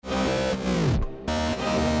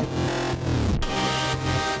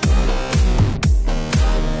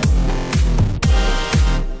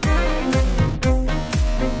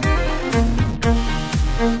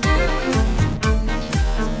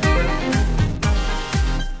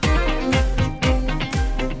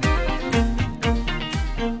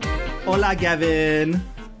Hola, Gavin.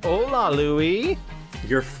 Hola, Louis.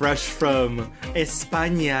 You're fresh from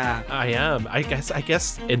España. I am. I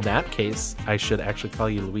guess in that case, I should actually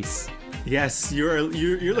call you Luis. Yes, you're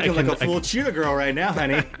looking like a full cheetah girl right now,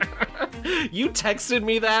 honey. You texted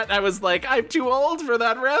me that. I was like, I'm too old for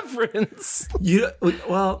that reference.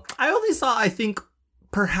 Well, I only saw, I think,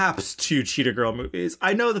 perhaps 2 cheetah girl movies.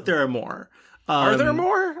 I know that there are more. Are there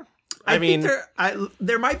more? I mean,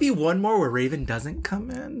 there might be one more where Raven doesn't come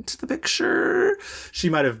into the picture. She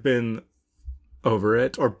might have been over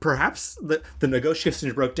it, or perhaps the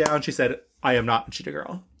negotiations broke down. She said, "I am not a cheetah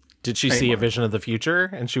girl." Did she see a vision of the future?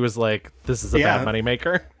 And she was like, this is a bad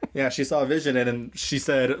moneymaker? Yeah, she saw a vision and she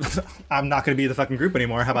said, I'm not going to be the fucking group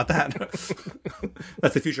anymore. How about that?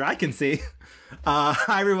 That's the future I can see.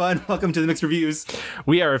 Hi, everyone. Welcome to the Mixed Reviews.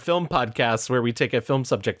 We are a film podcast where we take a film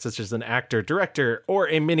subject such as an actor, director, or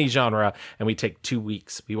a mini genre, and we take 2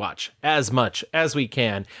 weeks. We watch as much as we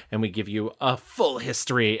can, and we give you a full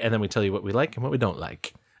history, and then we tell you what we like and what we don't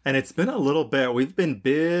like. And it's been a little bit. We've been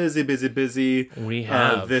busy. We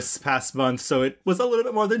have. This past month. So it was a little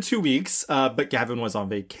bit more than 2 weeks. But Gavin was on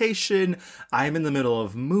vacation. I'm in the middle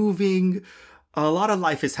of moving. A lot of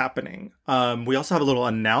life is happening. We also have a little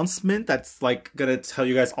announcement that's like going to tell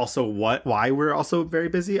you guys also why we're also very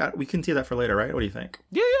busy. We can see that for later, right? What do you think?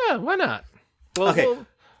 Yeah. Why not? Well, okay.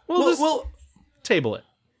 We'll table it.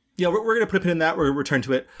 Yeah, we're going to put a pin in that. We'll return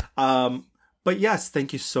to it. But yes,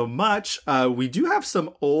 thank you so much. We do have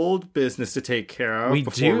some old business to take care of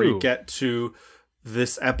before we get to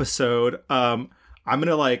this episode. I'm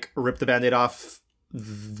gonna rip the Band-Aid off.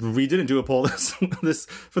 We didn't do a poll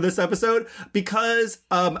for this episode because,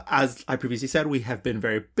 as I previously said, we have been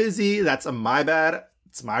very busy. That's my bad.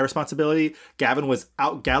 It's my responsibility. Gavin was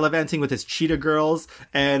out gallivanting with his cheetah girls,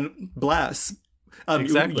 and bless.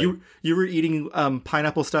 Exactly. You were eating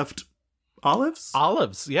pineapple stuffed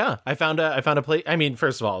olives, yeah. I found a place. I mean,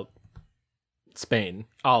 first of all, Spain,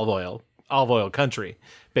 olive oil country,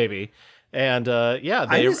 baby. And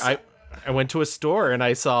I went to a store and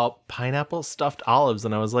I saw pineapple stuffed olives,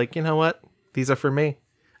 and I was like, you know what, these are for me.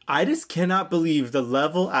 I just cannot believe the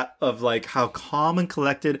level of how calm and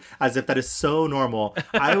collected, as if that is so normal.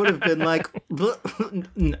 I would have been like,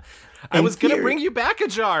 I was gonna bring you back a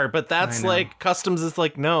jar, but that's like customs is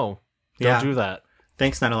like, no, don't do that.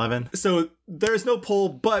 Thanks, 9/11. So there's no poll,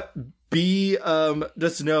 but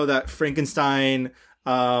just know that Frankenstein,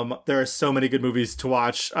 there are so many good movies to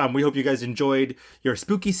watch. We hope you guys enjoyed your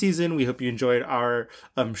spooky season. We hope you enjoyed our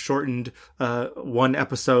shortened 1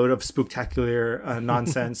 episode of spooktacular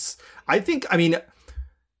nonsense. I mean,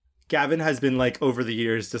 Gavin has been over the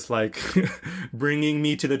years just bringing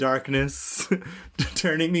me to the darkness,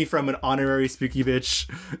 turning me from an honorary spooky bitch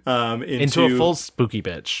into a full spooky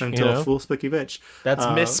bitch. A full spooky bitch. That's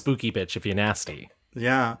Miss Spooky Bitch if you're nasty.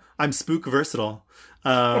 Yeah, I'm spook versatile.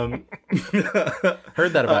 Heard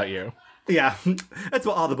that about you. Yeah, that's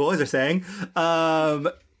what all the boys are saying.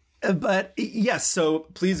 But yes, so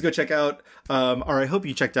please go check out, or I hope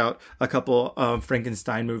you checked out a couple of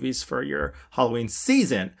Frankenstein movies for your Halloween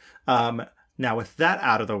season. Now, with that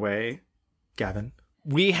out of the way, Gavin.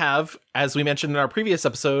 We have, as we mentioned in our previous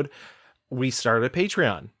episode, we started a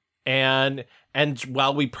Patreon. And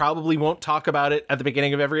while we probably won't talk about it at the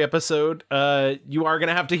beginning of every episode, you are going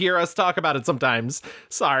to have to hear us talk about it sometimes.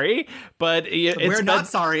 Sorry, but we're not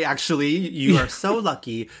sorry, actually. You are so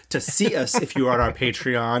lucky to see us if you are on our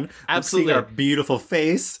Patreon. Absolutely. See our beautiful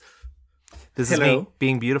face. This is me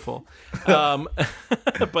being beautiful.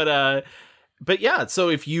 But yeah, so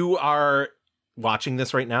if you are watching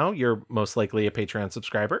this right now, you're most likely a Patreon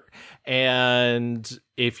subscriber. And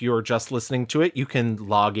if you're just listening to it, you can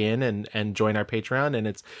log in and join our Patreon. And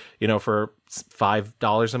it's, for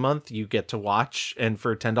 $5 a month, you get to watch. And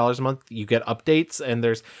for $10 a month, you get updates. And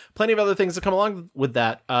there's plenty of other things that come along with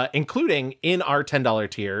that, including in our $10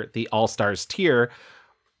 tier, the All-Stars tier.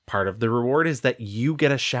 Part of the reward is that you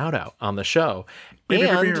get a shout out on the show.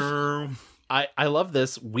 And I love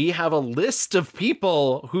this. We have a list of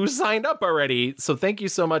people who signed up already. So thank you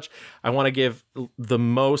so much. I want to give the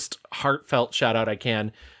most heartfelt shout out I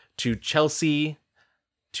can to Chelsea,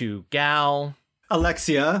 to Gal,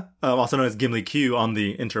 Alexia, also known as Gimli Q on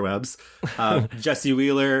the interwebs, Jesse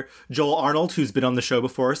Wheeler, Joel Arnold, who's been on the show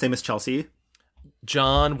before, same as Chelsea,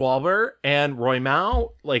 John Walber, and Roy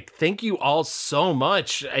Mao. Thank you all so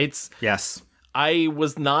much. Yes. I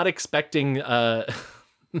was not expecting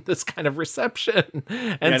this kind of reception,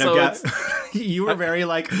 and you were very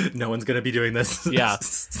no one's gonna be doing this. Yeah,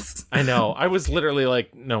 I know. I was literally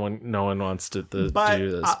no one wants to do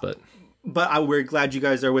this, but we're glad you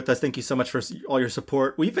guys are with us. Thank you so much for all your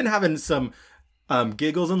support. We've been having some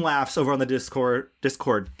giggles and laughs over on the Discord,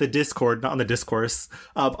 not on the discourse,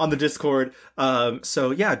 on the Discord.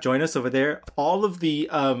 So yeah, join us over there. All of the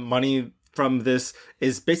money from this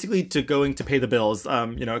is basically going to pay the bills.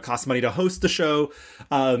 It costs money to host the show,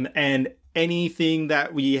 and anything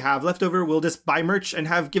that we have left over, we'll just buy merch and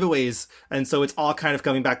have giveaways. And so it's all kind of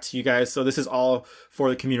coming back to you guys. So this is all for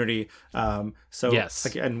the community. So yes,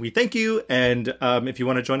 again, we thank you. And if you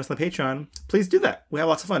want to join us on the Patreon, please do that. We have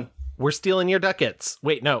lots of fun. We're stealing your ducats.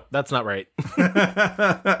 Wait, no, that's not right.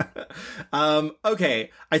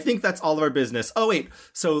 Okay, I think that's all of our business. Oh, wait.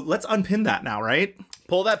 So let's unpin that now, right?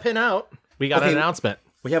 Pull that pin out. We got an announcement.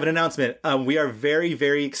 We have an announcement. We are very,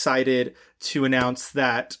 very excited to announce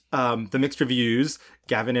that the Mixed Reviews,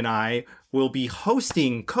 Gavin and I, will be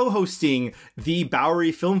co-hosting the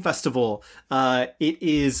Bowery Film Festival. It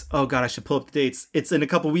is, oh God, I should pull up the dates. It's in a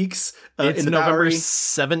couple weeks. It's in the November Bowery.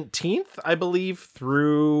 17th, I believe,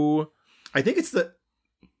 through... I think it's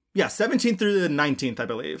 17th through the 19th, I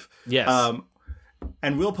believe. Yes.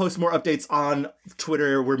 And we'll post more updates on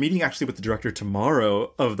Twitter. We're meeting actually with the director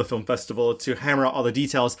tomorrow of the film festival to hammer out all the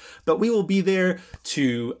details. But we will be there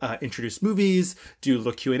to introduce movies, do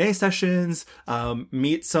little Q&A sessions,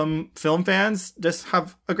 meet some film fans, just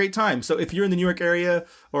have a great time. So if you're in the New York area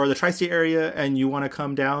or the tri-state area and you want to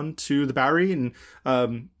come down to the Bowery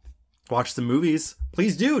and watch some movies,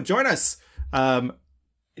 please do join us.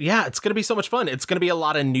 Yeah, it's going to be so much fun. It's going to be a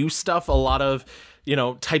lot of new stuff, a lot of,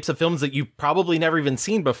 types of films that you've probably never even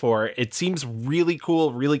seen before. It seems really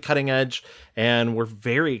cool, really cutting edge, and we're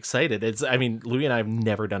very excited. Louis and I have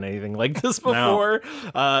never done anything like this before.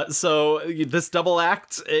 No. So this double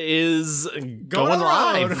act is going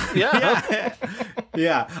live. Yeah.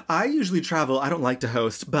 Yeah. I usually travel. I don't like to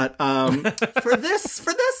host, but for this,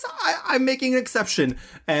 I'm making an exception.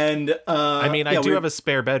 And I do have a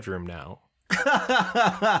spare bedroom now.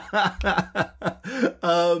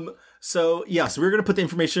 So we're going to put the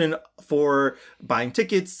information for buying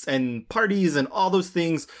tickets and parties and all those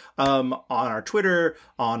things on our Twitter,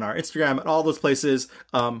 on our Instagram, and all those places.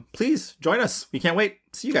 Please join us. We can't wait.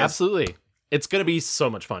 See you guys. Absolutely. It's going to be so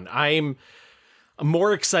much fun. I'm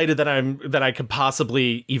more excited than I could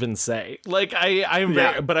possibly even say. Like I'm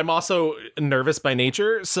very, but I'm also nervous by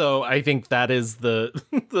nature. So I think that is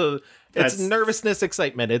it's nervousness,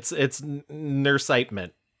 excitement. It's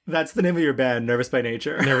nersitement. That's the name of your band, Nervous by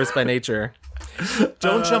Nature. Nervous by Nature.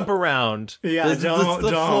 Don't jump around. Yeah, the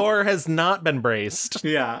floor has not been braced.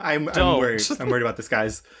 Yeah, I'm worried. I'm worried about this,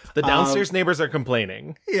 guys. The downstairs neighbors are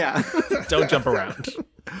complaining. Yeah. Don't jump around.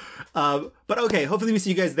 But okay, hopefully we see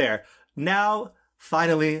you guys there. Now,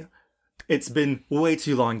 finally, it's been way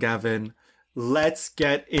too long, Gavin. Let's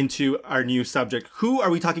get into our new subject. Who are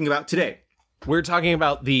we talking about today? We're talking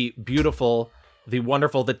about the beautiful, the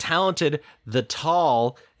wonderful, the talented, the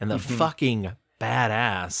tall, and the fucking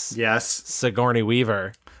badass. Yes. Sigourney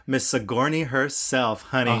Weaver. Miss Sigourney herself,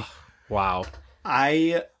 honey. Oh, wow.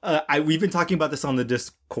 We've been talking about this on the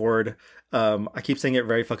Discord. I keep saying it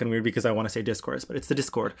very fucking weird because I want to say discourse, but it's the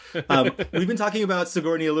Discord. We've been talking about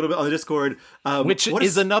Sigourney a little bit on the Discord. Which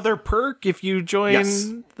is another perk if you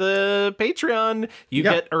join the Patreon. You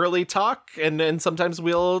get early talk, and sometimes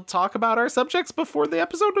we'll talk about our subjects before the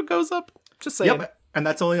episode goes up. Just saying. Yep. And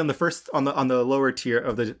that's only on the first on the lower tier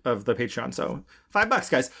of the Patreon. So $5,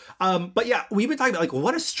 guys. But yeah, we've been talking about like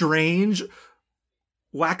what a strange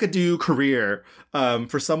wackadoo career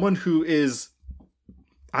for someone who is,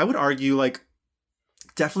 I would argue, like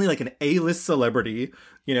definitely like an A-list celebrity,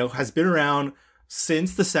 has been around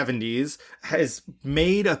since the 70s, has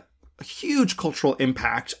made a huge cultural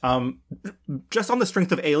impact just on the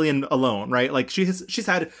strength of Alien alone, right? Like she's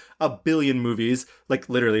had a billion movies, like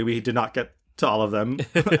literally we did not get to all of them.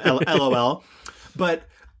 LOL. But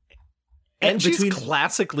and she's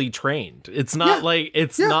classically trained. It's not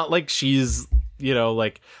not like she's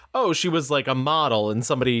like, oh, she was like a model and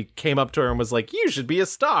somebody came up to her and was like, you should be a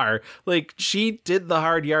star. Like, she did the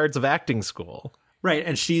hard yards of acting school. Right.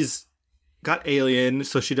 And she's got Alien,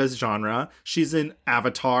 so she does genre. She's in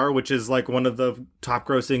Avatar, which is like one of the top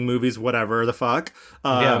grossing movies, whatever the fuck.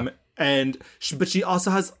 But she also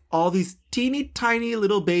has all these teeny tiny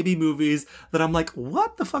little baby movies that I'm like,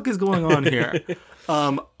 what the fuck is going on here?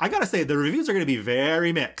 I gotta say, the reviews are going to be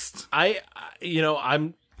very mixed.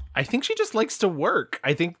 I think she just likes to work.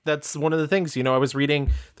 I think that's one of the things. I was reading,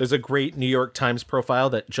 there's a great New York Times profile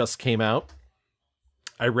that just came out.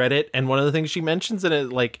 I read it, and one of the things she mentions in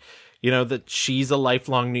it, like, that she's a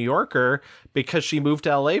lifelong New Yorker because she moved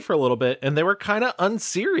to LA for a little bit, and they were kind of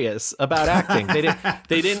unserious about acting.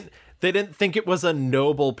 They didn't think it was a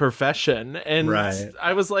noble profession. And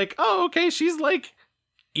I was like, oh, okay, she's like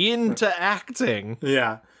into acting.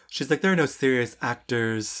 Yeah. She's like, there are no serious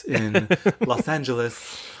actors in Los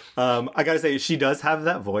Angeles. I gotta say, she does have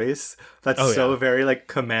that voice that's very like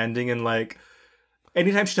commanding and like.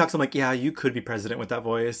 Anytime she talks, I'm like, yeah, you could be president with that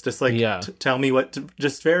voice. Just like, tell me what.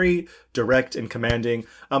 Just very direct and commanding.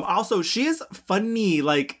 Also, she is funny,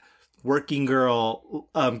 like Working Girl,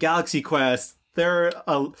 Galaxy Quest. They're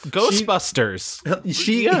Ghostbusters.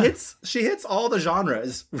 She hits all the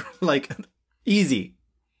genres like easy.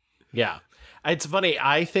 Yeah, it's funny.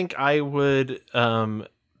 I think I would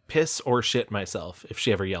piss or shit myself if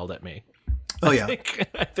she ever yelled at me. Oh I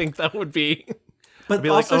think that would be. But I'd be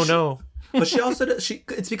like, oh no. But she also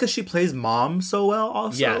it's because she plays mom so well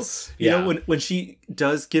also. Yes. You know, when she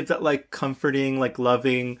does give that like comforting, like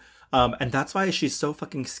loving, and that's why she's so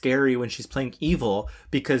fucking scary when she's playing evil,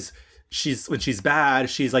 because when she's bad,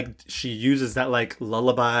 she's like, she uses that like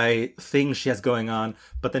lullaby thing she has going on,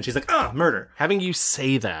 but then she's like, murder. Having you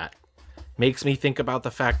say that makes me think about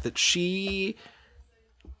the fact that she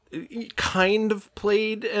kind of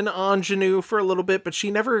played an ingenue for a little bit, but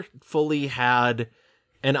she never fully had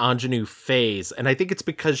an ingenue phase, and I think it's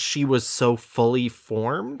because she was so fully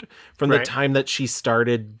formed from the time that she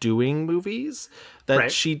started doing movies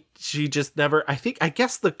that she just never. I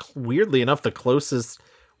guess weirdly enough, the closest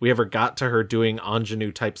we ever got to her doing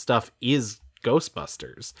ingenue type stuff is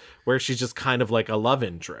Ghostbusters, where she's just kind of like a love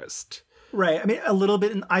interest. Right. I mean, a little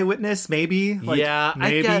bit in Eyewitness, maybe. Like,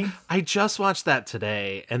 maybe. I just watched that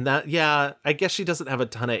today, and I guess she doesn't have a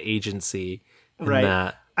ton of agency in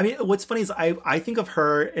that. I mean, what's funny is I think of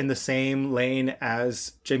her in the same lane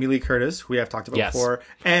as Jamie Lee Curtis, who we have talked about before,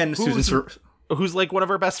 and who's like one of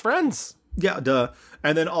her best friends. Yeah, duh.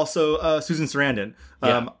 And then also Susan Sarandon.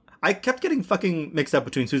 I kept getting fucking mixed up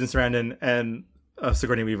between Susan Sarandon and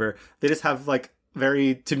Sigourney Weaver. They just have like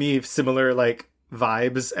very, to me, similar like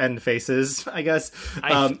vibes and faces, I guess.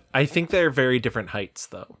 I think they're very different heights,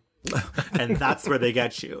 though. And that's where they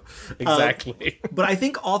get you. Exactly. But I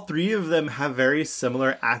think all three of them have very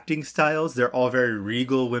similar acting styles. They're all very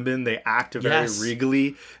regal women. They act very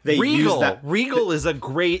regally. Regal is a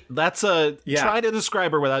great, try to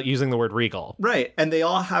describe her without using the word regal. Right. And they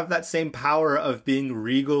all have that same power of being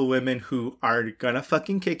regal women who are gonna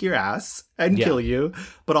fucking kick your ass and kill you,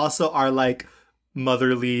 but also are like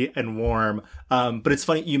motherly and warm. But it's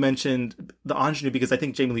funny you mentioned the ingenue, because I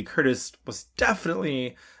think Jamie Lee Curtis was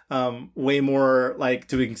definitely way more like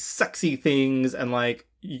doing sexy things, and like,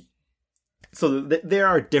 so they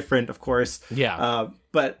are different, of course. Yeah.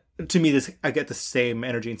 But to me, I get the same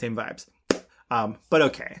energy and same vibes. But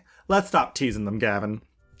okay, let's stop teasing them, Gavin.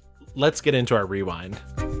 Let's get into our rewind.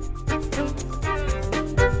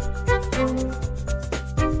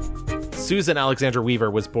 Susan Alexandra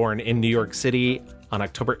Weaver was born in New York City on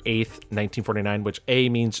October 8th, 1949, which A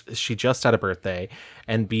means she just had a birthday,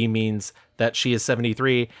 and B means that she is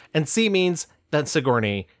 73, and C means that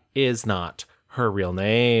Sigourney is not her real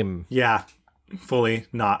name. Yeah, fully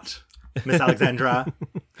not. Miss Alexandra.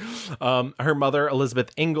 Her mother,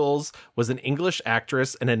 Elizabeth Ingalls, was an English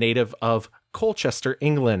actress and a native of Colchester,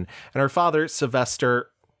 England, and her father,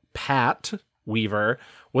 Sylvester Pat Weaver,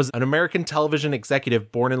 was an American television executive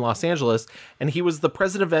born in Los Angeles, and he was the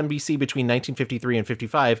president of NBC between 1953 and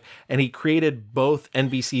 55, and he created both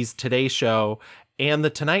NBC's Today Show and The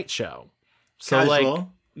Tonight Show. So,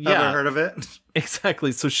 casual. Never heard of it.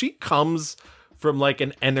 Exactly. So she comes from like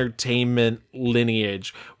an entertainment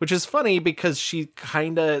lineage, which is funny because she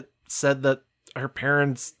kind of said that her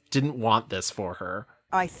parents didn't want this for her.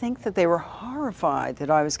 I think that they were horrified that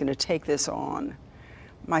I was going to take this on.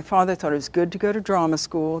 My father thought it was good to go to drama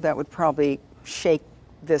school. That would probably shake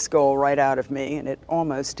this goal right out of me, and it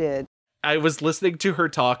almost did. I was listening to her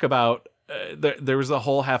talk about, there was a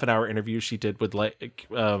whole half-an-hour interview she did with like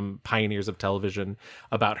pioneers of television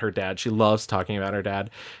about her dad. She loves talking about her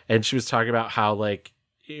dad. And she was talking about how like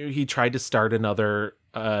he tried to start another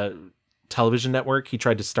television network. He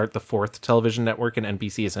tried to start the fourth television network, and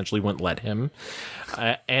NBC essentially wouldn't let him.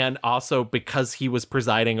 And also because he was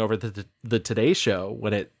presiding over the Today Show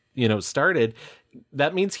when it, started,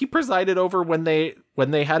 that means he presided over when they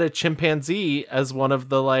had a chimpanzee as one of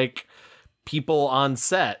the like people on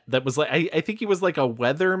set that was like, I think he was like a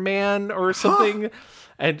weatherman or something.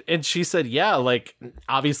 And she said, yeah, like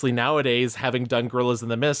obviously nowadays, having done Gorillas in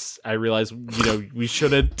the Mist, I realize, we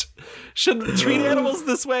shouldn't treat animals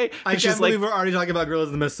this way. I can't believe we're already talking about Gorillas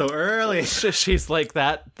in the Mist so early. She's like,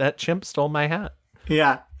 that chimp stole my hat.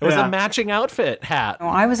 Yeah. It was a matching outfit hat.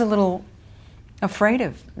 I was a little afraid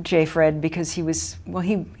of J. Fred because he was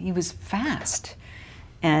fast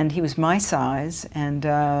and he was my size. And,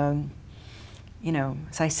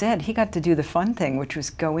 as I said, he got to do the fun thing, which was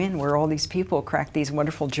go in where all these people crack these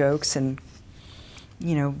wonderful jokes and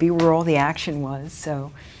be where all the action was.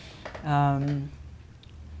 So,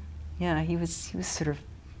 he was sort of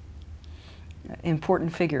an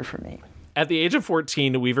important figure for me. At the age of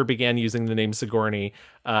 14, Weaver began using the name Sigourney.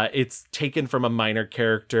 It's taken from a minor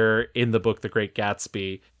character in the book The Great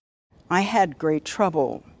Gatsby. I had great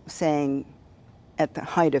trouble saying at the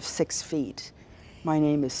height of 6 feet, my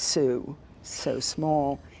name is Sue, so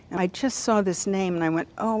small. And I just saw this name and I went,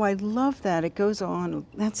 oh, I love that. It goes on.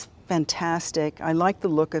 That's fantastic. I like the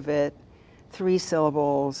look of it. 3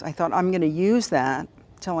 syllables. I thought I'm going to use that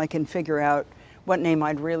till I can figure out what name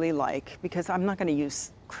I'd really like, because I'm not going to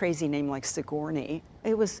use a crazy name like Sigourney.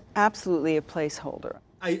 It was absolutely a placeholder.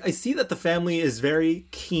 I see that the family is very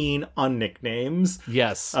keen on nicknames.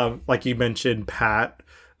 Yes. Like you mentioned, Pat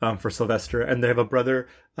for Sylvester, and they have a brother,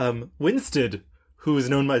 Winstead, who is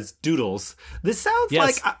known as Doodles. This sounds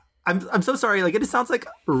like... I'm so sorry. Like, it sounds like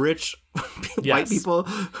rich white people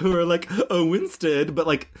who are like, oh, Winstead, but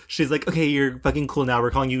like she's like, okay, you're fucking cool now.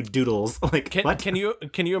 We're calling you Doodles. Like, what? Can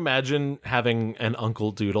you imagine having an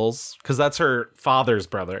Uncle Doodles? Because that's her father's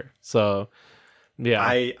brother. So, yeah,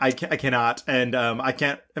 I cannot, and I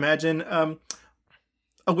can't imagine a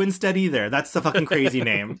Winstead either. That's the fucking crazy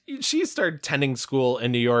name. She started tending school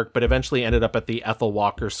in New York, but eventually ended up at the Ethel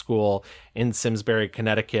Walker School in Simsbury,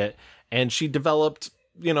 Connecticut, and she developed,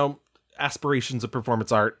 aspirations of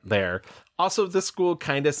performance art there. Also, this school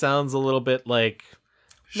kind of sounds a little bit like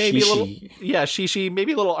maybe shishi,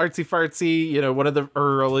 maybe a little artsy fartsy. One of her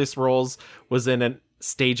earliest roles was in a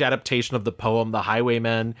stage adaptation of the poem The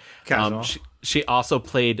Highwaymen. She also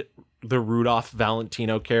played the Rudolph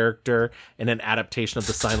Valentino character in an adaptation of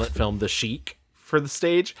the silent film The Sheik for the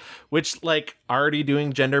stage, which, like, already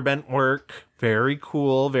doing gender bent work. Very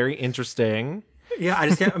cool, very interesting. Yeah, I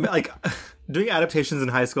just can't, like, doing adaptations in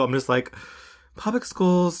high school, I'm just like, public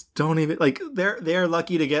schools don't even, like, they're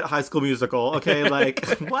lucky to get High School Musical, okay? Like,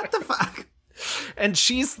 what the fuck? And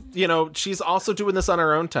she's also doing this on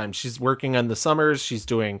her own time. She's working on the summers. She's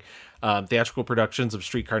doing theatrical productions of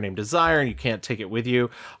Streetcar Named Desire and You Can't Take It With You.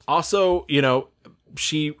 Also,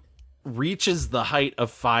 she reaches the height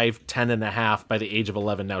of 5'10" and a half by the age of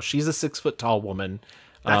 11 now. She's a 6 foot tall woman.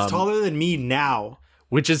 That's taller than me now.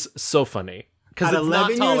 Which is so funny. Because it's not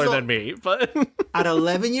taller than me, but... At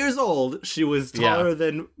 11 years old, she was taller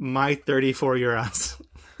than my 34-year ass.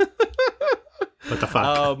 What the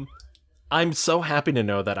fuck? I'm so happy to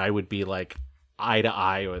know that I would be, like, eye to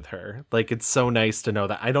eye with her. Like, it's so nice to know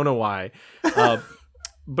that. I don't know why.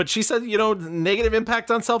 But she said, negative impact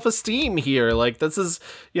on self-esteem here. Like, this is,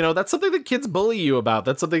 that's something that kids bully you about.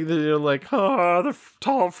 That's something that you're like, the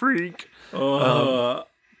tall freak.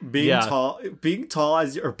 Being tall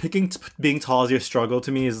as being tall as your struggle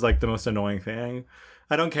to me is like the most annoying thing.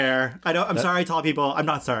 I don't care. I'm sorry, tall people. I'm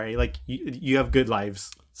not sorry. Like, you have good lives.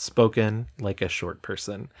 Spoken like a short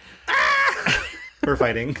person. We're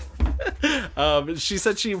fighting. She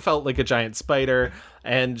said she felt like a giant spider,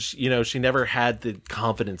 and she never had the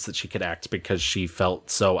confidence that she could act because she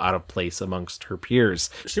felt so out of place amongst her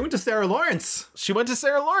peers. She went to Sarah Lawrence.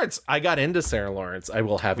 I got into Sarah Lawrence, I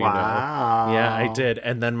will have you know. Yeah, I did.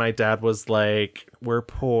 And then my dad was like, we're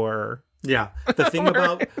poor. Yeah. The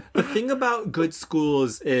thing about good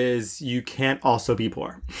schools is you can't also be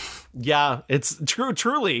poor. Yeah, it's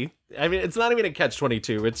truly. I mean, it's not even a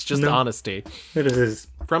catch-22. It's just honesty. It is.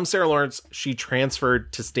 From Sarah Lawrence, she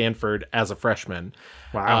transferred to Stanford as a freshman.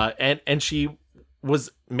 Wow. And she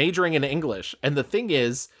was majoring in English. And the thing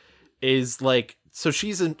is like, so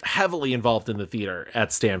she's heavily involved in the theater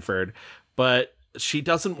at Stanford, but she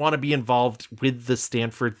doesn't want to be involved with the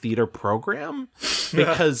Stanford theater program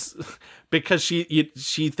because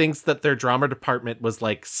she thinks that their drama department was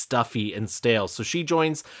like stuffy and stale. So she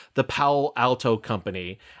joins the Powell Alto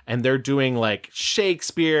Company, and they're doing like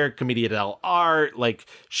Shakespeare, Commedia dell'arte. Like,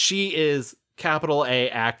 she is capital A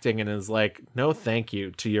acting and is like, no thank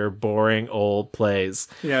you to your boring old plays.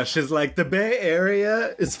 Yeah, she's like, the Bay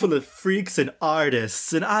Area is full of freaks and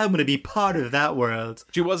artists, and I'm going to be part of that world.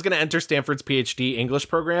 She was going to enter Stanford's PhD English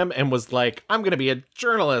program and was like, I'm going to be a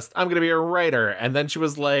journalist. I'm going to be a writer. And then she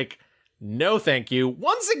was like, no thank you.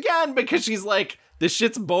 Once again, because she's like, this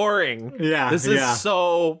shit's boring. Yeah. This is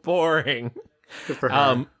so boring. Good for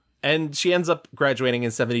her. And she ends up graduating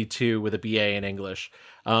in 1972 with a BA in English.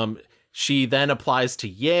 She then applies to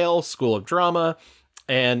Yale School of Drama,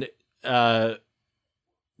 and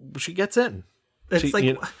she gets in. It's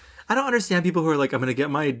I don't understand people who are like, I'm going to get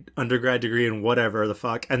my undergrad degree in whatever the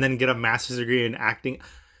fuck, and then get a master's degree in acting.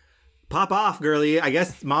 Pop off, girly. I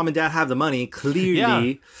guess mom and dad have the money,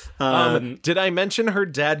 clearly. Yeah. Did I mention her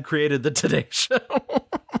dad created the Today Show?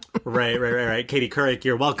 Right. Katie Couric,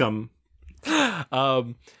 you're welcome.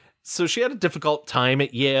 So she had a difficult time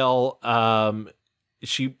at Yale.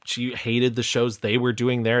 She hated the shows they were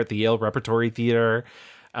doing there at the Yale Repertory Theater.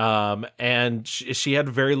 And she had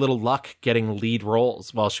very little luck getting lead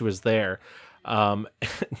roles while she was there.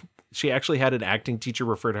 She actually had an acting teacher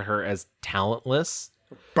refer to her as talentless.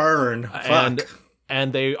 Burn. Fuck.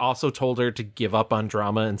 And they also told her to give up on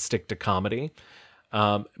drama and stick to comedy.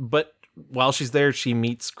 But while she's there, she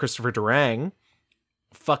meets Christopher Durang,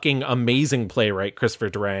 fucking amazing playwright Christopher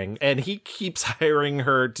Durang, and he keeps hiring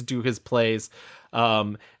her to do his plays.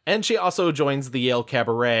 And she also joins the Yale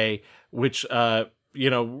Cabaret, which,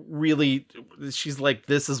 really, she's like,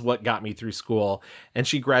 this is what got me through school. And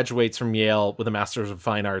she graduates from Yale with a Master's of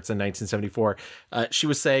Fine Arts in 1974. She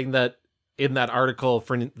was saying that in that article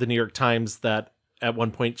for the New York Times that at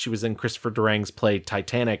one point she was in Christopher Durang's play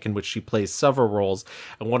Titanic, in which she plays several roles.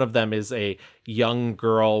 And one of them is a young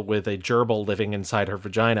girl with a gerbil living inside her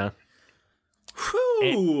vagina.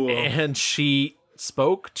 And she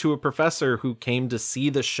spoke to a professor who came to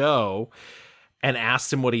see the show and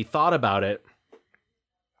asked him what he thought about it.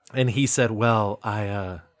 And he said, well,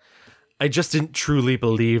 I just didn't truly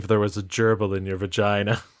believe there was a gerbil in your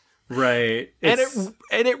vagina. Right. And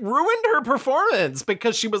it ruined her performance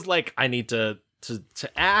because she was like, I need to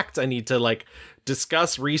act. I need to like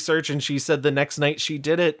discuss research. And she said the next night she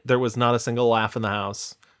did it, there was not a single laugh in the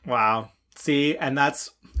house. Wow. See, and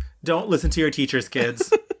don't listen to your teachers,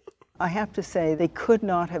 kids. I have to say, they could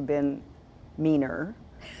not have been meaner.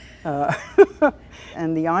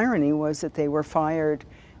 And the irony was that they were fired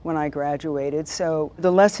when I graduated. So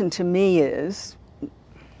the lesson to me is,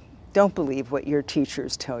 don't believe what your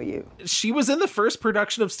teachers tell you. She was in the first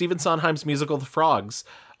production of Stephen Sondheim's musical The Frogs,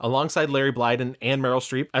 alongside Larry Blyden and Meryl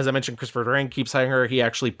Streep. As I mentioned, Christopher Durang keeps hiring her. He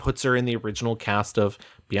actually puts her in the original cast of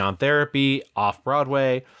Beyond Therapy,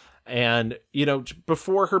 Off-Broadway. And,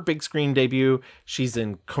 before her big screen debut, she's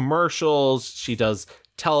in commercials. She does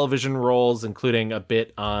television roles, including a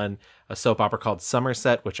bit on a soap opera called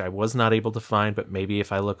Somerset, which I was not able to find, but maybe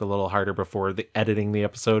if I look a little harder before editing the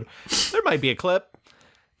episode, there might be a clip.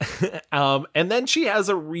 And then she has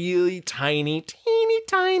a really teeny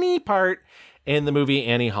tiny part in the movie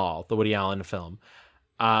Annie Hall, the Woody Allen film.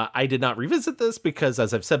 I did not revisit this because,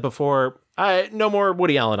 as I've said before, no more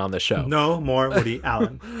Woody Allen on this show. No more Woody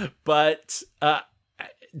Allen. But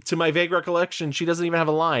to my vague recollection, she doesn't even have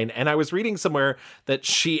a line. And I was reading somewhere that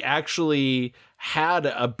she actually had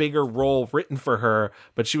a bigger role written for her,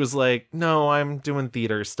 but she was like, no, I'm doing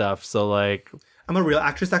theater stuff. So like, I'm a real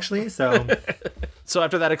actress, actually. So so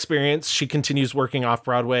after that experience, she continues working off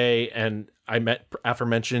Broadway, and I met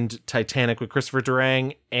aforementioned Titanic with Christopher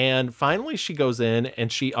Durang. And finally she goes in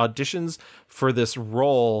and she auditions for this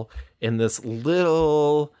role in this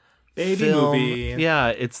little baby film. movie. Yeah,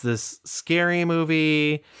 it's this scary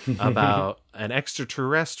movie about an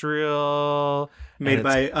extraterrestrial made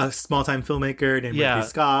by a small-time filmmaker named Ridley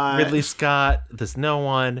Scott. Ridley Scott, this no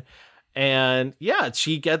one. And yeah,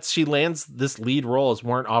 she lands this lead role as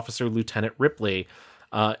Warrant Officer Lieutenant Ripley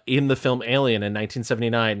in the film Alien in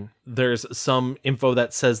 1979. There's some info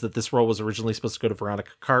that says that this role was originally supposed to go to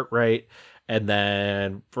Veronica Cartwright, and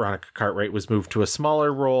then Veronica Cartwright was moved to a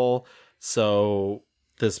smaller role, so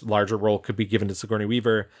this larger role could be given to Sigourney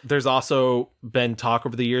Weaver. There's also been talk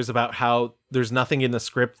over the years about how there's nothing in the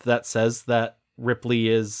script that says that Ripley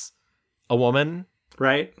is a woman.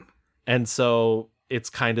 Right. And so it's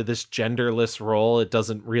kind of this genderless role. It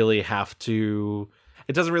doesn't really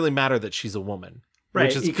matter that she's a woman,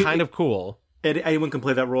 right? Which is kind of cool. Anyone can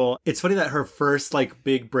play that role. It's funny that her first like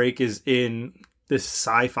big break is in this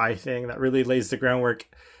sci-fi thing that really lays the groundwork.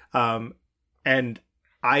 And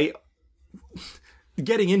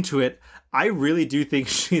getting into it, I really do think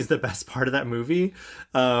she's the best part of that movie.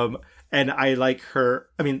 And I like her.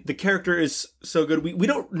 I mean, the character is so good. We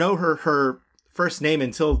don't know her first name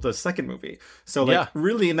until the second movie. So like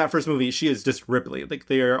really in that first movie, she is just Ripley. Like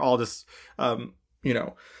they are all just,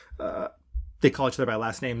 they call each other by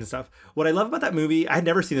last names and stuff. What I love about that movie, I had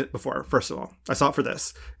never seen it before, first of all. I saw it for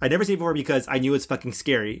this. I'd never seen it before because I knew it's fucking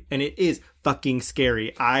scary. And it is fucking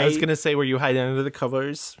scary. I was going to say, were you hiding under the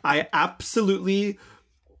covers? I absolutely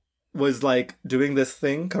was like doing this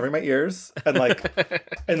thing, covering my ears and like,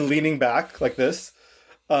 and leaning back like this.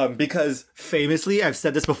 Because famously, I've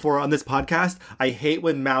said this before on this podcast, I hate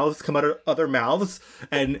when mouths come out of other mouths,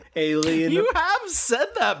 and Alien... You have said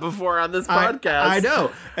that before on this podcast. I know.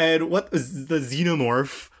 And what is the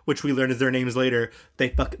xenomorph, which we learn is their names later,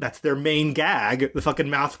 that's their main gag, the fucking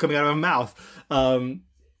mouth coming out of a mouth.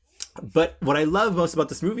 But what I love most about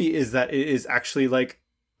this movie is that it is actually like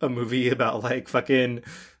a movie about like fucking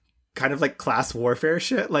kind of like class warfare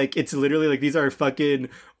shit. Like it's literally like these are fucking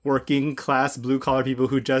working class blue collar people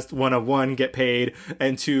who just want to, one, get paid,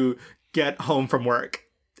 and two, get home from work.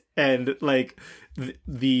 And like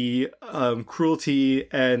the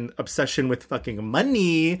cruelty and obsession with fucking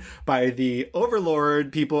money by the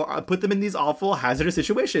overlord people put them in these awful hazardous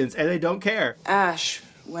situations, and they don't care. Ash,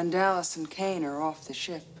 when Dallas and Kane are off the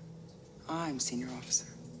ship, I'm senior officer.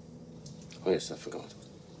 Oh yes, I forgot.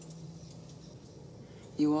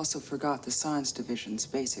 You also forgot the Science Division's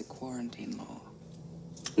basic quarantine law.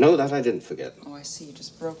 No, that I didn't forget. Oh, I see. You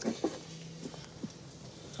just broke it.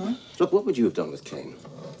 Huh? Look, what would you have done with Kane?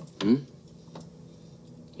 Hmm?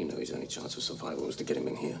 You know his only chance of survival was to get him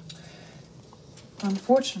in here.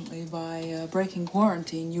 Unfortunately, by breaking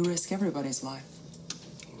quarantine, you risk everybody's life.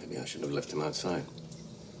 Maybe I should have left him outside.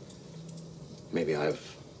 Maybe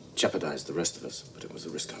I've jeopardized the rest of us, but it was a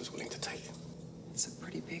risk I was willing to take. It's a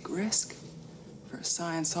pretty big risk for a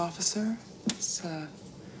science officer. It's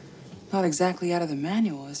not exactly out of the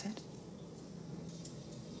manual, is it?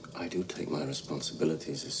 I do take my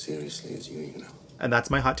responsibilities as seriously as you know. And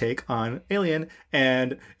that's my hot take on Alien,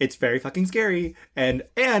 and it's very fucking scary. And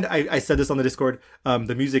I said this on the Discord,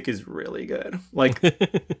 the music is really good. Like,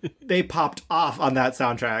 they popped off on that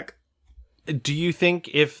soundtrack. Do you think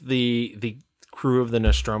if the crew of the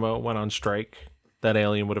Nostromo went on strike, that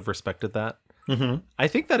Alien would have respected that? Mm-hmm. I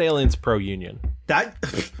think that Alien's pro-union. That,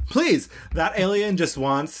 please, that Alien just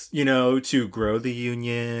wants, to grow the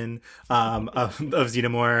union of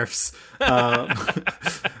xenomorphs.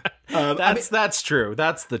 That's true.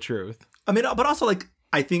 That's the truth. I mean, but also, like,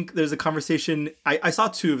 I think there's a conversation. I saw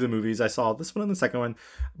two of the movies. I saw this one and the second one.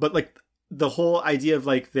 But, like, the whole idea of,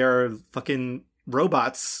 like, there are fucking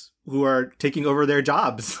robots who are taking over their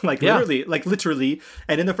jobs. Literally.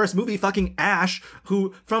 And in the first movie, fucking Ash,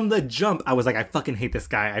 who, from the jump, I was like, I fucking hate this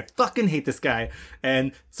guy.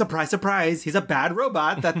 And surprise, surprise, he's a bad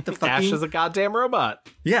robot. That the fucking... Ash is a goddamn robot.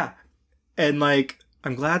 Yeah. And, like...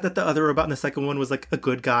 I'm glad that the other robot in the second one was like a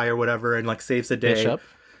good guy or whatever and like saves the day. Bishop.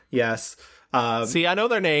 Yes. See, I know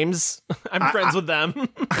their names. I'm friends with them.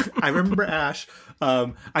 I remember Ash.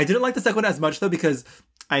 I didn't like the second one as much though because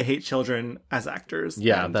I hate children as actors.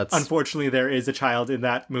 Yeah, and that's unfortunately there is a child in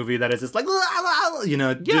that movie that is just like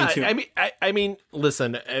Yeah, I mean,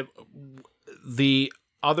 listen, the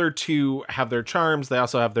other two have their charms. They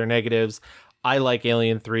also have their negatives. I like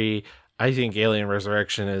Alien 3. I think Alien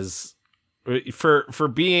Resurrection is for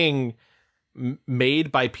being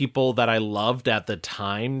made by people that I loved at the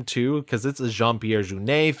time too, because it's a Jean-Pierre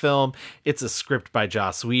Jeunet film. It's a script by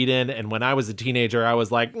Joss Whedon, and when I was a teenager, I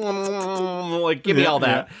was like give me all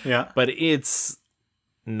that. Yeah. But it's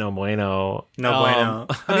no bueno. No bueno.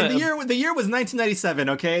 I mean, the year was 1997.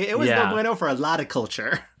 Okay, it was no bueno for a lot of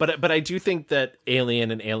culture. But I do think that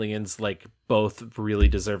Alien and Aliens like both really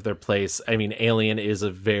deserve their place. I mean, Alien is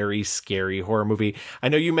a very scary horror movie. I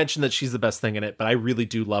know you mentioned that she's the best thing in it, but I really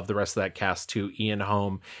do love the rest of that cast too. Ian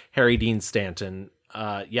Holm, Harry Dean Stanton,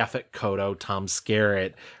 Yaphet Kotto, Tom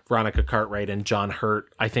Skerritt, Veronica Cartwright, and John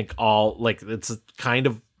Hurt. I think all like it's kind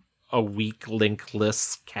of a weak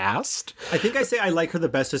linkless cast. I think I say I like her the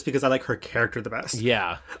best just because I like her character the best.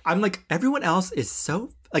 Yeah. I'm like, everyone else is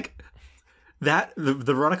so like that the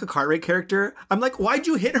Veronica Cartwright character, I'm like, why'd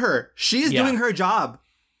you hit her? She is doing her job.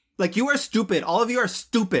 Like, you are stupid. All of you are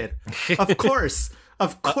stupid. Of course.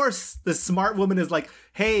 Of course the smart woman is like,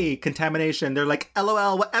 hey, contamination. They're like,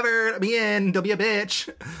 LOL, whatever, let me in, don't be a bitch.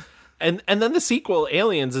 And then the sequel,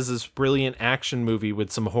 Aliens, is this brilliant action movie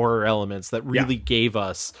with some horror elements that really gave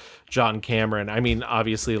us John Cameron. I mean,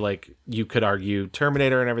 obviously, like, you could argue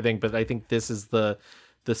Terminator and everything, but I think this is the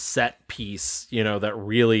set piece, that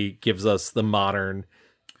really gives us the modern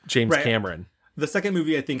James Cameron. The second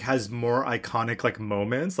movie, I think, has more iconic, like,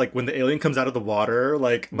 moments. Like, when the alien comes out of the water,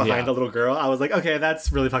 like, behind the little girl, I was like, okay, that's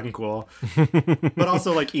really fucking cool. But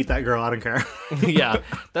also, like, eat that girl, I don't care. Yeah.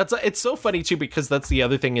 It's so funny, too, because that's the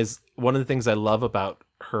other thing is, one of the things I love about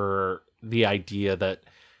her, the idea that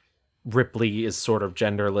Ripley is sort of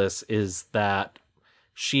genderless, is that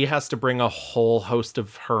she has to bring a whole host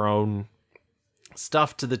of her own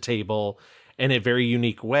stuff to the table in a very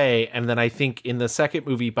unique way. And then I think in the second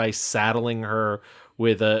movie, by saddling her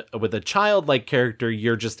with a childlike character,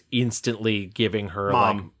 you're just instantly giving her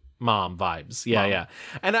like mom vibes. Yeah.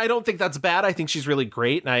 And I don't think that's bad. I think she's really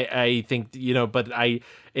great. And I think, but it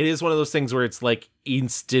is one of those things where it's like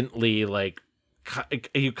instantly like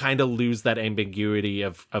you kind of lose that ambiguity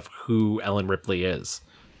of who Ellen Ripley is.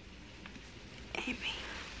 Amy.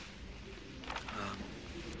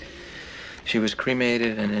 She was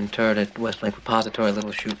cremated and interred at Westlake Repository,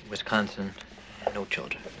 Little Chute, Wisconsin. No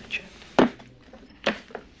children.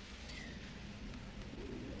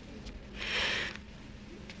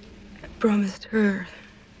 promised her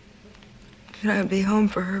that I would be home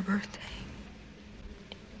for her birthday.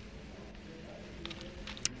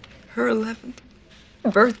 Her 11th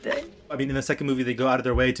birthday. I mean, in the second movie, they go out of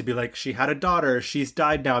their way to be like, she had a daughter, she's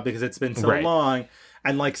died now because it's been so Right. long.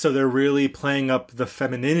 And like, so they're really playing up the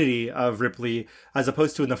femininity of Ripley, as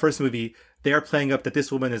opposed to in the first movie, they are playing up that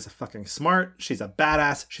this woman is fucking smart, she's a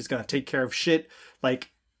badass, she's gonna take care of shit.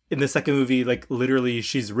 Like, in the second movie, like, literally,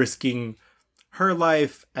 she's risking her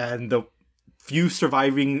life and the few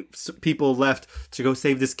surviving people left to go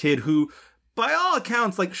save this kid who, by all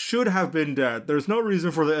accounts, like, should have been dead. There's no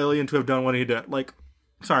reason for the alien to have done what he did. Like,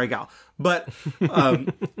 sorry, gal, but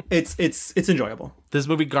it's enjoyable. This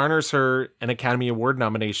movie garners her an Academy Award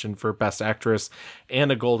nomination for Best Actress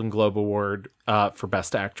and a Golden Globe Award for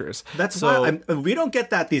Best Actress. That's so why we don't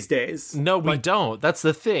get that these days. no, we don't. That's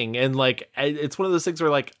the thing, and like it's one of those things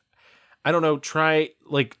where like I don't know.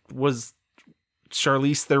 Was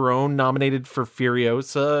Charlize Theron nominated for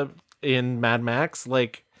Furiosa in Mad Max?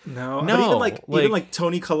 Like. No, No, but even like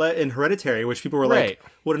Toni Collette in Hereditary, which people were Right. like,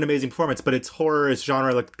 "What an amazing performance!" But it's horror, it's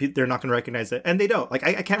genre. Like they're not going to recognize it, and they don't. Like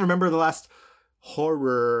I can't remember the last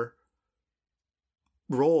horror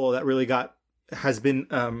role that really has been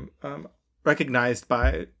recognized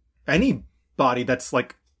by anybody that's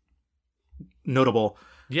like notable.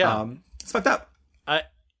 Yeah. It's fucked up.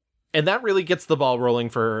 And that really gets the ball rolling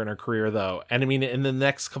for her in her career, though. And I mean, in the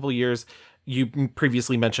next couple of years, you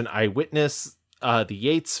previously mentioned Eyewitness, the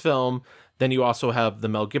Yates film. Then you also have the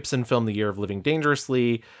Mel Gibson film, The Year of Living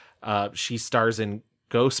Dangerously. She stars in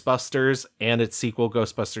Ghostbusters and its sequel,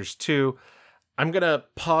 Ghostbusters 2. I'm going to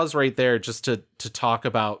pause right there just to talk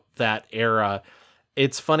about that era.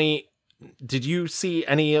 It's funny. Did you see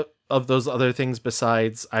any of those other things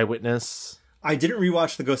besides Eyewitness? I didn't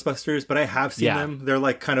rewatch the Ghostbusters, but I have seen them. They're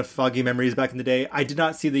like kind of foggy memories back in the day. I did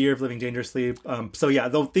not see The Year of Living Dangerously. So yeah,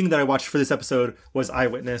 the thing that I watched for this episode was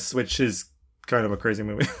Eyewitness, which is kind of a crazy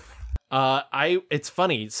movie. It's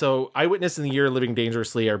funny. So Eyewitness and The Year of Living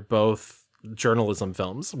Dangerously are both journalism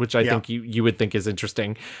films, which I think you would think is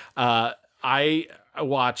interesting. I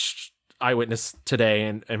watched Eyewitness today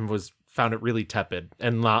and found it really tepid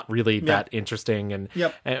and not really that interesting. And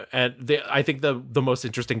I think the most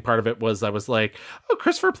interesting part of it was I was like, oh,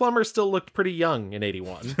 Christopher Plummer still looked pretty young in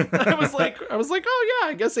 81. I was like, oh yeah,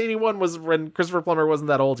 I guess 81 was when Christopher Plummer wasn't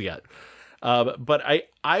that old yet. But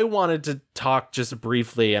I wanted to talk just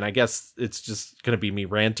briefly, and I guess it's just going to be me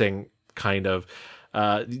ranting kind of.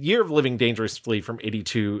 Year of Living Dangerously from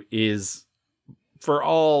 82 is, for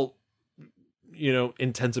all,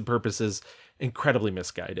 intents and purposes, incredibly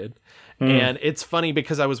misguided. And it's funny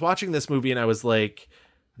because I was watching this movie and I was like,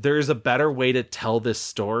 there's a better way to tell this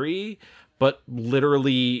story, but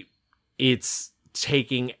literally it's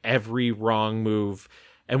taking every wrong move.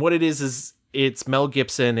 And what it is it's Mel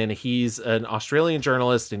Gibson, and he's an Australian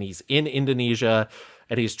journalist, and he's in Indonesia,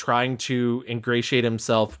 and he's trying to ingratiate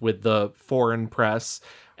himself with the foreign press,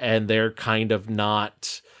 and they're kind of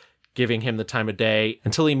not giving him the time of day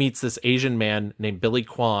until he meets this Asian man named Billy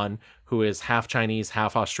Kwan, who is half Chinese,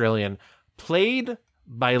 half Australian, played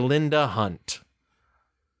by Linda Hunt.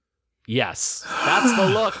 Yes, that's the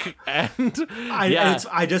look. And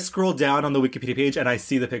I just scrolled down on the Wikipedia page and I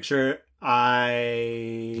see the picture.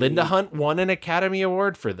 Linda Hunt won an Academy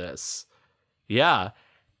Award for this. Yeah.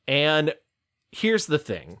 And here's the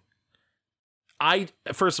thing.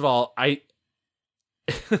 First of all,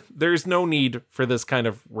 there's no need for this kind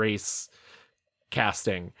of race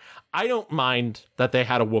casting. I don't mind that they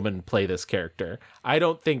had a woman play this character. I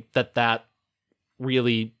don't think that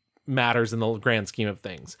really matters in the grand scheme of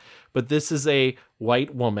things. But this is a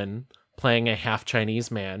white woman playing a half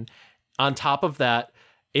Chinese man. On top of that,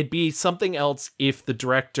 it'd be something else if the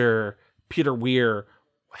director, Peter Weir,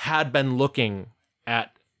 had been looking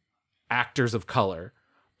at actors of color,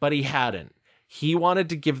 but he hadn't. He wanted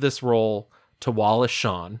to give this role to Wallace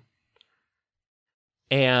Shawn.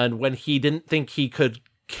 And when he didn't think he could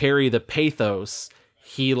carry the pathos,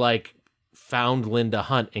 he found Linda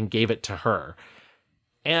Hunt and gave it to her.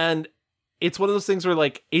 And it's one of those things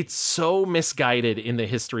where it's so misguided in the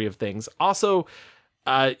history of things. Also,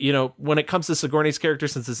 when it comes to Sigourney's character,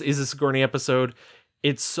 since this is a Sigourney episode,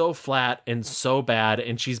 it's so flat and so bad,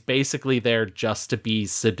 and she's basically there just to be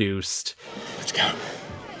seduced. Let's go.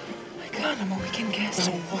 I got him, a weekend guest.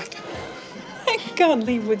 Oh, what? I can't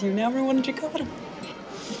leave with you now. Everyone that you got him.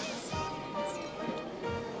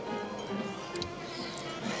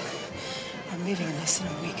 I'm leaving in less than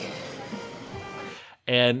a week.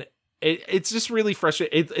 And it's just really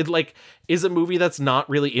frustrating. It like is a movie that's not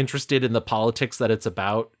really interested in the politics that it's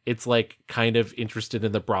about. It's like kind of interested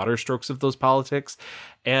in the broader strokes of those politics.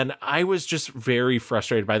 And I was just very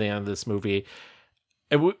frustrated by the end of this movie.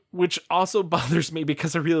 Which also bothers me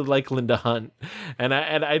because I really like Linda Hunt, and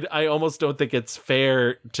I almost don't think it's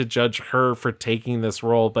fair to judge her for taking this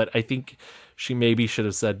role, but I think she maybe should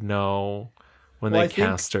have said no when they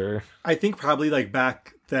cast her. I think probably like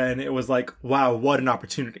back then it was like, wow, what an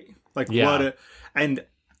opportunity! Like and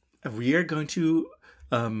we are going to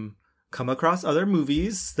come across other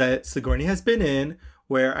movies that Sigourney has been in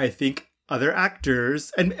where I think other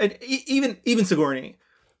actors and even Sigourney,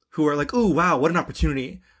 who are like, oh, wow, what an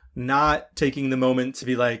opportunity. Not taking the moment to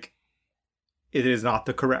be like, it is not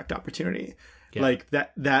the correct opportunity. Yeah. Like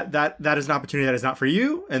that is an opportunity that is not for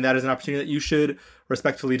you. And that is an opportunity that you should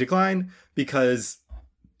respectfully decline, because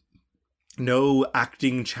no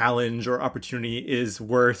acting challenge or opportunity is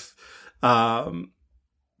worth the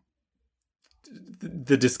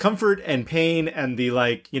discomfort and pain and the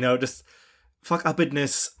like, just fuck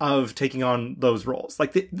upness of taking on those roles.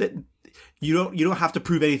 Like you don't have to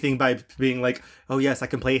prove anything by being like, oh yes, I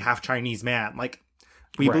can play half Chinese man. Like,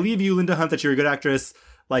 we believe you, Linda Hunt, that you're a good actress.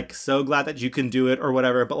 Like, so glad that you can do it or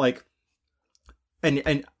whatever. But like,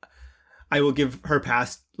 and I will give her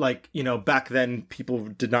past, like, back then people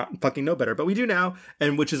did not fucking know better, but we do now.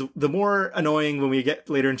 And which is the more annoying when we get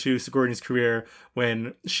later into Sigourney's career,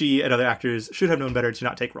 when she and other actors should have known better to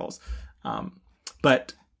not take roles. Yeah.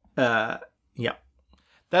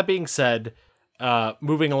 That being said,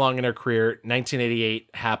 moving along in her career, 1988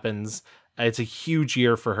 happens. It's a huge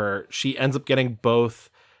year for her. She ends up getting both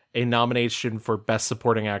a nomination for Best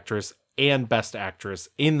Supporting Actress and Best Actress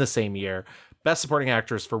in the same year. Best Supporting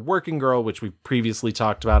Actress for Working Girl, which we previously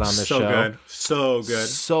talked about on this show. So good.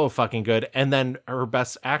 So fucking good. And then her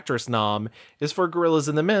Best Actress nom is for Gorillas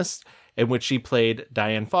in the Mist, in which she played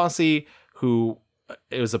Diane Fossey, who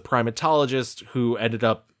was a primatologist who ended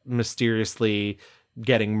up mysteriously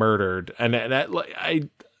getting murdered. And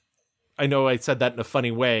I know I said that in a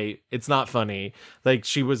funny way. It's not funny. Like,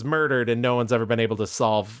 she was murdered and no one's ever been able to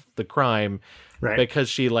solve the crime, right? Because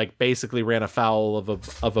she like basically ran afoul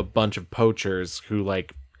of a bunch of poachers who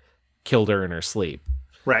like killed her in her sleep.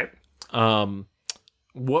 Right.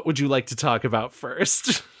 What would you like to talk about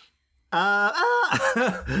first?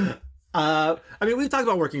 I mean, we've talked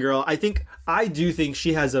about Working Girl. I do think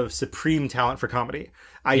she has a supreme talent for comedy.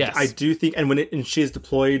 I do think, and when she is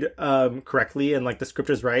deployed correctly and like the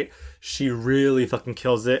script is right, she really fucking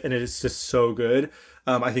kills it, and it is just so good.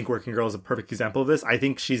 I think Working Girl is a perfect example of this. I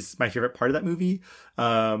think she's my favorite part of that movie.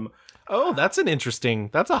 That's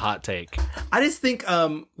a hot take. I just think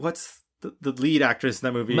what's the lead actress in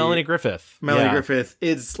that movie, Melanie Griffith. Griffith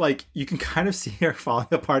is like, you can kind of see her falling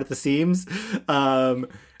apart at the seams.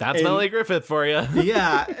 That's Melanie Griffith for you.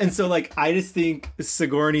 Yeah, and so like I just think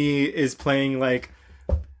Sigourney is playing like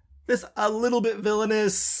this a little bit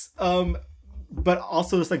villainous, but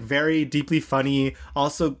also just like very deeply funny.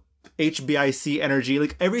 Also HBIC energy,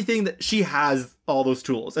 like everything that she has, all those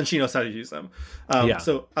tools, and she knows how to use them.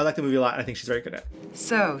 So I like the movie a lot, and I think she's very good at it.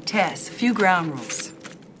 So Tess, a few ground rules.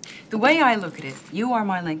 The way I look at it, you are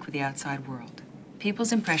my link with the outside world.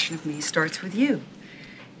 People's impression of me starts with you.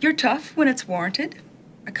 You're tough when it's warranted,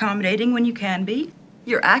 accommodating when you can be.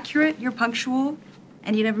 You're accurate, you're punctual,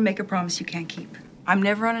 and you never make a promise you can't keep. I'm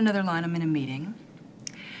never on another line, I'm in a meeting.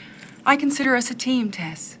 I consider us a team,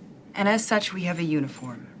 Tess, and as such, we have a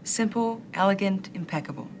uniform. Simple, elegant,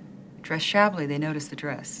 impeccable. Dress shabbily, they notice the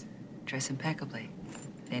dress. Dress impeccably,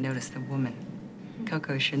 they notice the woman.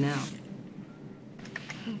 Coco Chanel.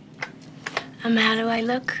 How do I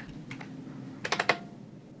look?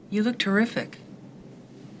 You look terrific.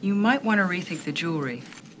 You might want to rethink the jewelry.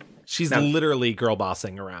 She's literally girl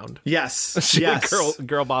bossing around. Yes.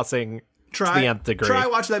 Girl bossing to the nth degree. Try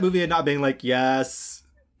watching that movie and not being like, yes,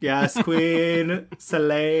 queen,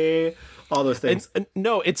 Soleil, all those things. And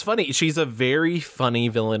no, it's funny. She's a very funny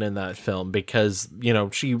villain in that film because,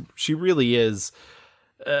 she really is,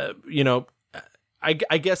 I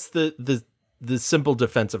guess the simple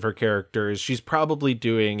defense of her character is she's probably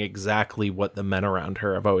doing exactly what the men around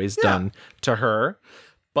her have always done to her.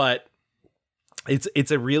 But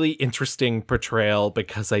it's a really interesting portrayal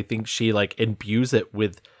because I think she like imbues it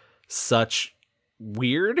with such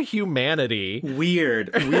weird humanity.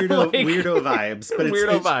 Weirdo vibes. But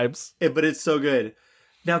vibes. But it's so good.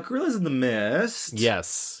 Now, Gorillas in the Mist.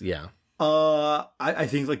 Yes. Yeah. I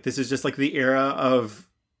think like this is just like the era of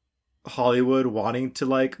Hollywood wanting to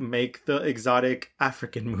like make the exotic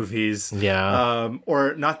African movies. Yeah.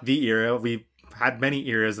 Or not the era. We've had many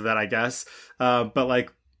eras of that, I guess. But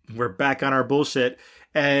like we're back on our bullshit.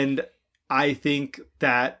 And I think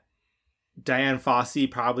that Diane Fossey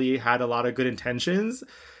probably had a lot of good intentions,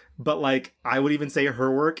 but like I would even say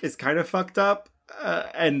her work is kind of fucked up.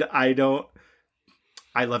 And I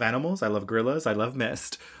love animals, I love gorillas, I love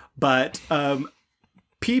Mist, but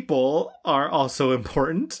people are also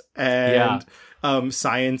important, and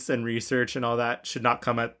science and research and all that should not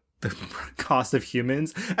come at the cost of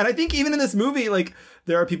humans. And I think even in this movie, like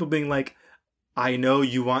there are people being like, I know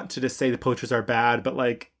you want to just say the poachers are bad, but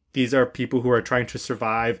like these are people who are trying to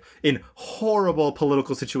survive in horrible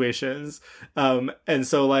political situations. And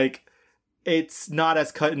so like, it's not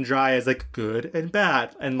as cut and dry as like good and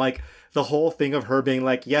bad. And like the whole thing of her being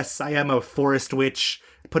like, yes, I am a forest witch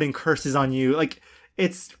putting curses on you. Like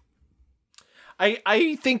it's,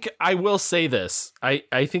 I think I will say this.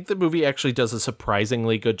 I think the movie actually does a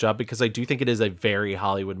surprisingly good job, because I do think it is a very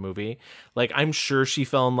Hollywood movie. Like I'm sure she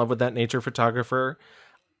fell in love with that nature photographer.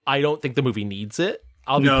 I don't think the movie needs it.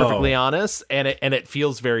 I'll be perfectly honest. And it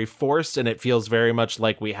feels very forced, and it feels very much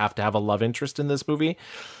like we have to have a love interest in this movie.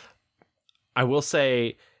 I will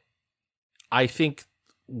say, I think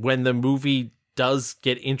when the movie does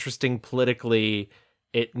get interesting politically,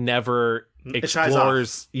 it never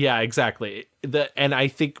explores. Yeah, exactly. And I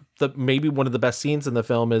think maybe one of the best scenes in the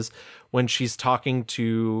film is when she's talking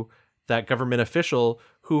to that government official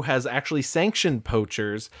who has actually sanctioned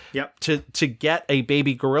poachers to get a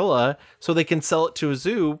baby gorilla so they can sell it to a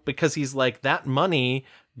zoo, because he's like, that money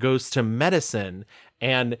goes to medicine.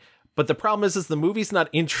 But the problem is the movie's not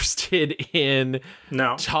interested in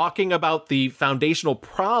talking about the foundational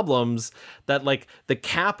problems that like the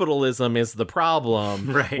capitalism is the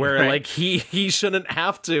problem, where like he shouldn't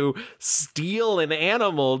have to steal an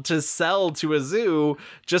animal to sell to a zoo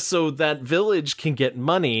just so that village can get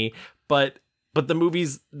money. But the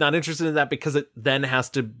movie's not interested in that, because it then has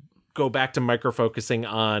to go back to micro-focusing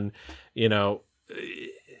on,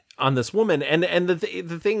 on this woman. And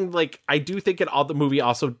the thing, like, I do think the movie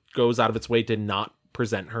also goes out of its way to not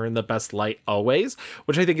present her in the best light always,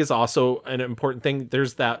 which I think is also an important thing.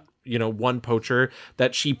 There's that, one poacher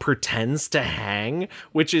that she pretends to hang,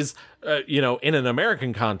 which is, in an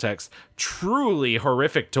American context, truly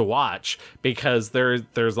horrific to watch, because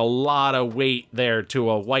there's a lot of weight there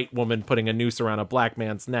to a white woman putting a noose around a black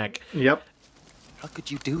man's neck. Yep. How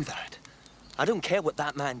could you do that? I don't care what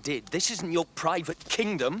that man did. This isn't your private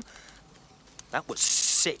kingdom. That was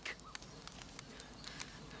sick.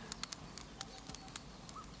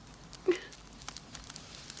 You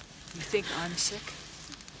think I'm sick?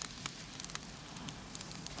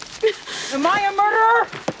 Am I a murderer?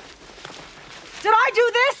 Did I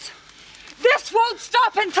do this? This won't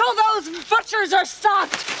stop until those butchers are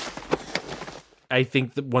stopped. I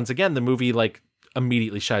think that once again, the movie like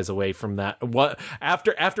immediately shies away from that. What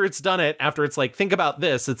after it's done it, after it's like, think about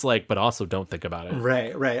this, it's like, but also don't think about it.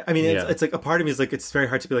 Right. I mean, it's like a part of me is like, it's very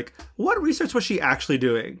hard to be like, what research was she actually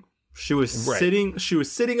doing? She was sitting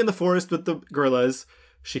in the forest with the gorillas.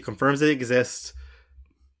 She confirms they exist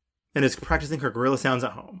and is practicing her gorilla sounds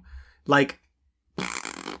at home. Like,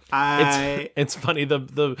 it's funny.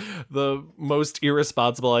 The most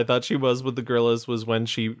irresponsible I thought she was with the gorillas was when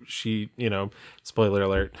she spoiler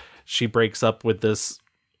alert, she breaks up with this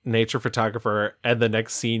nature photographer, and the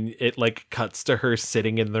next scene it like cuts to her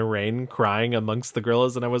sitting in the rain crying amongst the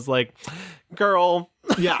gorillas, and I was like, girl,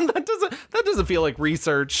 that doesn't feel like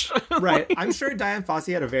research. Right. I'm sure Diane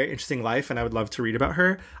Fossey had a very interesting life, and I would love to read about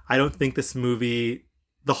her. I don't think this movie,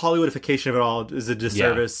 the Hollywoodification of it all, is a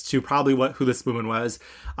disservice to probably who this woman was.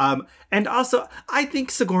 And also, I think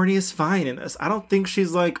Sigourney is fine in this. I don't think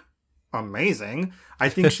she's like amazing. I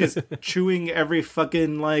think she's chewing every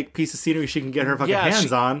fucking like piece of scenery she can get her fucking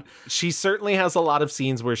hands on. She certainly has a lot of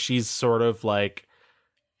scenes where she's sort of like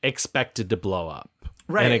expected to blow up.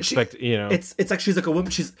 Right. And it's like she's like a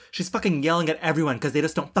woman. She's fucking yelling at everyone because they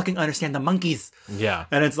just don't fucking understand the monkeys. Yeah.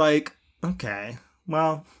 And it's like, okay,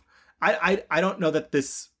 well, I don't know that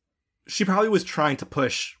this. She probably was trying to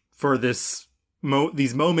push for these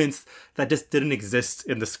moments that just didn't exist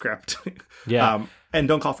in the script. Yeah. And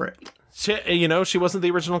don't call for it. She wasn't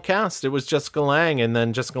the original cast. It was Jessica Lange, and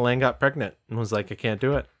then Jessica Lange got pregnant and was like, I can't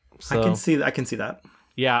do it. So, I can see that.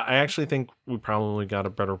 Yeah, I actually think we probably got a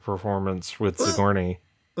better performance with Sigourney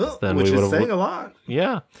than which we would have. Which is saying a lot.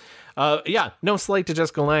 Yeah. No slight to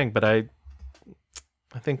Jessica Lange, but I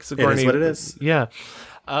think Sigourney... It is what it is. Yeah.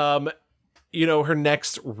 Her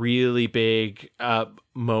next really big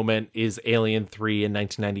moment is Alien 3 in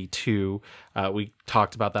 1992. We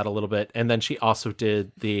talked about that a little bit. And then she also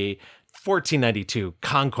did the 1492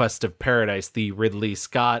 Conquest of Paradise, the Ridley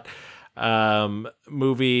Scott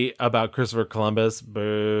movie about Christopher Columbus,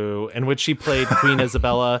 boo, in which she played Queen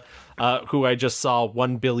Isabella, who I just saw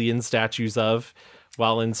 1 billion statues of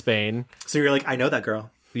while in Spain. So you're like, I know that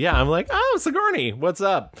girl. Yeah, I'm like, oh, Sigourney, what's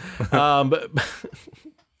up? But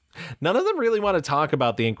none of them really want to talk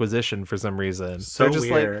about the Inquisition for some reason. So they're just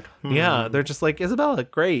weird. like, yeah, they're just like, Isabella,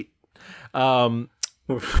 great. I'm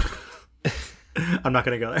not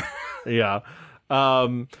going to go there. Yeah.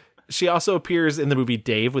 She also appears in the movie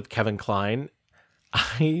Dave with Kevin Kline.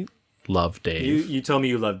 I love Dave. You told me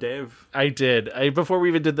you love Dave. I did. Before we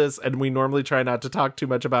even did this, and we normally try not to talk too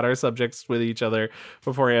much about our subjects with each other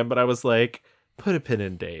beforehand, but I was like, put a pin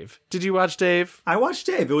in Dave. Did you watch Dave? I watched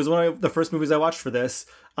Dave. It was one of the first movies I watched for this.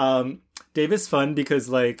 Dave is fun because,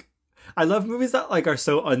 like, I love movies that like are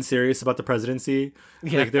so unserious about the presidency.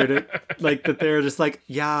 Yeah. Like they're just like,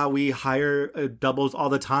 yeah, we hire doubles all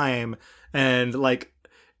the time, and like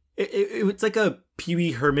it's like a Pee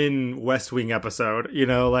Wee Herman West Wing episode, you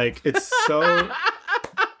know? Like it's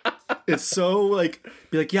so like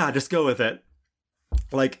be like, yeah, just go with it.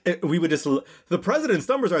 Like we would just the president's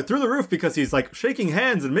numbers are through the roof because he's like shaking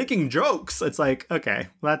hands and making jokes. It's like, okay,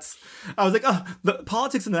 I was like, oh, the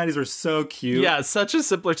politics in the 90s were so cute. Yeah, such a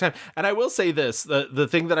simpler time. And I will say this, the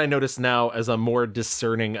thing that I notice now as a more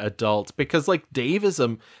discerning adult, because like Dave is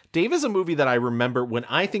a movie that I remember when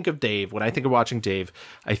I think of Dave, when I think of watching Dave,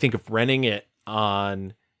 I think of renting it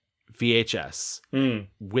on VHS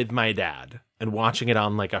with my dad and watching it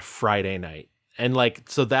on like a Friday night. And like,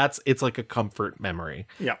 so it's like a comfort memory.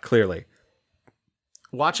 Yeah. Clearly.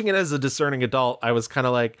 Watching it as a discerning adult, I was kind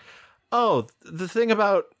of like, oh, the thing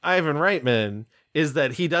about Ivan Reitman is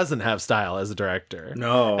that he doesn't have style as a director.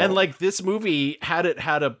 No. And like this movie, had it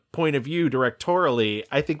had a point of view directorially,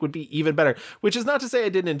 I think would be even better, which is not to say I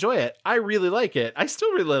didn't enjoy it. I really like it. I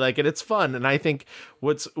still really like it. It's fun. And I think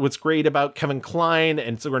what's great about Kevin Kline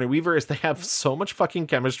and Sigourney Weaver is they have so much fucking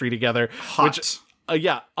chemistry together. Hot.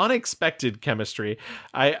 Unexpected chemistry.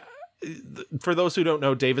 For those who don't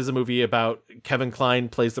know, Dave is a movie about Kevin Kline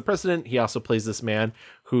plays the president. He also plays this man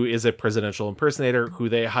who is a presidential impersonator who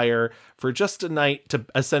they hire for just a night to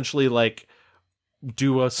essentially like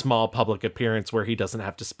do a small public appearance where he doesn't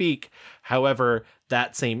have to speak. However,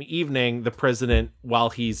 that same evening, the president, while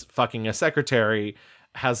he's fucking a secretary,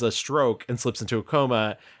 has a stroke and slips into a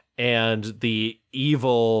coma, and the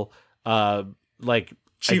evil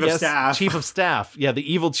Chief of staff. Yeah,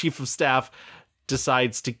 the evil chief of staff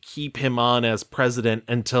decides to keep him on as president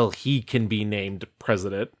until he can be named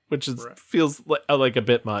president, which feels like a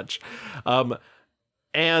bit much.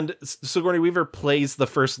 And Sigourney Weaver plays the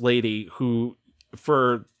first lady, who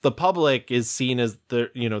for the public is seen as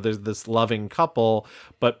there's this loving couple,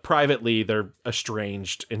 but privately they're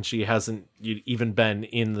estranged, and she hasn't even been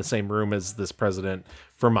in the same room as this president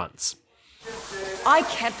for months. I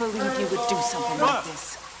can't believe you would do something like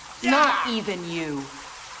this. Not even you.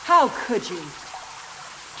 How could you?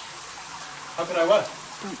 How could I what?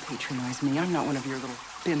 Don't patronize me. I'm not one of your little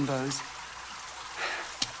bimbos.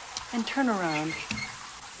 And turn around.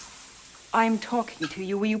 I'm talking to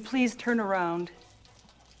you. Will you please turn around?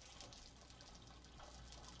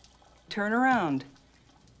 Turn around.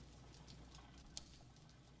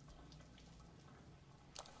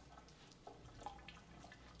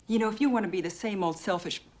 You know, if you want to be the same old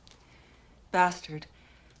selfish bastard,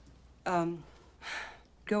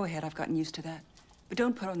 go ahead. I've gotten used to that. But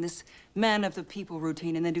don't put on this man of the people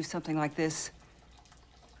routine and then do something like this.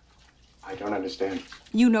 I don't understand.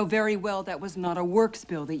 You know very well that was not a works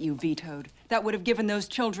bill that you vetoed. That would have given those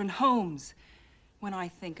children homes. When I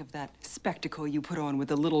think of that spectacle you put on with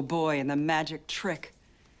the little boy and the magic trick.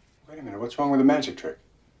 Wait a minute, what's wrong with the magic trick?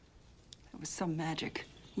 It was some magic.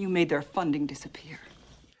 You made their funding disappear.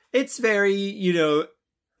 It's very,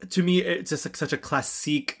 to me, it's just like such a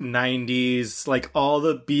classic 90s, like all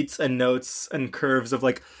the beats and notes and curves of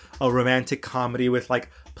like a romantic comedy with like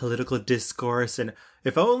political discourse. And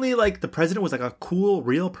if only like the president was like a cool,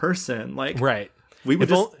 real person, like right. We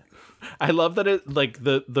would I love that it like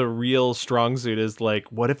the real strong suit is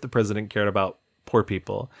like, what if the president cared about poor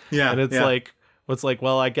people? Yeah. And it's like,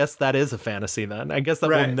 well, I guess that is a fantasy then. I guess that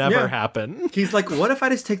will never happen. He's like, what if I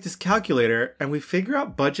just take this calculator and we figure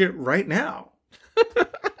out budget right now?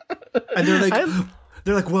 And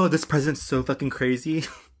they're like, whoa, this president's so fucking crazy.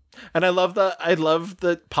 And I love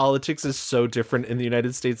that politics is so different in the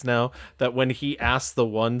United States now that when he asks the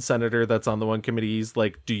one senator that's on the one committee, he's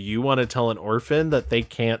like, do you want to tell an orphan that they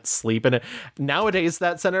can't sleep in it? Nowadays,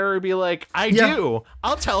 that senator would be like, I do.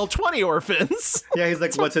 I'll tell 20 orphans. Yeah, he's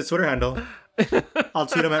like, what's his Twitter handle? I'll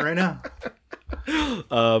tweet him out right now.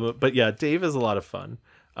 But yeah, Dave is a lot of fun.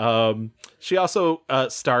 She also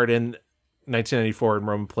starred in 1994 and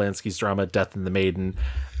Roman Polanski's drama Death and the Maiden.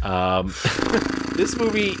 This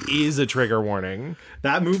movie is a trigger warning.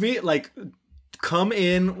 That movie, like, come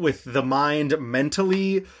in with the mind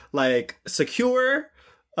mentally, like, secure.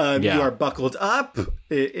 You are buckled up.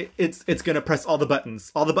 It's gonna press all the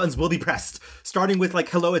buttons. All the buttons will be pressed, starting with, like,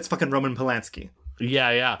 hello, it's fucking Roman Polanski.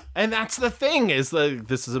 Yeah. And that's the thing, is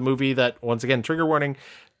this is a movie that, once again, trigger warning,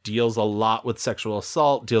 deals a lot with sexual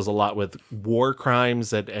assault, deals a lot with war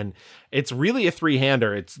crimes, and it's really a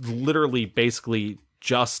three-hander. It's literally basically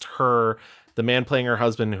just her, the man playing her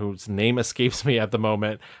husband, whose name escapes me at the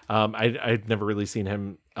moment. I'd never really seen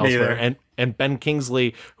him elsewhere. And Ben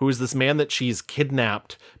Kingsley, who is this man that she's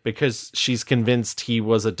kidnapped because she's convinced he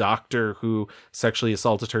was a doctor who sexually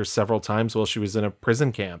assaulted her several times while she was in a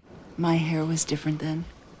prison camp. My hair was different then.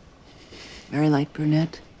 Very light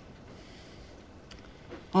brunette.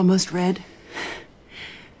 Almost red.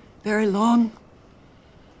 Very long.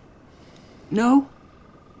 No,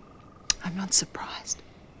 I'm not surprised.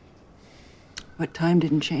 What time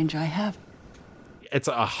didn't change, I have. It's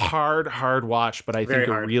a hard watch, but I Very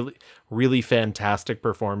think hard. a really, really fantastic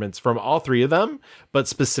performance from all three of them, but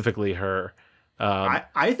specifically her.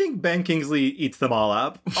 I think Ben Kingsley eats them all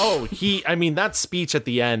up. That speech at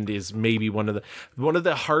the end is maybe one of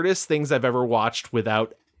the hardest things I've ever watched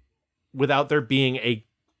without there being a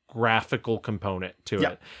graphical component to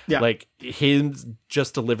it. Yeah. Like, him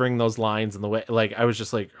just delivering those lines in the way, like, I was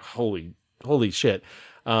just like, holy shit.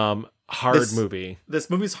 Movie. This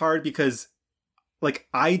movie's hard because, like,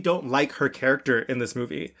 I don't like her character in this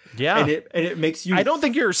movie. Yeah. And it makes you... I don't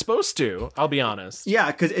think you're supposed to, I'll be honest.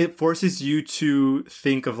 Yeah, because it forces you to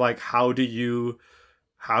think of, like, how do you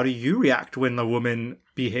react when a woman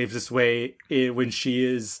behaves this way, when she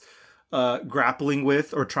is grappling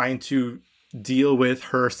with or trying to deal with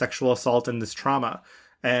her sexual assault and this trauma.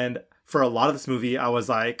 And for a lot of this movie, I was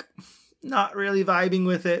like, not really vibing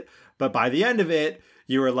with it. But by the end of it,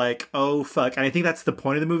 you were like, oh, fuck. And I think that's the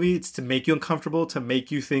point of the movie. It's to make you uncomfortable, to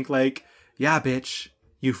make you think like, yeah, bitch,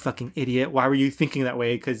 you fucking idiot. Why were you thinking that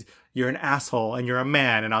way? Because you're an asshole and you're a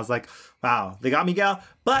man. And I was like, wow, they got me, gal.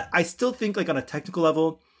 But I still think, like, on a technical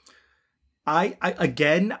level, I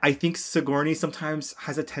think Sigourney sometimes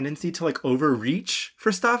has a tendency to, like, overreach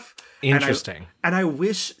for stuff. Interesting. And I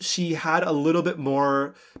wish she had a little bit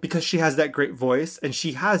more, because she has that great voice and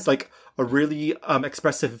she has, like, a really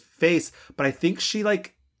expressive face, but I think she,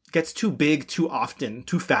 like, gets too big too often,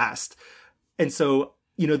 too fast. And so,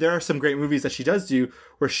 you know, there are some great movies that she does do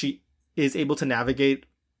where she is able to navigate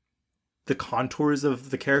the contours of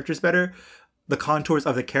the character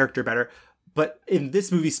better. But in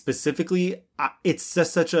this movie specifically, it's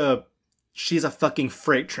just she's a fucking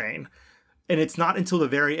freight train. And it's not until the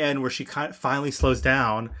very end where she finally slows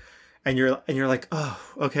down and you're like, oh,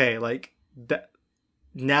 okay, like, that.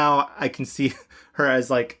 Now I can see her as,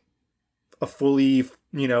 like, a fully,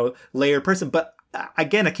 you know, layered person. But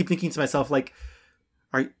again, I keep thinking to myself, like,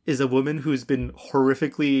 is a woman who's been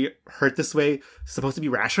horrifically hurt this way supposed to be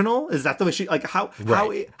rational? Is that the way she, like, how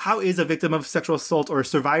is a victim of sexual assault or a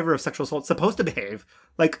survivor of sexual assault supposed to behave?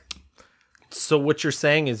 Like, so what you're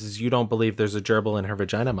saying is you don't believe there's a gerbil in her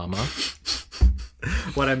vagina, mama.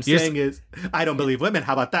 What I'm saying is I don't believe women.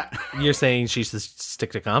 How about that? You're saying she should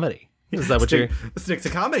stick to comedy. Is that what stick to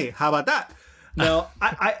comedy? How about that? No,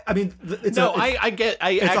 I mean, it's a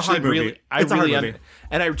hard movie.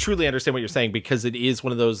 And I truly understand what you're saying, because it is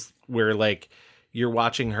one of those where, like, you're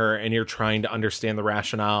watching her and you're trying to understand the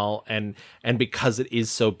rationale, and because it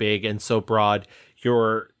is so big and so broad,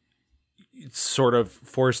 you're sort of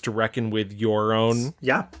forced to reckon with your own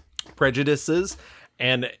prejudices,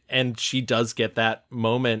 and she does get that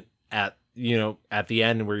moment at the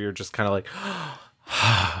end where you're just kind of like.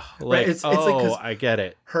 Like, it's I get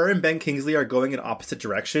it. Her and Ben Kingsley are going in opposite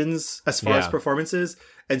directions as far as performances.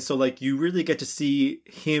 And so, like, you really get to see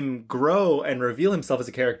him grow and reveal himself as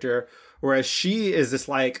a character. Whereas she is this,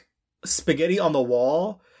 like, spaghetti on the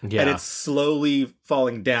wall and it's slowly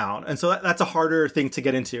falling down. And so that's a harder thing to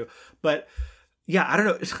get into. But yeah, I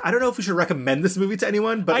don't know if we should recommend this movie to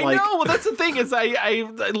anyone, but I know, well, that's the thing is I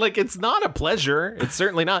like, it's not a pleasure. It's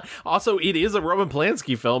certainly not. Also, it is a Roman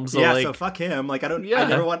Polanski film, so so fuck him. Like, I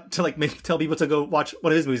never want to, like, tell people to go watch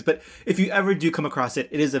one of his movies, but if you ever do come across it,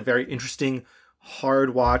 it is a very interesting,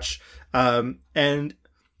 hard watch. And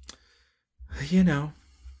you know,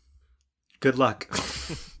 good luck.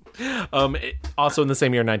 Also in the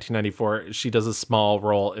same year, 1994, she does a small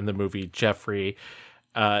role in the movie Jeffrey.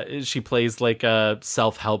 She plays, like, a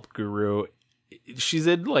self-help guru. She's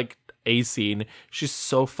in, like, a scene. She's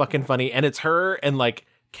so fucking funny. And it's her and, like,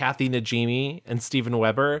 Kathy Najimy and Steven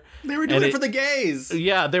Weber. They were doing it for the gays.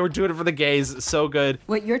 Yeah, they were doing it for the gays. So good.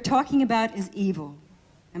 What you're talking about is evil.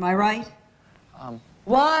 Am I right?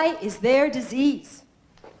 Why is there disease?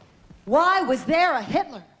 Why was there a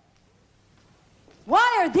Hitler?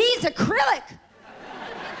 Why are these acrylic?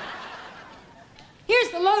 Here's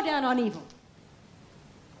the lowdown on evil.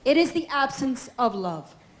 It is the absence of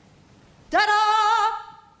love.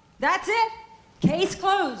 Ta-da! That's it. Case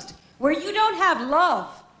closed. Where you don't have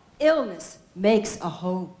love, illness makes a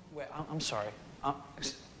home. Wait, I'm sorry.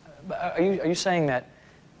 Are you saying that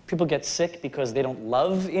people get sick because they don't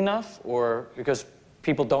love enough, or because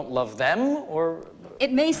people don't love them, or?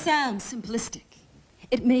 It may sound simplistic.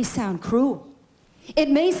 It may sound cruel. It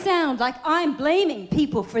may sound like I'm blaming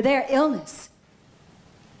people for their illness.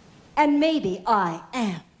 And maybe I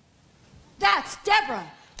am. That's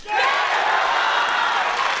Deborah.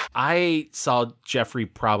 I saw Jeffrey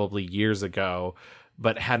probably years ago,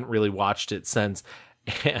 but hadn't really watched it since.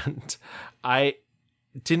 And I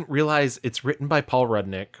didn't realize it's written by Paul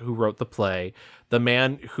Rudnick, who wrote the play, the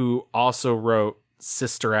man who also wrote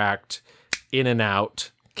Sister Act, In and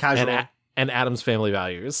Out, Casual, and Addams Family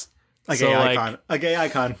Values. A gay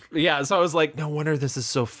icon. Yeah, so I was like, no wonder this is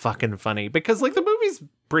so fucking funny, because like the movie's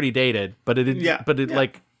pretty dated, but it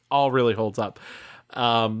like all really holds up.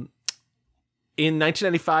 In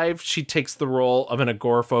 1995, she takes the role of an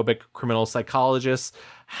agoraphobic criminal psychologist,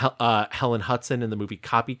 Helen Hudson, in the movie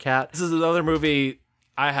Copycat. This is another movie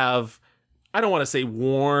I don't want to say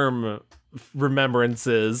warm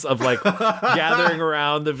remembrances of, like, gathering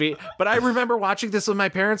around but I remember watching this with my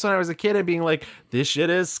parents when I was a kid and being like, this shit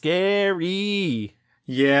is scary.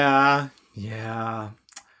 Yeah.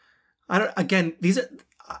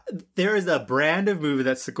 There is a brand of movie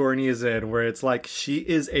that Sigourney is in where it's like she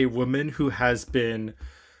is a woman who has been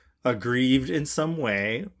aggrieved in some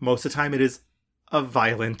way. Most of the time it is a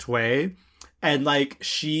violent way. And like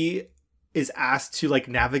she is asked to like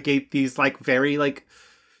navigate these like very like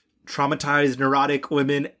traumatized, neurotic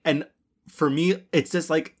women. And for me, it's just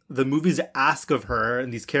like the movies ask of her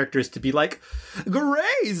and these characters to be like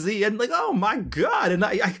crazy and like, oh my God. And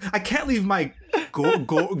I can't leave my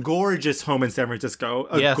gorgeous home in San Francisco.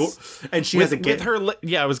 Yes. And she with has a her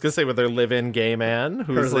I was gonna say with her live-in gay man,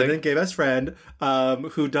 who's her live-in gay best friend,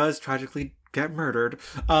 who does tragically get murdered.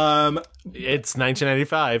 It's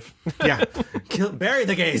 1995. Yeah, bury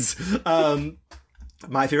the gays.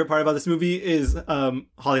 My favorite part about this movie is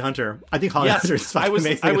Holly Hunter. I think Holly Hunter is fucking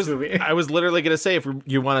amazing in this movie. I was literally going to say, if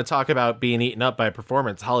you want to talk about being eaten up by a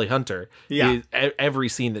performance, Holly Hunter. Yeah. Every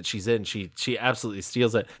scene that she's in, she absolutely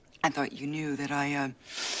steals it. I thought you knew that I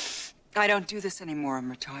don't do this anymore. I'm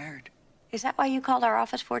retired. Is that why you called our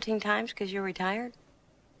office 14 times? Because you're retired?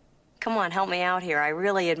 Come on, help me out here. I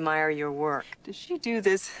really admire your work. Does she do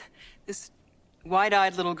this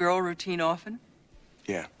wide-eyed little girl routine often?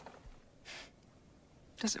 Yeah.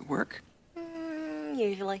 Does it work?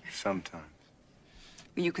 Usually. Sometimes.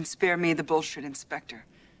 You can spare me the bullshit, Inspector.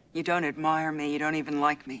 You don't admire me. You don't even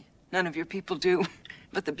like me. None of your people do.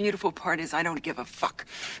 But the beautiful part is I don't give a fuck.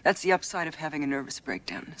 That's the upside of having a nervous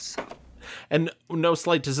breakdown. So. And no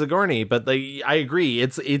slight to Sigourney, but I agree.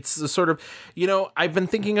 It's a sort of, I've been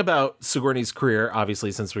thinking about Sigourney's career,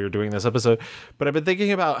 obviously, since we were doing this episode, but I've been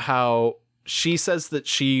thinking about how she says that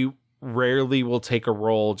she rarely will take a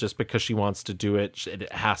role just because she wants to do it.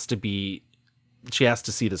 It has to be, she has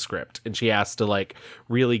to see the script and she has to like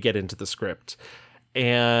really get into the script.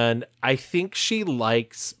 And I think she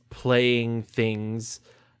likes playing things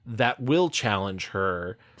that will challenge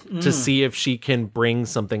her to see if she can bring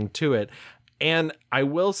something to it. And I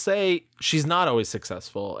will say she's not always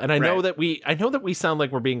successful. And I know that we sound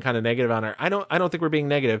like we're being kind of negative on her. I don't think we're being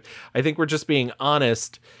negative. I think we're just being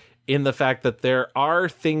honest in the fact that there are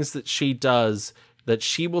things that she does that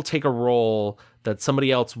she will take a role that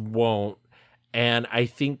somebody else won't. And I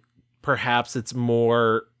think perhaps it's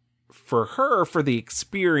more for her, for the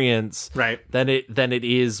experience, than it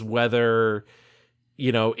is whether,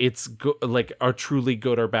 it's like a truly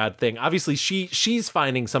good or bad thing. Obviously she's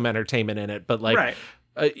finding some entertainment in it, but like,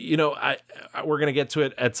 we're going to get to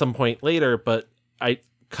it at some point later, but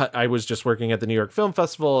I was just working at the New York Film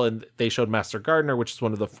Festival and they showed Master Gardener, which is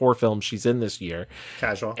one of the 4 films she's in this year.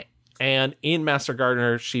 Casual. And in Master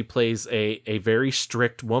Gardener, she plays a very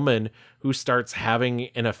strict woman who starts having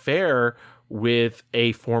an affair with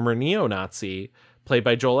a former neo-Nazi played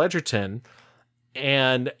by Joel Edgerton.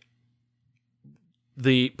 And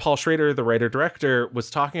Paul Schrader, the writer-director, was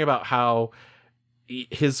talking about how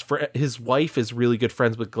his wife is really good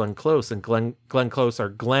friends with Glenn Close, and Glenn Close, or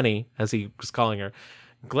Glennie, as he was calling her,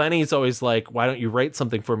 Glennie's always like, why don't you write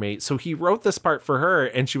something for me? So he wrote this part for her,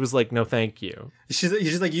 and she was like, no, thank you.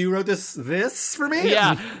 She's like, you wrote this for me?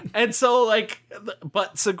 Yeah. And so, like,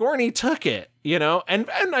 but Sigourney took it, you know, and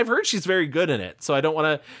I've heard she's very good in it. So I don't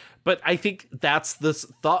want to, but I think that's this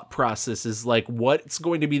thought process is like, what's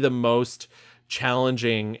going to be the most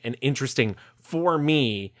challenging and interesting for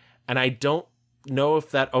me? And I don't know if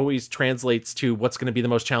that always translates to what's going to be the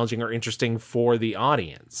most challenging or interesting for the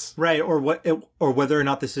audience. Right. Or whether or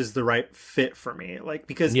not this is the right fit for me. Like,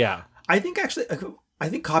 because I think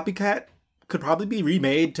Copycat could probably be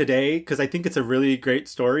remade today, because I think it's a really great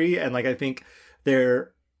story. And like, I think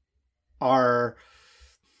there are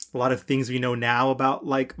a lot of things we know now about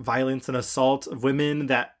like violence and assault of women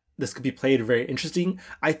that this could be played very interesting.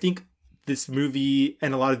 I think this movie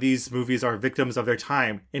and a lot of these movies are victims of their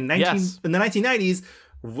time. In the 1990s,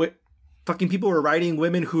 fucking people were writing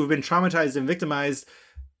women who have been traumatized and victimized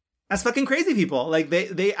as fucking crazy people. Like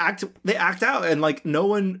they act out, and like no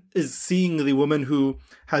one is seeing the woman who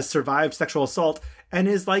has survived sexual assault and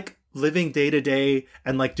is like living day to day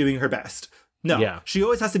and like doing her best. No, she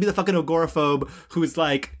always has to be the fucking agoraphobe who's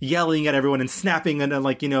like yelling at everyone and snapping and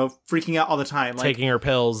like, you know, freaking out all the time, like, taking her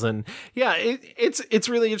pills. And it's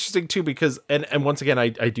really interesting too, because and once again, I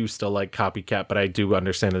do still like Copycat, but I do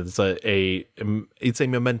understand that it's a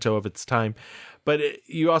memento of its time. But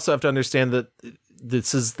you also have to understand that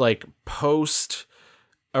this is like post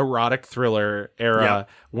erotic thriller era,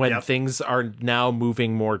 when things are now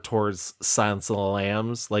moving more towards Silence of the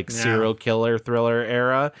Lambs, like serial killer thriller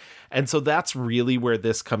era. And so that's really where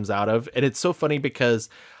this comes out of. And it's so funny because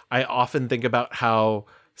I often think about how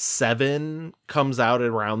Seven comes out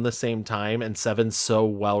around the same time, and Seven's so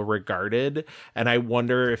well regarded. And I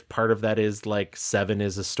wonder if part of that is like Seven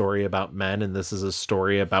is a story about men and this is a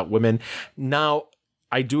story about women. Now,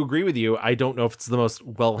 I do agree with you. I don't know if it's the most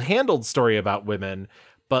well-handled story about women,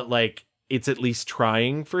 but like it's at least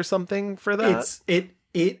trying for something for that.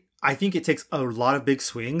 I think it takes a lot of big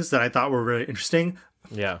swings that I thought were really interesting.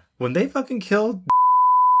 Yeah. When they fucking killed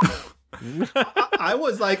I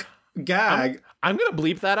was like, gag. I'm going to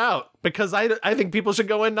bleep that out because I think people should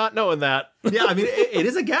go in not knowing that. Yeah, I mean, it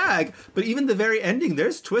is a gag, but even the very ending,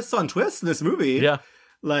 there's twists on twists in this movie. Yeah.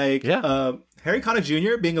 Like, Harry Connick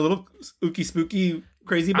Jr. being a little ooky spooky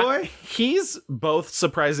crazy boy. He's both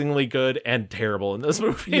surprisingly good and terrible in this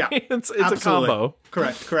movie. Yeah, it's a combo.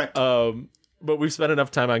 Correct. But we've spent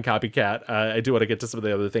enough time on Copycat. I do want to get to some of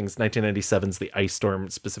the other things. 1997's The Ice Storm,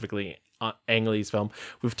 specifically Ang Lee's film.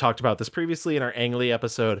 We've talked about this previously in our Ang Lee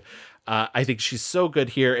episode. I think she's so good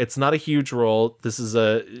here. It's not a huge role.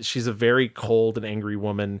 She's a very cold and angry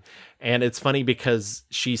woman. And it's funny because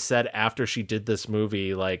she said after she did this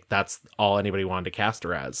movie, like, that's all anybody wanted to cast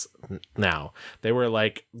her as now. They were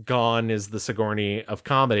like, gone is the Sigourney of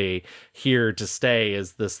comedy. Here to stay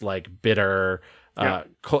is this like bitter...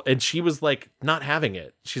 and she was like not having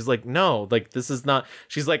it. She's like, no, like this is not.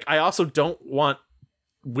 She's like, I also don't want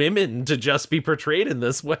women to just be portrayed in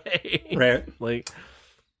this way. Right. Like,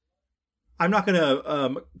 I'm not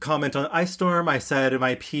gonna comment on Ice Storm. I said in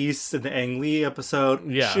my piece in the Ang Lee episode,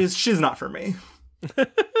 she's not for me.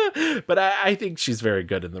 But I think she's very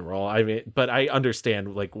good in the role. I mean, but I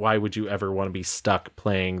understand, like, why would you ever want to be stuck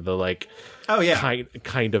playing the like,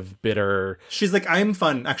 kind of bitter. She's like, I'm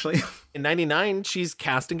fun, actually. In 99, she's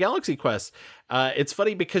cast in Galaxy Quest. It's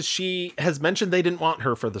funny because she has mentioned they didn't want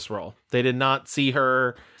her for this role. They did not see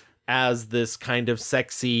her as this kind of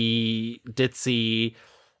sexy, ditzy.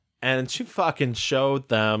 And she fucking showed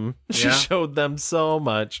them. She showed them so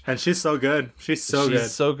much. And she's so good. She's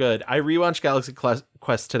so good. I rewatched Galaxy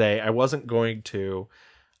Quest today. I wasn't going to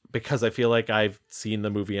because I feel like I've seen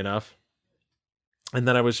the movie enough. And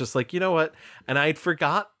then I was just like, you know what? And I'd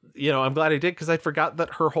forgot, I'm glad I did, because I forgot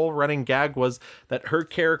that her whole running gag was that her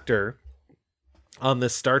character on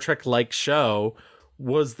this Star Trek-like show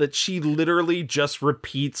was that she literally just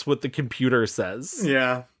repeats what the computer says.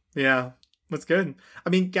 Yeah. That's good. I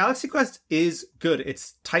mean, Galaxy Quest is good.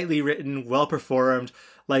 It's tightly written, well performed.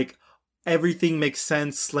 Like, everything makes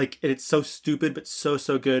sense. Like, it's so stupid, but so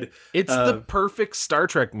good. It's the perfect Star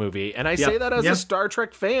Trek movie. And I say that as a Star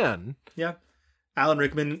Trek fan. Yeah. Alan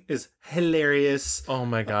Rickman is hilarious. Oh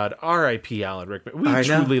my God. R.I.P. Alan Rickman. We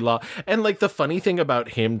truly love. And like the funny thing about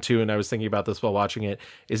him too, and I was thinking about this while watching it,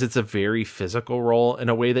 is it's a very physical role in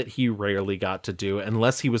a way that he rarely got to do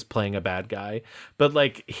unless he was playing a bad guy. But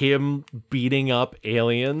like him beating up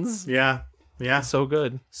aliens. Yeah. So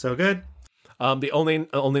good. So good. The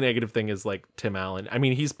only negative thing is like Tim Allen. I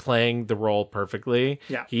mean, he's playing the role perfectly.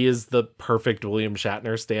 Yeah. He is the perfect William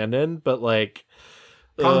Shatner stand-in, but like...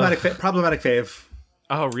 Problematic fave.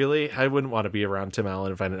 Oh, really? I wouldn't want to be around Tim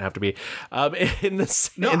Allen if I didn't have to be. In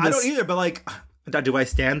this, No, in I this, don't either. But like, do I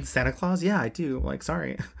stand Santa Claus? Yeah, I do. Like,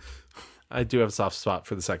 sorry. I do have a soft spot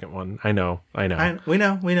for the second one. I know. We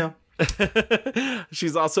know.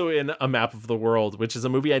 She's also in A Map of the World, which is a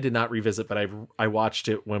movie I did not revisit, but I watched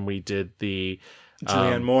it when we did the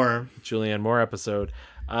Julianne Moore episode.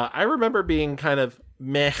 I remember being kind of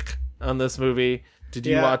meh on this movie. Did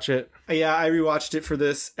you watch it? Yeah, I rewatched it for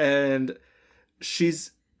this, and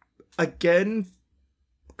she's again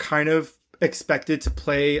kind of expected to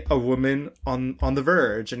play a woman on the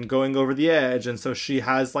verge and going over the edge, and so she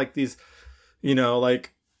has like these,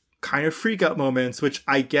 like kind of freak out moments, which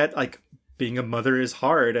I get. Like, being a mother is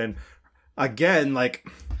hard, and again, like,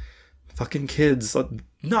 fucking kids,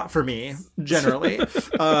 not for me generally.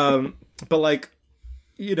 But like,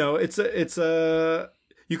 it's a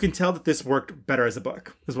you can tell that this worked better as a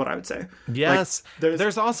book, is what I would say. Yes. Like,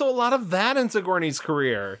 there's also a lot of that in Sigourney's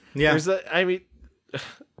career. Yeah.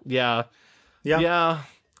 Yeah.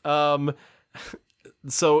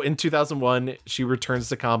 So in 2001, she returns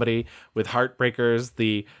to comedy with Heartbreakers,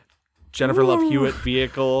 the Jennifer Love Hewitt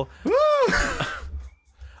vehicle.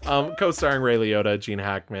 Co-starring Ray Liotta, Gene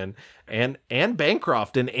Hackman, and Anne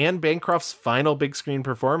Bancroft, in Anne Bancroft's final big screen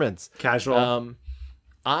performance. Casual.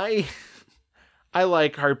 I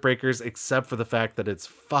like Heartbreakers, except for the fact that it's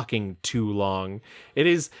fucking too long. It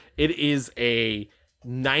is a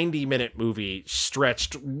 90-minute movie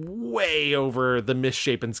stretched way over the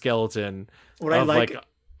misshapen skeleton of like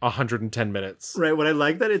 110 minutes. Right. What I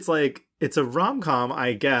like that it's a rom-com,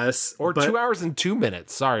 I guess. Or 2 hours and 2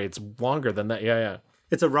 minutes. Sorry, it's longer than that. Yeah.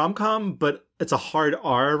 It's a rom-com, but it's a hard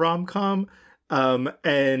R rom-com.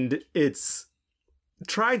 And it's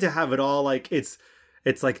trying to have it all like it's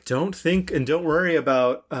like, don't think and don't worry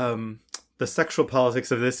about the sexual politics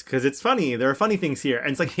of this, because it's funny. There are funny things here. And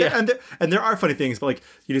it's like, and there are funny things, but like,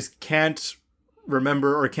 you just can't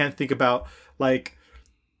remember or can't think about like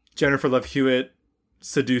Jennifer Love Hewitt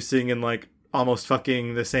seducing and like almost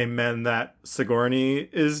fucking the same men that Sigourney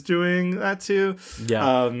is doing that to.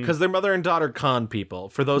 Yeah, because their mother and daughter con people.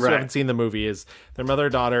 For those who haven't seen the movie, is their mother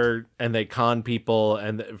and daughter, and they con people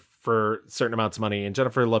and for certain amounts of money. And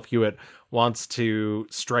Jennifer Love Hewitt wants to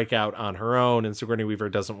strike out on her own, and Sigourney Weaver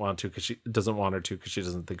doesn't want to because she doesn't want her to because she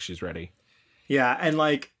doesn't think she's ready. Yeah, and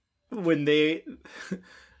like when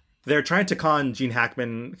they're trying to con Gene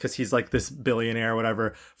Hackman because he's like this billionaire or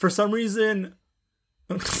whatever. For some reason,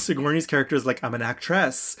 Sigourney's character is like, I'm an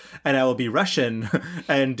actress and I will be Russian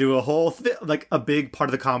and do a whole like a big part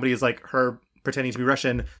of the comedy is like her pretending to be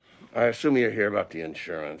Russian. I assume you're here about the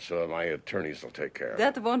insurance, so my attorneys will take care of it.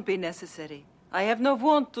 That won't be necessary. I have no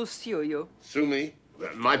want to sue you. Sue me?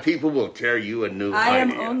 My people will tear you a new I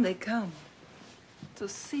am idea. only come to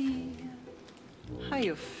see how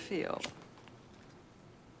you feel.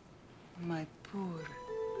 My poor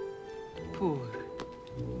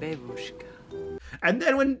babushka. And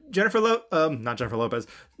then when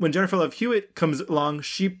when Jennifer Love Hewitt comes along,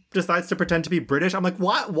 she decides to pretend to be British. I'm like,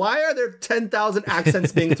 why are there 10,000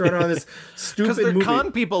 accents being thrown on this stupid movie? Because they're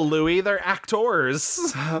con people, Louis. They're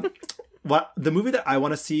actors. What the movie that I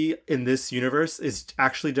want to see in this universe is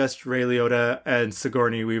actually just Ray Liotta and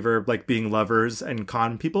Sigourney Weaver like being lovers and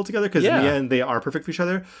con people together, because in the end they are perfect for each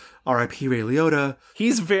other. R.I.P. Ray Liotta.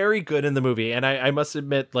 He's very good in the movie, and I must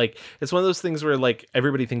admit, like, it's one of those things where like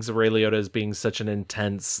everybody thinks of Ray Liotta as being such an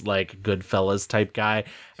intense, like, Goodfellas type guy,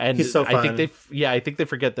 and he's so fun. I think they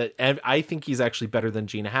forget that. And I think he's actually better than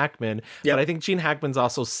Gene Hackman, but I think Gene Hackman's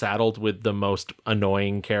also saddled with the most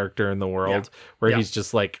annoying character in the world, where he's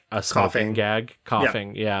just like a smoking gag,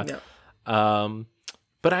 coughing.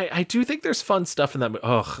 But I do think there's fun stuff in that movie.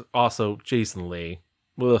 Ugh, also Jason Lee.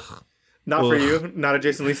 Ugh. Not for you? Not a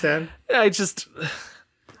Jason Lee stan? I do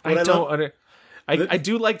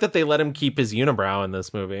like that they let him keep his unibrow in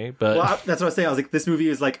this movie, but that's what I was saying. I was like, this movie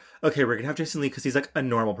is like, okay, we're gonna have Jason Lee because he's like a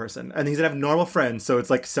normal person, and he's gonna have normal friends. So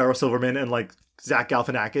it's like Sarah Silverman and like Zach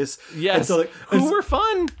Galifianakis. Yes, and so, like, who were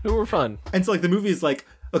fun. And so like the movie is like,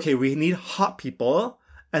 okay, we need hot people,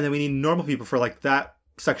 and then we need normal people for like that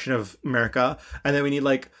section of America, and then we need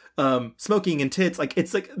like smoking and tits. Like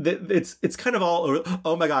it's kind of all.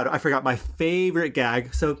 Oh my god, I forgot my favorite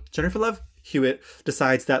gag. So Jennifer Love Hewitt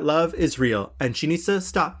decides that love is real and she needs to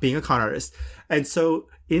stop being a con artist, and so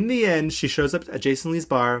in the end she shows up at Jason Lee's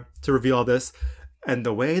bar to reveal all this. And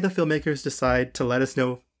the way the filmmakers decide to let us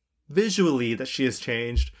know visually that she has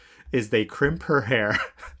changed is they crimp her hair.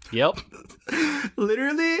 Yep.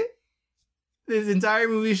 Literally, this entire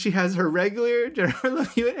movie, she has her regular Jennifer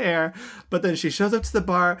Love Hewitt hair, but then she shows up to the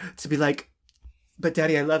bar to be like, but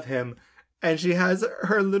daddy, I love him. and she has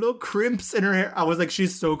her little crimps in her hair. I was like,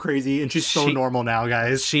 she's so crazy, and she's so normal now,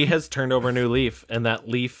 guys. She has turned over a new leaf, and that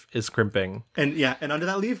leaf is crimping. And yeah, and under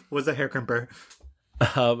that leaf was a hair crimper.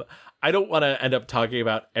 I don't want to end up talking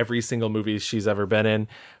about every single movie she's ever been in,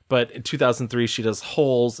 but in 2003, she does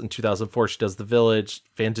Holes. In 2004, she does The Village,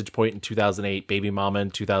 Vantage Point in 2008, Baby Mama in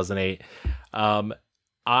 2008.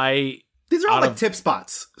 These are all like tip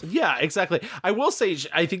spots. Yeah, exactly. I will say,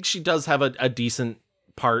 I think she does have a decent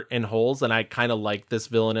part in Holes, and I kind of like this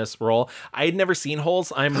villainous role. I had never seen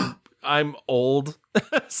Holes. I'm old.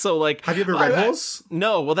 So like, have you ever read Holes?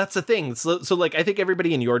 No. Well, that's the thing. So like, I think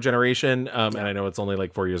everybody in your generation, and I know it's only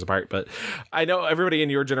like 4 years apart, but I know everybody in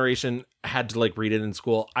your generation had to like read it in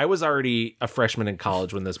school. I was already a freshman in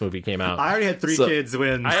college when this movie came out. I already had three kids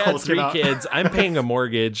when I had three kids. I'm paying a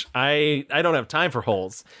mortgage. I don't have time for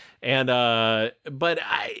Holes. And but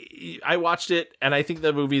I watched it, and I think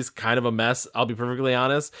the movie's kind of a mess, I'll be perfectly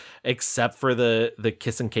honest, except for the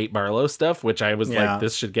Kiss and Kate Barlow stuff, which I was like,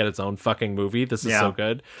 this should get its own fucking movie. This is so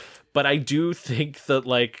good. But I do think that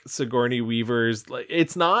like Sigourney Weaver's, like,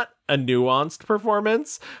 it's not a nuanced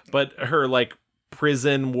performance, but her like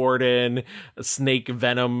prison warden, snake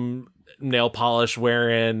venom, nail polish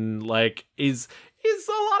wearing, like is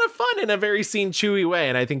a lot of fun in a very scene chewy way,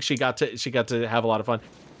 and I think she got to have a lot of fun.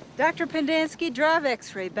 Dr. Pendansky, drive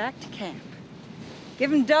X-ray back to camp.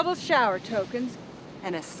 Give him double shower tokens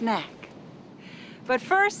and a snack. But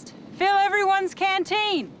first, fill everyone's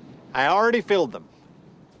canteen. I already filled them.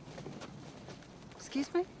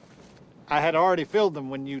 Excuse me? I had already filled them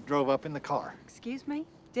when you drove up in the car. Excuse me?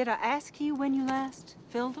 Did I ask you when you last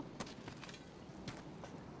filled them?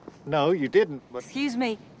 No, you didn't, but... Excuse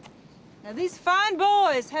me. Now, these fine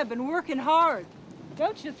boys have been working hard.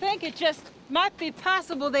 Don't you think it just might be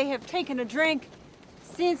possible they have taken a drink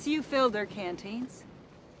since you filled their canteens?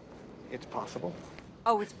 It's possible.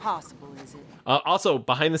 Oh, it's possible, is it? Also,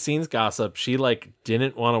 behind the scenes gossip, she like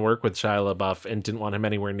didn't want to work with Shia LaBeouf and didn't want him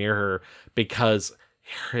anywhere near her because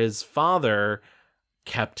his father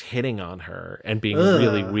kept hitting on her and being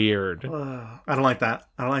really weird. I don't like that.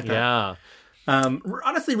 Yeah.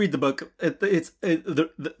 Honestly, read the book.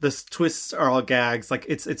 The twists are all gags. Like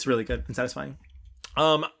it's really good and satisfying.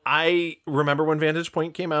 I remember when Vantage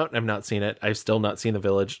Point came out. I've not seen it. I've still not seen The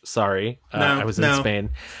Village. Sorry. I was in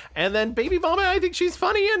Spain. And then Baby Mama, I think she's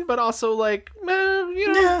funny in, but also like,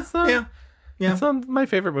 it's not my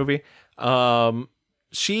favorite movie.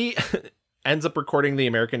 She ends up recording the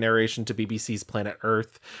American narration to BBC's Planet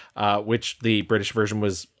Earth, which the British version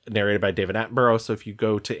was narrated by David Attenborough. So if you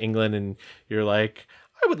go to England and you're like,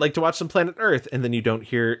 I would like to watch some Planet Earth, and then you don't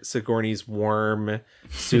hear Sigourney's warm,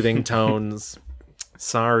 soothing tones,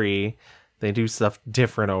 sorry, they do stuff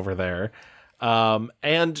different over there.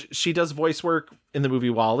 And she does voice work in the movie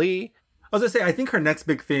WALL-E. I was gonna say, I think her next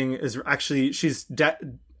big thing is actually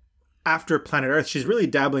after Planet Earth, she's really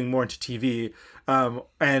dabbling more into TV.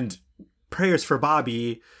 And Prayers for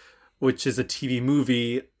Bobby, which is a TV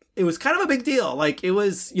movie, it was kind of a big deal. Like it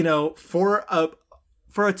was, for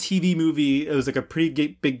a TV movie, it was like a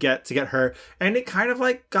pretty big get to get her, and it kind of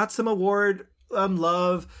like got some award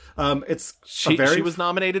love. She was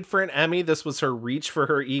nominated for an Emmy. This was her reach for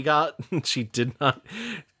her EGOT. She did not.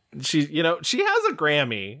 She has a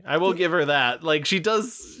Grammy. I will give her that. Like she's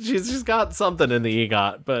got something in the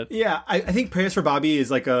EGOT. But yeah, I think Prayers for Bobby is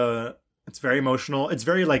like it's very emotional. It's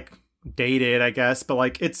very like dated, I guess, but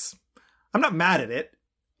like I'm not mad at it.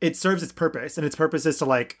 It serves its purpose, and its purpose is to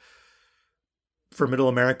like for middle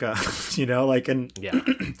America, and yeah.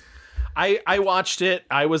 I watched it.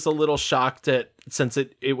 I was a little shocked since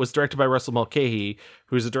it was directed by Russell Mulcahy,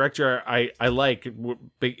 who's a director I like.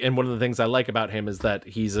 And one of the things I like about him is that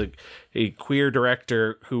he's a queer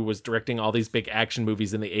director who was directing all these big action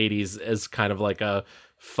movies in the 80s as kind of like a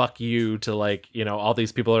fuck you to like, all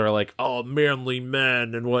these people are like, oh, manly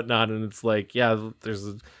men and whatnot. And it's like, yeah, there's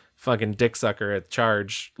a fucking dick sucker at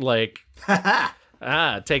charge. Like,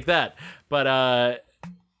 take that. But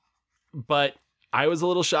I was a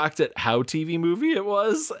little shocked at how TV movie it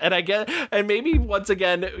was. And maybe once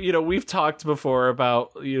again, we've talked before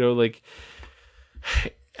about, like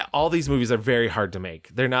all these movies are very hard to make.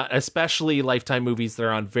 They're not, especially Lifetime movies.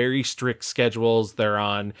 They're on very strict schedules. They're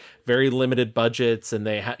on very limited budgets, and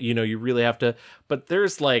they, you really have to, but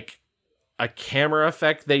there's like a camera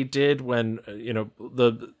effect they did when,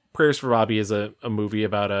 the Prayers for Bobby is a movie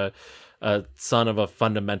about a son of a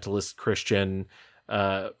fundamentalist Christian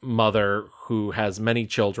mother who has many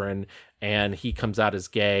children, and he comes out as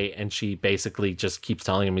gay, and she basically just keeps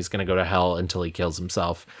telling him he's going to go to hell until he kills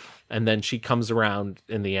himself. And then she comes around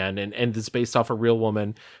in the end, and it's based off a real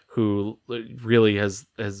woman who really has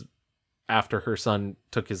after her son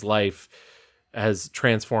took his life has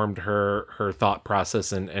transformed her thought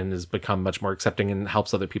process and has become much more accepting and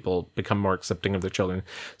helps other people become more accepting of their children.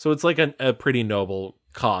 So it's like a pretty noble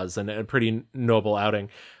cause and a pretty noble outing.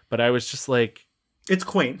 But I was just like, it's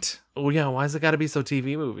quaint. Oh yeah, why has it got to be so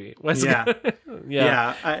TV movie? Yeah.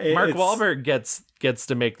 Mark Wahlberg gets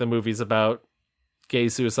to make the movies about gay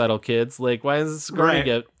suicidal kids. Like, why does Sigourney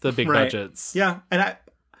get the big budgets? Yeah, and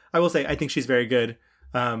I will say I think she's very good.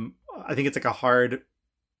 I think it's like a hard.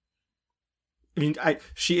 I mean,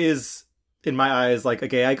 she is in my eyes like a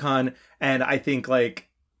gay icon, and I think like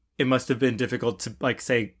it must have been difficult to like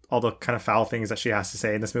say all the kind of foul things that she has to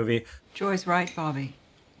say in this movie. Joy's right, Bobby.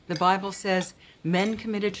 The Bible says men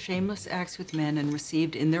committed shameless acts with men and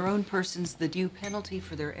received in their own persons the due penalty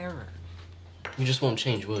for their error. You just won't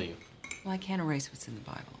change, will you? Well, I can't erase what's in the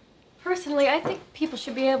Bible. Personally, I think people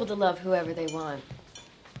should be able to love whoever they want.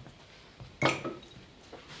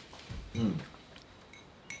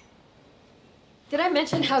 Did I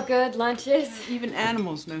mention how good lunch is? Even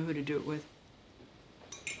animals know who to do it with.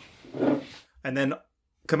 And then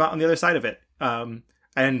come out on the other side of it.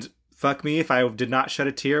 And fuck me if I did not shed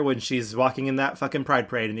a tear when she's walking in that fucking pride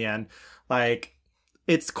parade in the end. Like,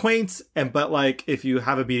 it's quaint, but like, if you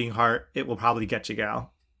have a beating heart, it will probably get you,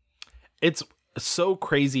 gal. It's so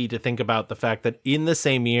crazy to think about the fact that in the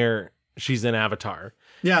same year, she's in Avatar.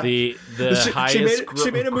 Yeah. The highest...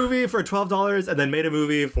 She made a movie for $12 and then made a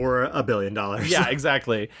movie for $1 billion. Yeah,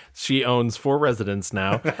 exactly. She owns 4 residents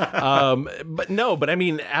now. But I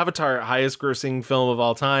mean, Avatar, highest grossing film of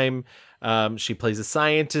all time. She plays a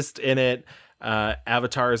scientist in it.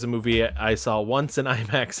 Avatar is a movie I saw once in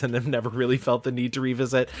IMAX and have never really felt the need to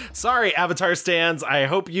revisit. Sorry, Avatar stans. I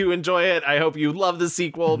hope you enjoy it. I hope you love the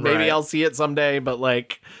sequel. Maybe I'll see it someday, but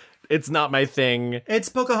like, it's not my thing. It's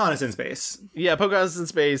Pocahontas in space. Yeah, Pocahontas in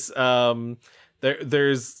space.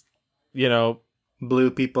 There's,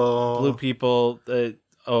 blue people.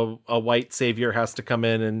 A white savior has to come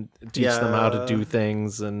in and teach them how to do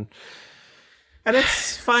things, and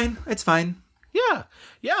it's fine. It's fine. Yeah.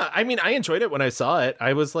 I mean, I enjoyed it when I saw it.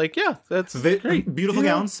 I was like, yeah, that's great. Beautiful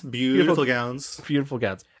gowns. Beautiful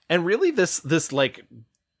gowns. And really, this like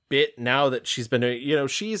bit now that she's been,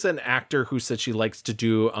 she's an actor who said she likes to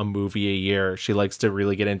do a movie a year. She likes to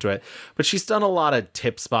really get into it, but she's done a lot of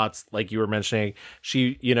tip spots, like you were mentioning.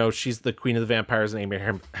 She's the Queen of the Vampires in Amy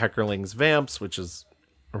Heckerling's Vamps, which is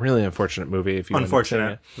a really unfortunate movie. Very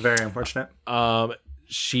unfortunate.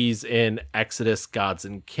 She's in Exodus: Gods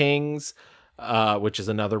and Kings, which is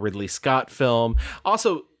another Ridley Scott film.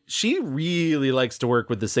 Also, she really likes to work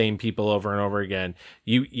with the same people over and over again.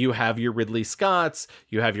 You have your Ridley Scotts,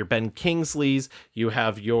 you have your Ben Kingsleys, you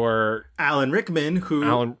have your Alan Rickman,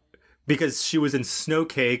 because she was in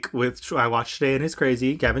Snowcake, which I watched today and it's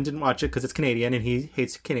crazy. Gavin didn't watch it because it's Canadian and he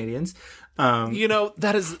hates Canadians.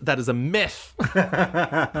 That is a myth.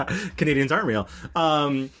 Canadians aren't real.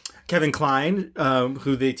 Kevin Kline,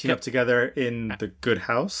 who they team up together in The Good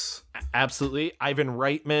House. Absolutely. Ivan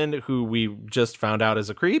Reitman, who we just found out is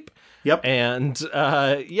a creep. Yep. And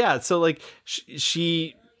so like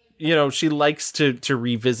she likes to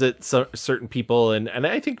revisit certain people, and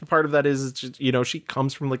I think part of that is just, she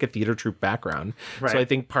comes from like a theater troupe background. Right. So I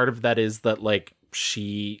think part of that is that like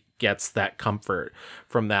she gets that comfort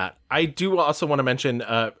from that. I do also want to mention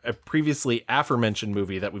a previously aforementioned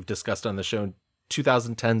movie that we've discussed on the show,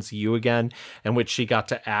 2010's You Again, in which she got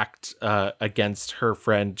to act against her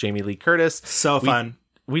friend Jamie Lee Curtis. So fun.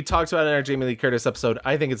 We talked about it in our Jamie Lee Curtis episode.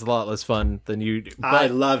 I think it's a lot less fun than you do. I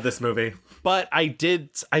love this movie. But I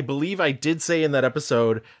believe I did say in that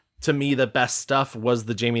episode, to me, the best stuff was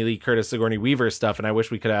the Jamie Lee Curtis, Sigourney Weaver stuff, and I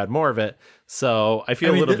wish we could add more of it. So I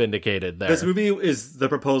feel a little vindicated there. This movie is the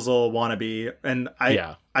proposal wannabe, and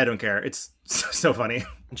I don't care. It's so funny.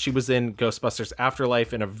 She was in Ghostbusters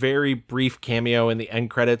Afterlife in a very brief cameo in the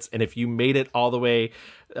end credits, and if you made it all the way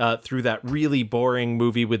through that really boring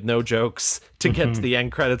movie with no jokes to get to the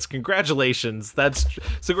end credits, congratulations. That's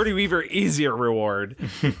Sigourney Weaver is your reward.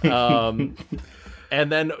 And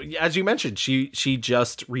then, as you mentioned, she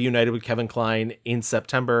just reunited with Kevin Kline in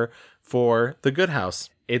September for The Good House.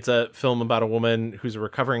 It's a film about a woman who's a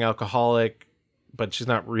recovering alcoholic, but she's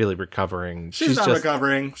not really recovering. She's not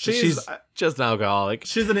recovering. She's just an alcoholic.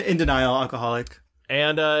 She's an in denial alcoholic.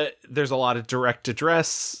 And there's a lot of direct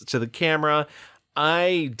address to the camera.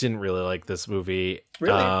 I didn't really like this movie.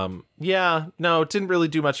 Really? It didn't really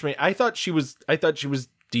do much to me. I thought she was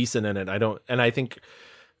decent in it. I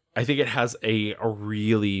think it has a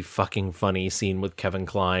really fucking funny scene with Kevin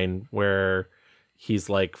Kline where he's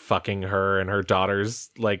like fucking her and her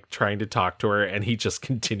daughter's like trying to talk to her and he just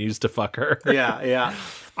continues to fuck her. Yeah.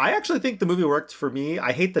 I actually think the movie worked for me.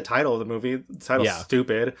 I hate the title of the movie. The title's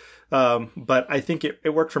stupid. But I think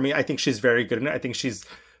it worked for me. I think she's very good in it. I think she's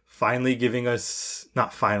finally giving us,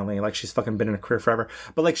 not finally, like she's fucking been in a career forever,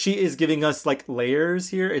 but like she is giving us like layers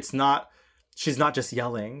here. She's not just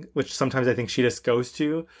yelling, which sometimes I think she just goes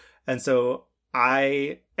to. And so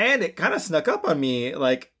and it kind of snuck up on me.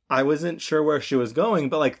 Like I wasn't sure where she was going,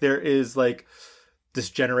 but like there is like this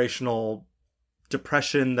generational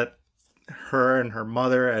depression that her and her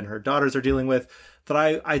mother and her daughters are dealing with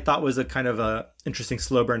that I thought was a kind of a interesting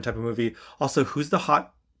slow burn type of movie. Also, who's the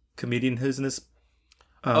hot comedian who's in this?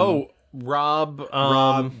 Rob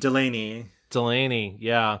Delaney.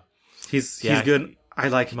 Yeah. He's good. I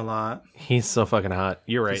like him a lot. He's so fucking hot.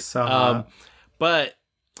 You're right. He's so hot. But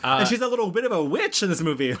and she's a little bit of a witch in this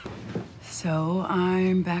movie. So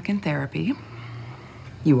I'm back in therapy.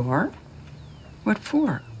 You are? What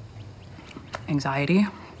for? Anxiety.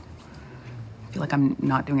 I feel like I'm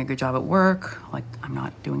not doing a good job at work, like I'm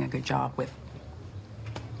not doing a good job with...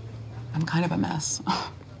 I'm kind of a mess.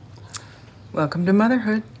 Welcome to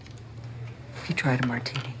motherhood. If you tried a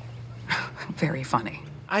martini. Very funny.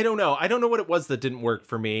 I don't know what it was that didn't work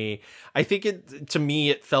for me. I think to me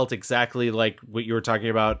it felt exactly like what you were talking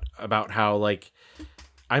about how like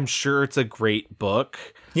I'm sure it's a great book.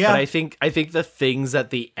 Yeah. But I think the things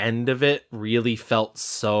at the end of it really felt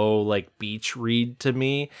so like beach read to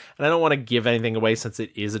me. And I don't want to give anything away since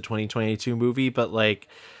it is a 2022 movie, but like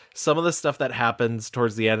some of the stuff that happens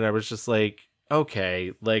towards the end, I was just like,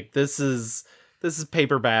 okay, like this is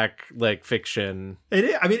paperback like fiction.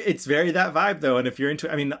 I mean, it's very that vibe though. And if you're into,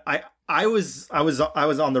 I mean, I was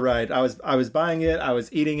on the ride. I was buying it. I was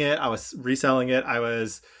eating it. I was reselling it. I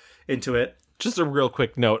was into it. Just a real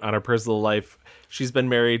quick note on her personal life. She's been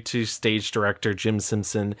married to stage director Jim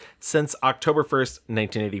Simpson since October 1st,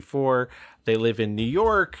 1984. They live in New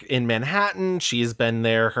York, in Manhattan. She's been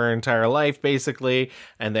there her entire life, basically.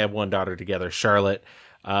 And they have one daughter together, Charlotte.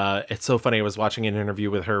 It's so funny. I was watching an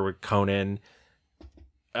interview with her with Conan.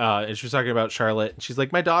 And she was talking about Charlotte. And she's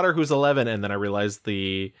like, my daughter who's 11. And then I realized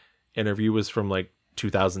the interview was from like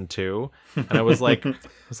 2002. And I was like,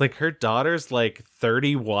 her daughter's like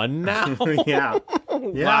 31 now. Yeah.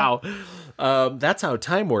 Wow. That's how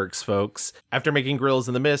time works, folks. After making Gorillas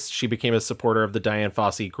in the Mist, she became a supporter of the Diane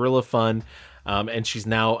Fossey Gorilla Fund. And she's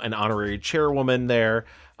now an honorary chairwoman there.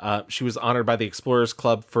 She was honored by the Explorers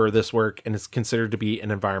Club for this work and is considered to be an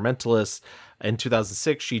environmentalist. In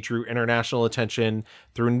 2006, she drew international attention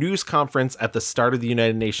through a news conference at the start of the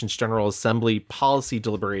United Nations General Assembly policy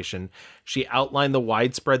deliberation. She outlined the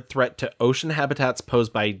widespread threat to ocean habitats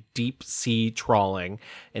posed by deep sea trawling,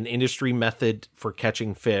 an industry method for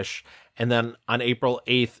catching fish. And then on April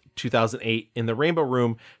 8th, 2008, in the Rainbow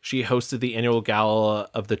Room, she hosted the annual gala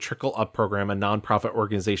of the Trickle Up program, a nonprofit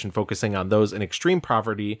organization focusing on those in extreme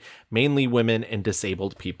poverty, mainly women and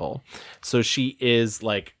disabled people. So she is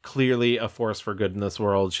like clearly a force for good in this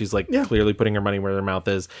world. She's like clearly putting her money where her mouth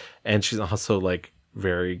is. And she's also like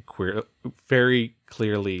very queer, very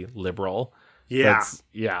clearly liberal. Yeah.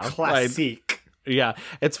 Classique. Yeah,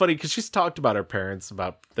 it's funny because she's talked about her parents,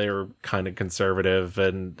 about they were kind of conservative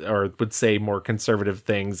or would say more conservative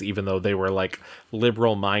things, even though they were like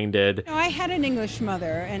liberal minded. I had an English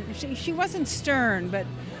mother, and she wasn't stern, but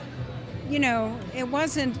you know,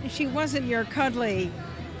 she wasn't your cuddly,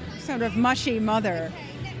 sort of mushy mother.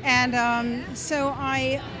 And so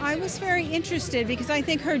I was very interested because I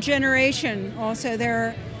think her generation also,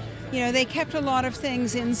 they kept a lot of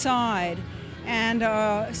things inside. And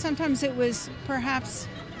sometimes it was perhaps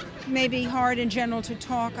maybe hard in general to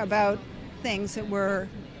talk about things that were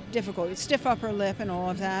difficult, stiff upper lip and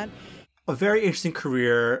all of that. A very interesting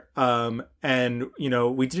career. And, you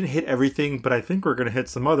know, we didn't hit everything, but I think we're going to hit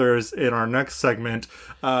some others in our next segment.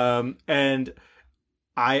 And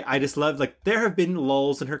I just love, like, there have been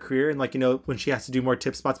lulls in her career and, like, you know, when she has to do more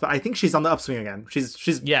tip spots, but I think she's on the upswing again.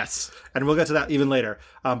 She's yes. And we'll get to that even later.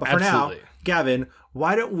 But for now, Gavin,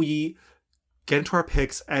 why don't we get into our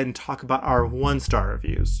picks and talk about our 1-star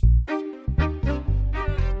reviews.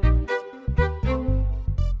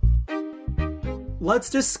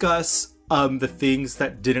 Let's discuss the things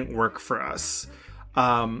that didn't work for us.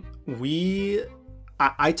 I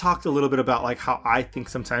talked a little bit about like how I think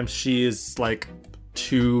sometimes she is like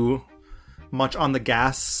too much on the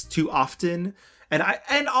gas too often.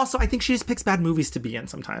 And also I think she just picks bad movies to be in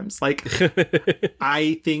sometimes. Like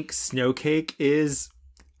I think Snowcake is,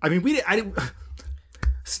 I mean,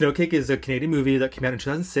 Snowcake is a Canadian movie that came out in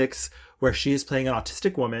 2006 where she is playing an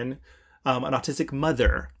autistic woman, an autistic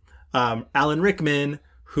mother. Alan Rickman,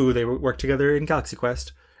 who they worked together in Galaxy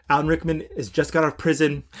Quest. Alan Rickman is just got out of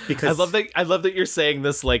prison because I love that you're saying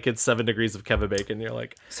this like it's 7 Degrees of Kevin Bacon. You're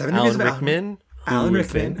like, 7 Alan Degrees of Rickman. Alan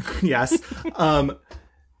Rickman. Yes.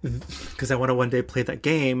 Because I want to one day play that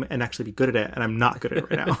game and actually be good at it, and I'm not good at it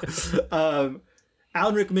right now.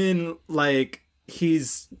 Alan Rickman, like,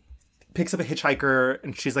 picks up a hitchhiker,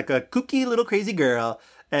 and she's like a kooky little crazy girl,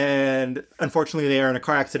 and unfortunately they are in a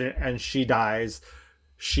car accident, and she dies.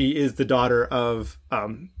 She is the daughter of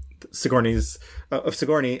Sigourney,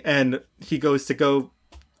 and he goes to go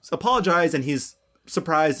apologize, and he's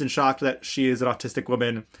surprised and shocked that she is an autistic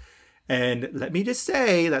woman. And let me just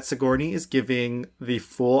say that Sigourney is giving the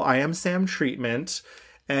full I Am Sam treatment,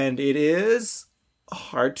 and it is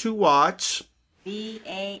hard to watch.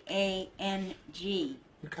 Bang.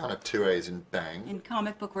 You can't have 2 A's in bang. In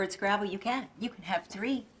comic book word Scrabble, you can. You can have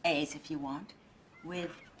 3 A's if you want,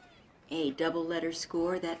 with a double letter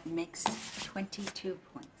score that makes 22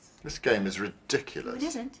 points. This game is ridiculous. It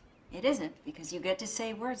isn't. It isn't, because you get to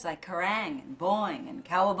say words like karang and boing and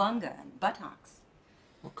cowabunga and buttocks.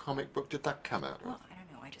 What comic book did that come out of? Well, I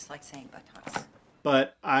don't know. I just like saying buttocks.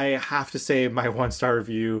 But I have to say my 1-star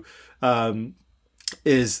review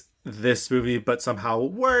is this movie, but somehow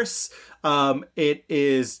worse. It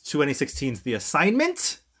is 2016's The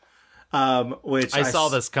Assignment, which I saw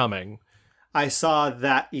this coming. I saw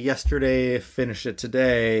that yesterday, finished it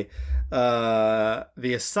today. The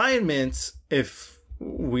Assignment, if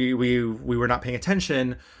we were not paying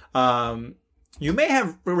attention, you may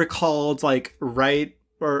have recalled, like, right,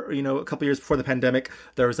 or, you know, a couple years before the pandemic,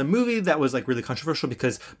 there was a movie that was, like, really controversial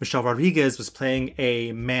because Michelle Rodriguez was playing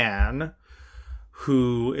a man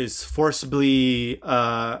who is forcibly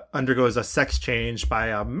undergoes a sex change by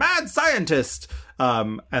a mad scientist.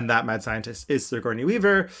 And that mad scientist is Sigourney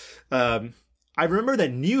Weaver. I remember the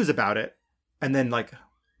news about it, and then, like,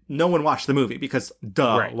 no one watched the movie because,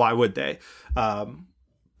 duh, right. Why would they?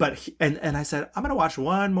 But I said, I'm going to watch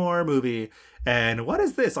one more movie. And what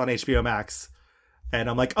is this on HBO Max? And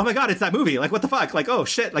I'm like, oh my God, it's that movie. Like, what the fuck? Like, oh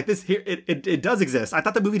shit, like this here, it does exist. I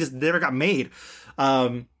thought the movie just never got made.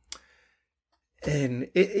 And it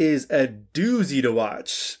is a doozy to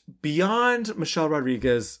watch. Beyond Michelle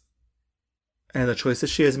Rodriguez and the choices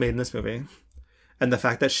she has made in this movie, and the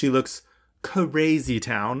fact that she looks crazy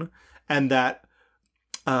town, and that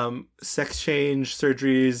sex change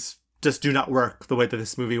surgeries just do not work the way that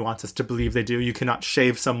this movie wants us to believe they do. You cannot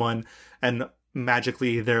shave someone and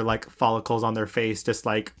magically their, like, follicles on their face just,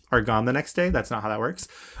 like, are gone the next day. That's not how that works.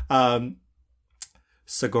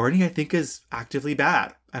 Sigourney, I think, is actively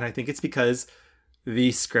bad. And I think it's because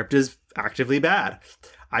the script is actively bad.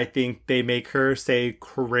 I think they make her say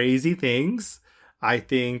crazy things. I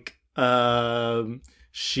think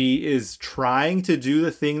she is trying to do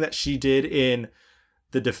the thing that she did in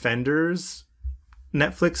the Defenders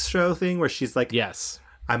Netflix show thing, where she's like, yes,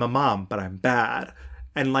 I'm a mom, but I'm bad.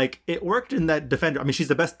 And, like, it worked in that Defender. I mean, she's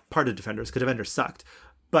the best part of Defenders because Defenders sucked.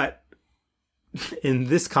 But in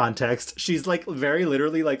this context, she's, like, very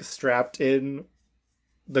literally, like, strapped in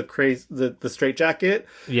the straitjacket.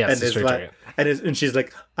 Yes, and the straitjacket. And she's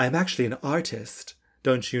like, I'm actually an artist.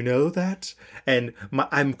 Don't you know that? And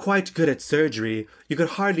I'm quite good at surgery. You could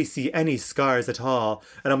hardly see any scars at all.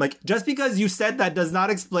 And I'm like, just because you said that does not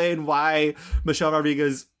explain why Michelle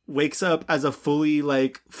Rodriguez wakes up as a fully,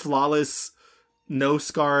 like, flawless, no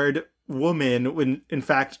scarred woman when in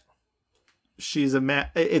fact she's a man.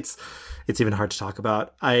 It's even hard to talk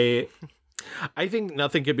about. I think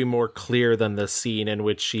nothing could be more clear than the scene in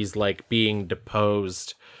which she's, like, being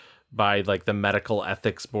deposed by, like, the medical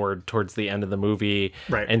ethics board towards the end of the movie.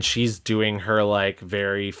 Right. And she's doing her, like,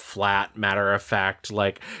 very flat, matter of fact,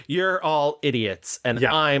 like, you're all idiots and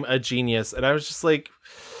I'm a genius. And I was just like,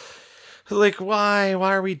 why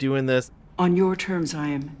are we doing this? On your terms, I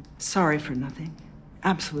am sorry for nothing.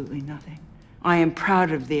 Absolutely nothing. I am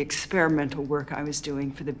proud of the experimental work I was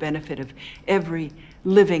doing for the benefit of every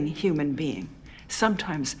living human being.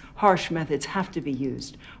 Sometimes harsh methods have to be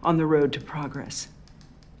used on the road to progress.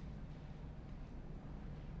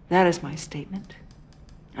 That is my statement.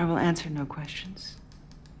 I will answer no questions.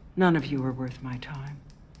 None of you are worth my time.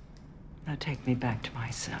 Now take me back to my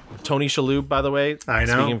cell. Tony Shalhoub, by the way. I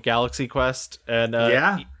know. Speaking of Galaxy Quest. And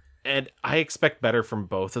and I expect better from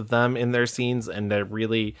both of them in their scenes, and they're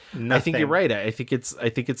really. Nothing. I think you're right. I think it's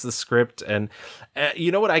the script, and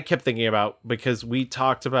you know what I kept thinking about, because we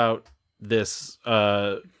talked about this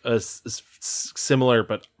a similar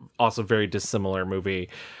but also very dissimilar movie,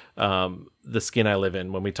 The Skin I Live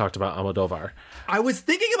In, when we talked about Almodovar. I was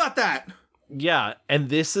thinking about that. Yeah, and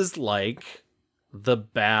this is like the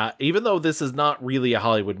bad, even though this is not really a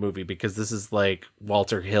Hollywood movie, because this is like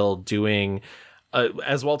Walter Hill doing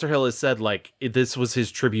as Walter Hill has said, like this was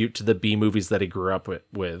his tribute to the B movies that he grew up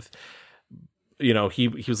with. You know, he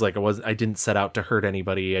was like, I didn't set out to hurt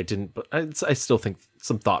anybody. I didn't, but I still think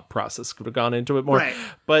some thought process could have gone into it more. Right.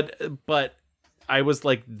 But I was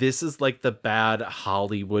like, this is like the bad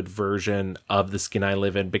Hollywood version of The Skin I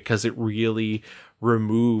Live In, because it really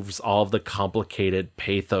removes all of the complicated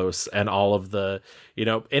pathos and all of the, you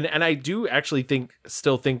know, and I do actually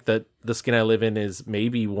still think that The Skin I Live In is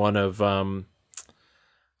maybe one of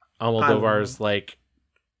Almodovar's like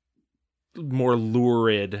more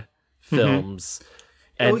lurid films.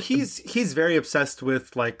 And he's very obsessed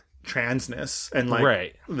with like transness and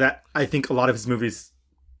like that. I think a lot of his movies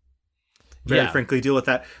very frankly deal with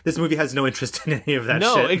that. This movie has no interest in any of that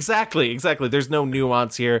shit. No, exactly. There's no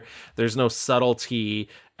nuance here. There's no subtlety.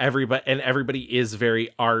 Everybody is very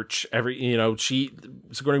arch.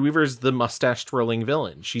 Sigourney Weaver is the mustache twirling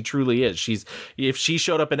villain. She truly is. If she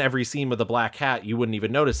showed up in every scene with a black hat, you wouldn't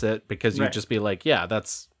even notice it, because you'd just be like, yeah,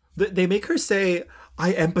 that's... They make her say,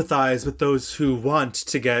 I empathize with those who want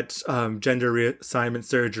to get gender reassignment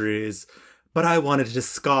surgeries, but I wanted to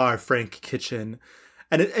scar Frank Kitchen.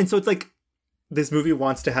 And so it's like, this movie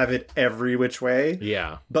wants to have it every which way.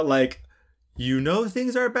 Yeah. But like, you know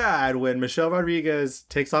things are bad when Michelle Rodriguez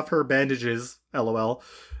takes off her bandages, LOL,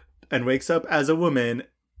 and wakes up as a woman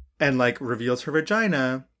and like reveals her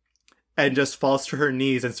vagina and just falls to her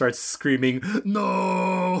knees and starts screaming,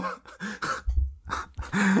 no!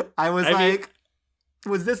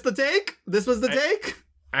 Was this the take? This was the take?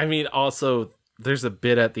 I mean, also, there's a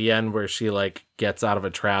bit at the end where she like gets out of a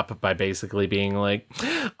trap by basically being like,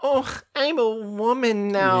 oh, I'm a woman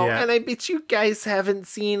now, and I bet you guys haven't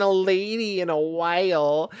seen a lady in a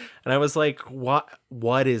while. And I was like, what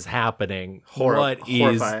is happening?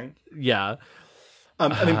 Horrifying. Yeah.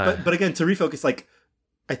 I mean, but again, to refocus, like,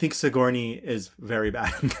 I think Sigourney is very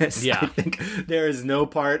bad in this. Yeah. I think there is no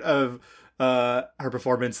part of her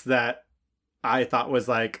performance that I thought was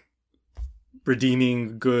like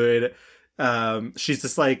redeeming, good. She's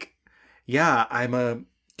just like, yeah, I'm a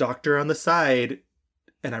doctor on the side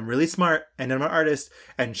and I'm really smart and I'm an artist,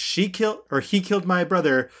 and he killed my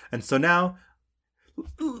brother, and so now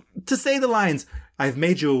to say the lines, I've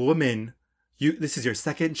made you a woman, this is your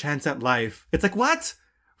second chance at life. It's like, what?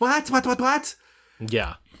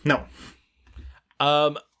 Yeah. No.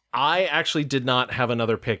 I actually did not have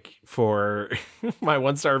another pick for my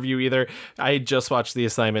 1-star review either. I just watched The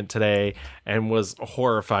Assignment today and was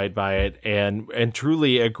horrified by it, and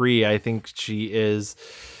truly agree. I think she is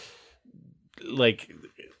like,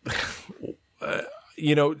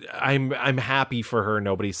 I'm happy for her.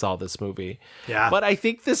 Nobody saw this movie. Yeah. But I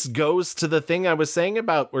think this goes to the thing I was saying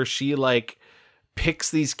about where she like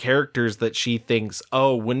picks these characters that she thinks,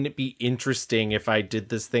 oh, wouldn't it be interesting if I did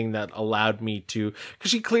this thing that allowed me to,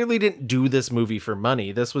 because she clearly didn't do this movie for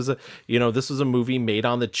money. This was a movie made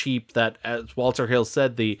on the cheap that, as Walter Hill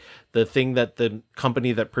said, the thing that the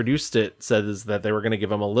company that produced it said is that they were going to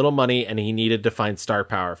give him a little money and he needed to find star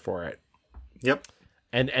power for it. Yep.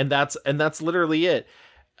 And that's literally it.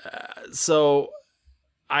 So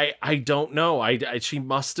I don't know. She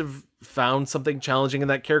must have found something challenging in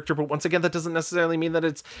that character, but once again, that doesn't necessarily mean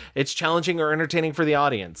that it's challenging or entertaining for the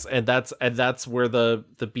audience. And that's where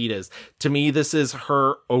the beat is. To me, this is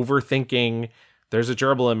her overthinking, there's a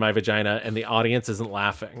gerbil in my vagina, and the audience isn't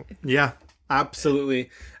laughing. Yeah, absolutely.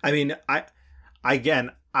 I mean, I'm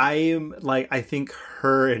like, I think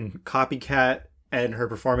her and Copycat and her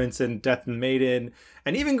performance in Death and Maiden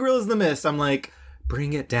and even Gorillas in the Mist, I'm like,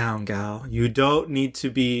 bring it down, gal. You don't need to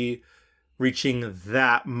be reaching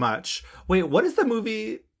that much. Wait, what is the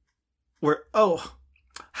movie where,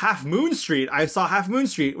 Half Moon Street. I saw Half Moon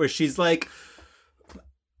Street where she's like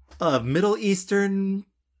a Middle Eastern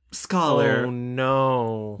scholar. Oh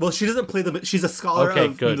no. Well, she doesn't play she's a scholar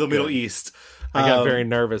of the Middle East. I got very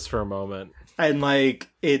nervous for a moment. And like,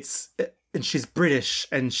 and she's British,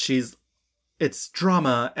 and it's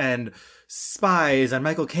drama and spies and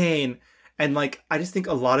Michael Caine. And like, I just think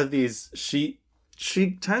a lot of these, she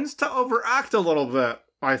tends to overact a little bit,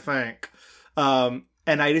 I think. And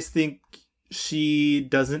I just think she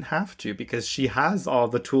doesn't have to, because she has all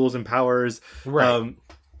the tools and powers. Right.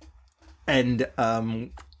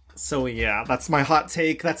 So yeah, that's my hot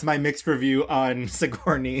take. That's my mixed review on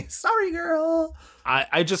Sigourney. Sorry, girl.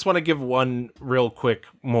 I just want to give one real quick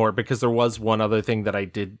more, because there was one other thing that I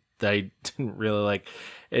didn't really like,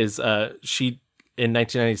 is she in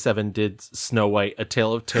 1997 did Snow White, A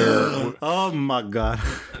Tale of Terror. Oh my God.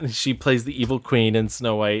 She plays the evil queen in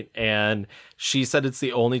Snow White, and she said it's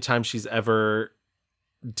the only time she's ever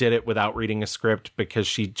did it without reading a script because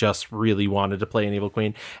she just really wanted to play an evil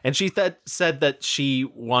queen. And she said that she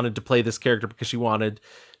wanted to play this character because she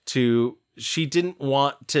didn't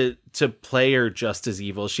want to play her just as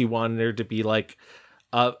evil. She wanted her to be like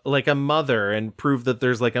a mother and prove that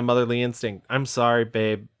there's like a motherly instinct. I'm sorry,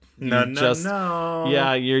 babe. No.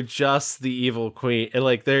 Yeah, you're just the evil queen. And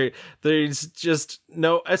like there's just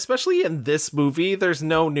no, especially in this movie, there's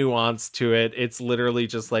no nuance to it. It's literally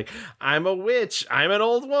just like, I'm a witch, I'm an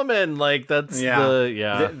old woman. Like that's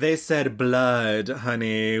They said blood,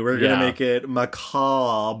 honey. We're gonna make it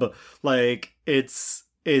macabre. Like it's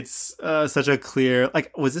such a clear,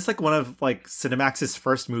 like, was this like one of like Cinemax's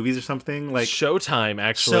first movies or something? Like Showtime,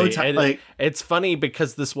 actually. It's funny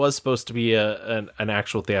because this was supposed to be an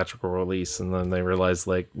actual theatrical release, and then they realized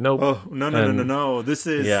like, nope. Oh no! This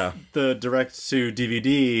is the direct to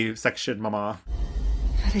DVD section, mama.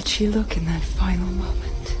 How did she look in that final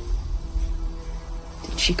moment?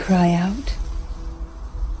 Did she cry out?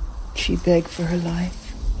 Did she beg for her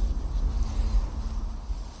life?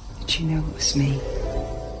 Did she know it was me?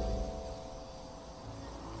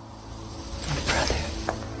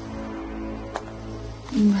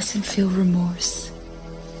 You mustn't feel remorse.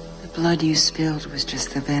 The blood you spilled was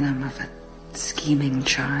just the venom of a scheming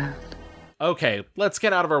child. Okay, let's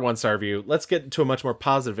get out of our 1-star review. Let's get into a much more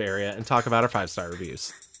positive area and talk about our 5-star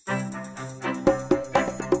reviews.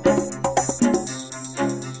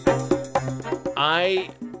 I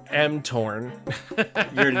am torn.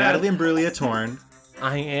 You're Natalie Imbruglia torn.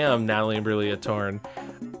 I am Natalie Imbruglia torn.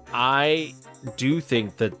 I do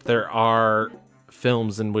think that there are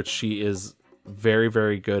films in which she is very,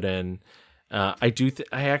 very good in. I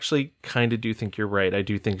actually kind of do think you're right. I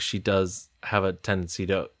do think she does have a tendency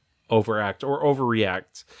to overact or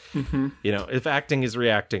overreact. Mm-hmm. You know, if acting is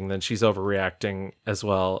reacting, then she's overreacting as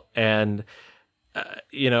well. And,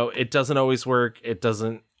 it doesn't always work. It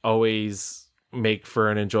doesn't always make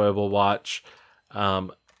for an enjoyable watch.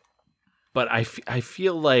 But I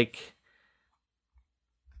feel like...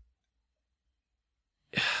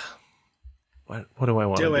 What do I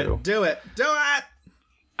want to do? Do it!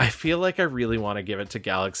 I feel like I really want to give it to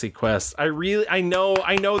Galaxy Quest. I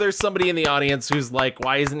know there's somebody in the audience who's like,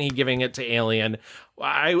 why isn't he giving it to Alien?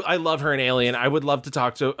 I love her in Alien. I would love to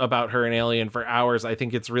talk about her in Alien for hours. I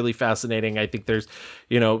think it's really fascinating. I think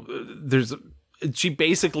she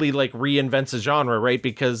basically like reinvents a genre, right?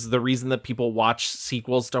 Because the reason that people watch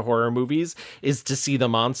sequels to horror movies is to see the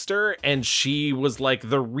monster. And she was like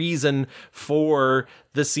the reason for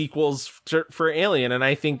the sequels for Alien. And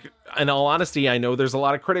I think, in all honesty, I know there's a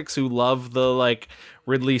lot of critics who love the like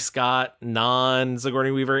Ridley Scott, non-Sigourney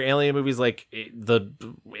Weaver Alien movies, like the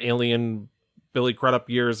Alien Billy Crudup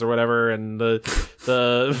years or whatever. And the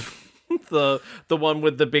one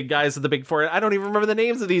with the big guys with the big forehead. I don't even remember the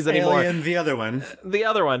names of these anymore. Alien, the other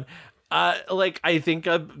one. I think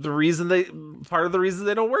part of the reason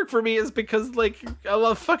they don't work for me is because like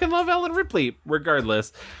I fucking love Ellen Ripley.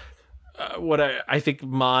 Regardless, I think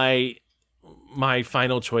my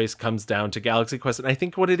final choice comes down to Galaxy Quest, and I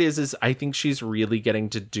think what it is I think she's really getting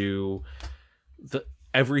to do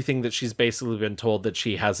everything that she's basically been told that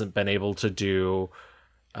she hasn't been able to do.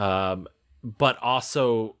 But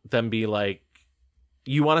also then be like,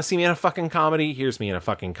 you want to see me in a fucking comedy? Here's me in a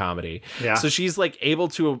fucking comedy. Yeah. So she's like able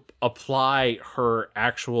to apply her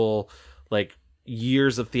actual like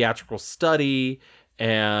years of theatrical study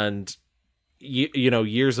and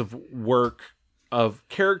years of work, of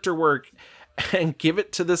character work, and give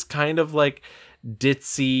it to this kind of like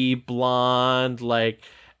ditzy blonde like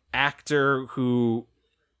actor who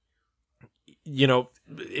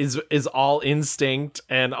is all instinct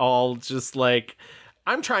and all just like,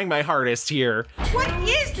 I'm trying my hardest here. What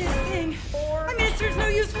is this thing? I mean, it serves no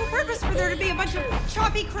useful purpose for there to be a bunch of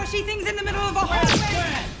choppy, crushy things in the middle of a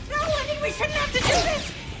hallway. No, honey, we shouldn't have to do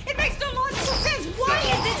this. It makes no logical sense. Why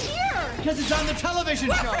is it here? Because it's on the television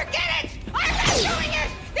show. Well, forget it. I'm not doing it.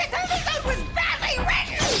 This episode was badly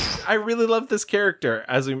written. I really love this character.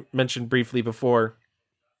 As we mentioned briefly before,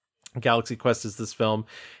 Galaxy Quest is this film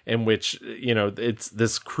in which, it's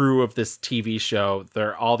this crew of this TV show.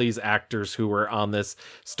 There are all these actors who were on this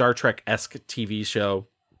Star Trek-esque TV show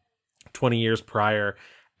 20 years prior,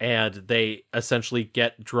 and they essentially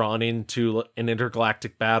get drawn into an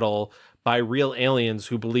intergalactic battle by real aliens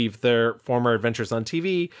who believe their former adventures on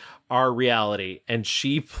TV are reality. And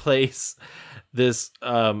she plays this,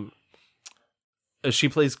 she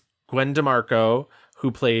plays Gwen DeMarco, who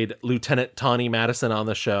played Lieutenant Tawny Madison on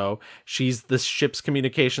the show. She's the ship's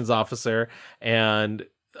communications officer and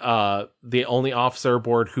the only officer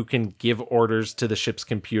aboard who can give orders to the ship's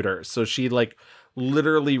computer. So she like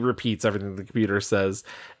literally repeats everything the computer says.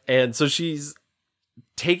 And so she's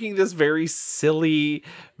taking this very silly,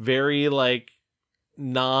 very like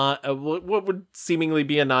not what would seemingly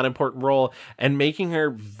be a non-important role and making her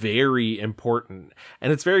very important.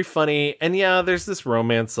 And it's very funny. And yeah, there's this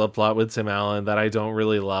romance subplot with Tim Allen that I don't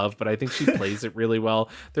really love, but I think she plays it really well.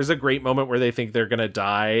 There's a great moment where they think they're gonna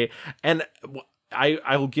die, and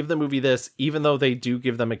I will give the movie this, even though they do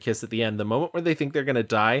give them a kiss at the end. The moment where they think they're going to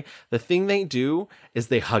die, the thing they do is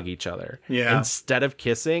they hug each other instead of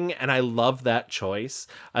kissing. And I love that choice.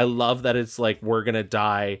 I love that it's like, we're going to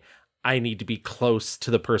die. I need to be close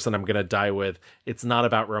to the person I'm going to die with. It's not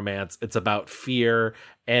about romance. It's about fear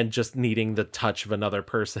and just needing the touch of another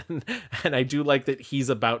person. And I do like that he's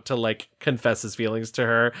about to like confess his feelings to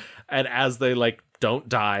her. And as they like don't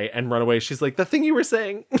die and run away, she's like, the thing you were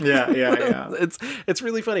saying. Yeah. It's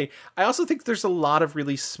really funny. I also think there's a lot of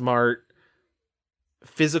really smart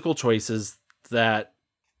physical choices that,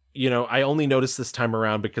 you know, I only noticed this time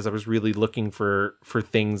around because I was really looking for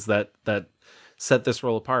things that set this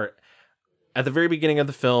role apart. At the very beginning of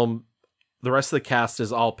the film, the rest of the cast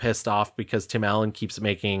is all pissed off because Tim Allen keeps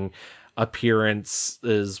making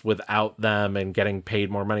appearances without them and getting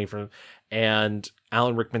paid more money for them. And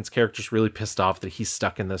Alan Rickman's character's really pissed off that he's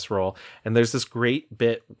stuck in this role. And there's this great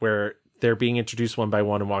bit where they're being introduced one by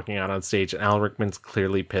one and walking out on stage, and Alan Rickman's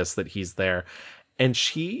clearly pissed that he's there. And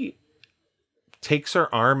she takes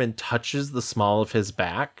her arm and touches the small of his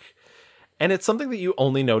back. And it's something that you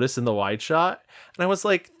only notice in the wide shot. And I was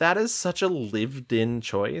like, that is such a lived-in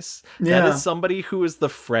choice. Yeah. That is somebody who is the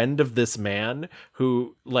friend of this man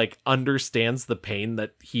who like understands the pain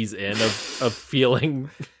that he's in of feeling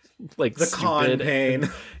like the con pain.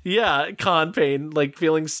 Con pain, like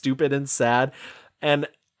feeling stupid and sad. And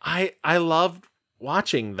I loved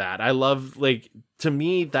watching that. I love, like, to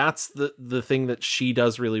me, that's the thing that she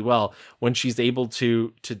does really well, when she's able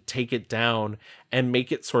to take it down and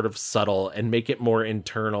make it sort of subtle and make it more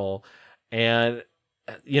internal. And,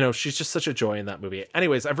 you know, she's just such a joy in that movie.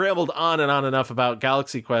 Anyways, I've rambled on and on enough about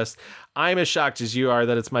Galaxy Quest. I'm as shocked as you are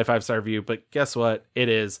that it's my 5-star review, but guess what? It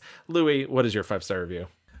is. Louis, what is your 5-star review?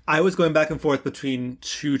 I was going back and forth between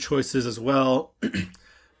two choices as well.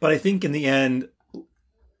 But I think in the end,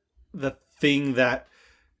 the thing that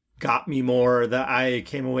got me more, that I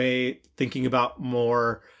came away thinking about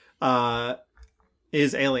more,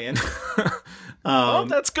 is Alien. Oh,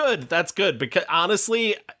 that's good. That's good. Because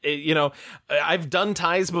honestly, you know, I've done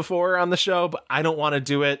ties before on the show, but I don't want to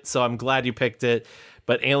do it. So I'm glad you picked it.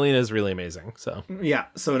 But Alien is really amazing. So yeah.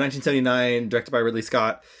 So 1979, directed by Ridley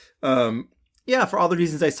Scott. Yeah, for all the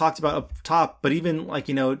reasons I talked about up top, but even like,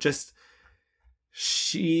 you know, just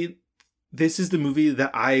this is the movie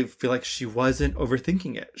that I feel like she wasn't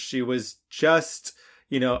overthinking it. She was just,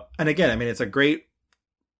 you know, and again, I mean, it's a great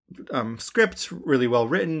script, really well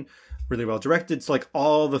written, really well directed. So like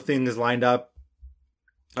all the things lined up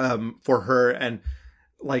for her, and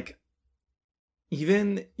like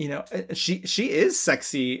even, you know, she is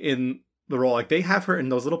sexy in the role. Like they have her in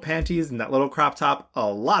those little panties and that little crop top a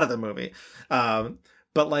lot of the movie.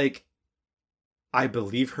 But like I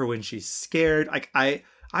believe her when she's scared. Like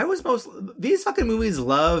these fucking movies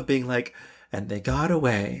love being like, and they got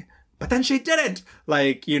away, but then she didn't.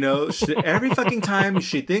 Like, you know, every fucking time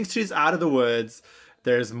she thinks she's out of the woods,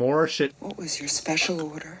 there's more shit. What was your special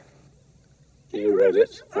order? You read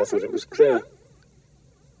it. I thought it was clear.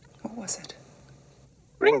 What was it?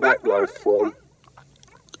 Bring back life form.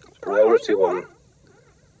 Priority 1.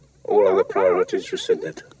 All other priorities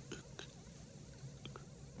rescinded.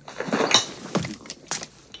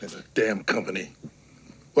 There's a damn company.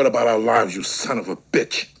 What about our lives, you son of a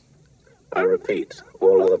bitch? I repeat,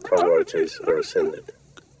 all other priorities are rescinded.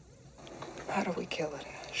 How do we kill it,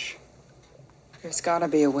 Ash? There's gotta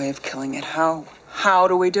be a way of killing it. How? How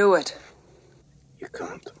do we do it? You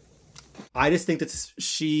can't. I just think that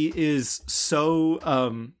she is so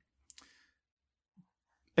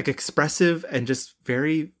like expressive and just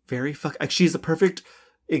very, very like she's the perfect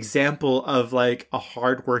example of like a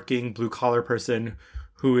hardworking blue collar person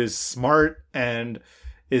who is smart and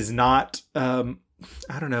is not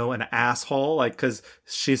I don't know, an asshole, like, because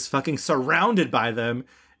she's fucking surrounded by them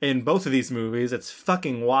in both of these movies. It's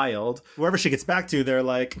fucking wild. Wherever she gets back to, they're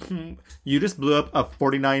like, you just blew up a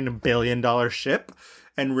 $49 billion ship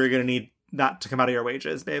and we're gonna need not to come out of your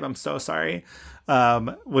wages, babe. I'm so sorry.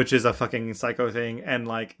 Which is a fucking psycho thing. And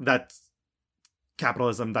like, that's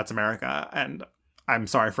capitalism, that's America. And I'm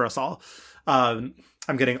sorry for us all. I'm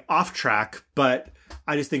getting off track, but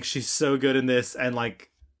I just think she's so good in this and like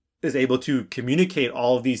is able to communicate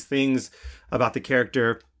all of these things about the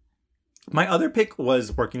character. My other pick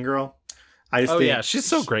was Working Girl. I just think she's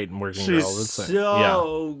so great in Working Girl. She's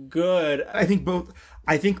so good. I think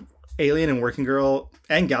Alien and Working Girl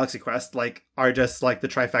and Galaxy Quest like are just like the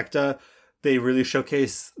trifecta. They really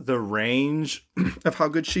showcase the range of how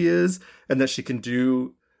good she is and that she can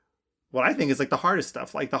do what I think is like the hardest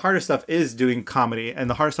stuff. Like the hardest stuff is doing comedy and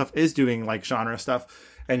the hardest stuff is doing like genre stuff.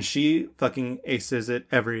 And she fucking aces it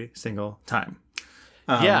every single time.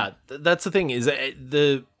 That's the thing is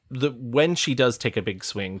the when she does take a big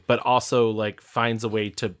swing, but also like finds a way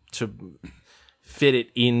to fit it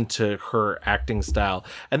into her acting style.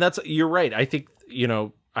 And that's, you're right. I think, you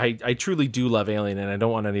know, I truly do love Alien, and I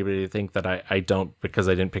don't want anybody to think that I don't because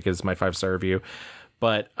I didn't pick it as my 5-star review.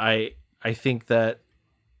 But I think that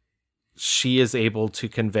she is able to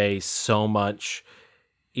convey so much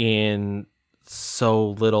in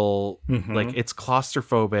so little. Like, it's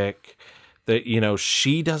claustrophobic that, you know,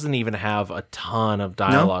 she doesn't even have a ton of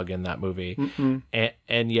dialogue in that movie.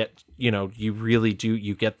 And yet, you know, you really do,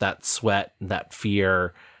 you get that sweat and that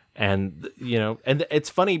fear. And, you know, and it's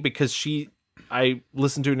funny because I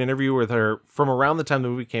listened to an interview with her from around the time the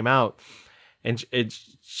movie came out, and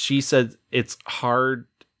she said it's hard.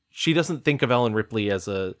 She doesn't think of Ellen Ripley as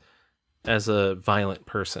a violent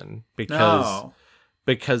person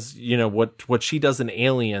because you know what she does in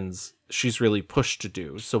Aliens, she's really pushed to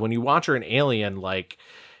do. So when you watch her in Alien, like,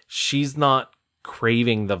 she's not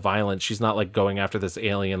craving the violence. She's not like going after this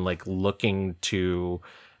alien, like looking to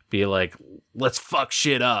be like, let's fuck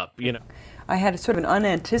shit up, you know. I had sort of an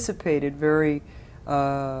unanticipated, very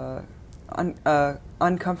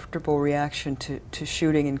uncomfortable reaction to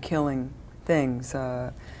shooting and killing things.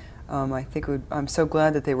 I think I'm so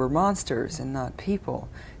glad that they were monsters and not people,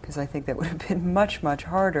 because I think that would have been much, much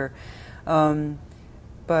harder.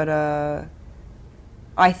 But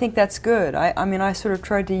I think that's good. I mean, I sort of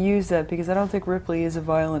tried to use that because I don't think Ripley is a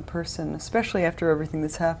violent person, especially after everything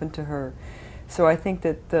that's happened to her. So I think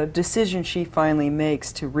that the decision she finally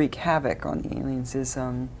makes to wreak havoc on the aliens is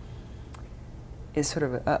sort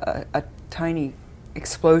of a tiny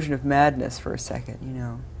explosion of madness for a second, you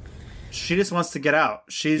know. She just wants to get out.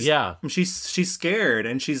 She's scared,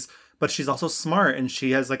 and but she's also smart, and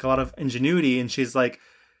she has like a lot of ingenuity, and she's like,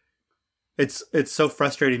 it's so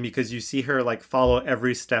frustrating because you see her like follow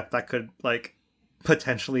every step that could like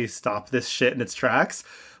potentially stop this shit in its tracks.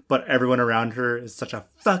 But everyone around her is such a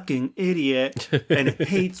fucking idiot and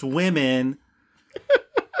hates women.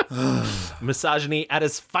 Misogyny at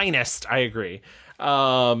its finest. I agree.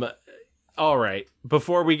 All right.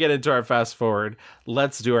 Before we get into our fast forward,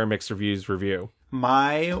 let's do our mixed reviews review.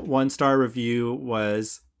 My 1-star review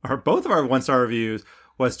was, or both of our 1-star reviews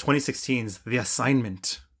was 2016's The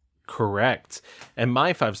Assignment. Correct. And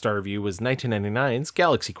my 5-star review was 1999's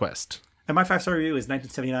Galaxy Quest. And my 5-star review is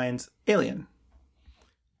 1979's Alien.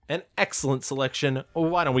 An excellent selection.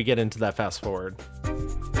 Why don't we get into that fast forward?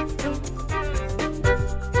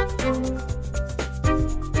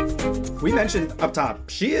 We mentioned up top,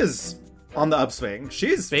 she is on the upswing. She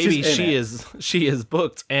is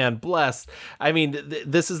booked and blessed. I mean,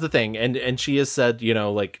 this is the thing, and she has said, you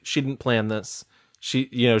know, like, she didn't plan this. She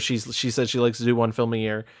said she likes to do one film a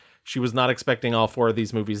year. She was not expecting all 4 of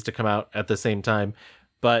these movies to come out at the same time,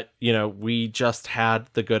 but you know, we just had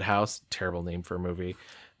The Good House. Terrible name for a movie.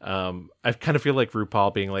 I kind of feel like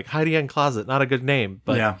RuPaul being like, Heidi N Closet, not a good name,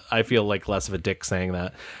 but yeah. I feel like less of a dick saying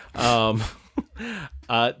that.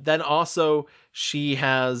 Then also she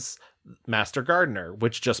has Master Gardener,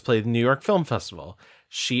 which just played the New York Film Festival.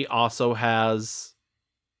 She also has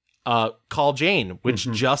Call Jane,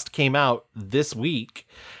 which just came out this week.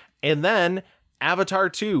 And then Avatar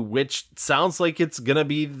 2, which sounds like it's gonna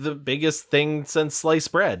be the biggest thing since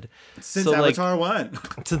sliced bread. Since Avatar 1.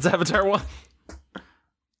 Since Avatar 1.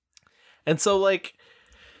 And so, like,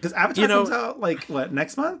 because Avatar comes out like what,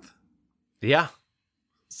 next month? Yeah.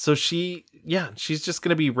 So she's just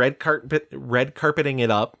gonna be red carpeting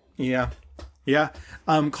it up. Yeah.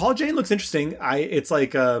 Call Jane looks interesting. It's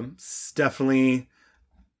like definitely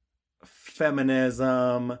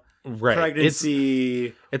feminism, right?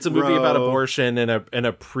 Pregnancy. It's a movie about abortion in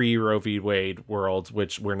a pre Roe v. Wade world,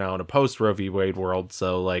 which we're now in a post Roe v. Wade world.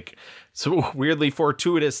 So weirdly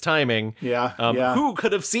fortuitous timing. Yeah. Who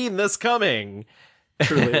could have seen this coming?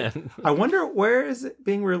 Truly. I wonder, where is it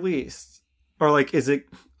being released, or like, is it?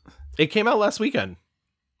 It came out last weekend.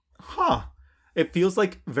 Huh. It feels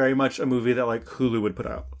like very much a movie that like Hulu would put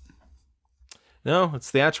out. No, it's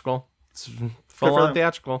theatrical. It's full on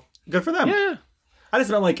theatrical. Good for them. Yeah. I just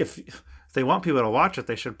meant like if they want people to watch it,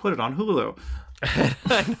 they should put it on Hulu.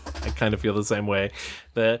 I kind of feel the same way.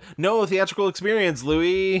 No theatrical experience,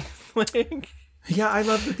 Louis. Yeah, I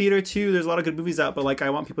love the theater too. There's a lot of good movies out, but like, I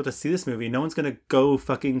want people to see this movie. No one's gonna go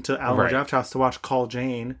fucking to Alamo Draft House to watch Call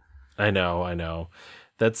Jane. I know.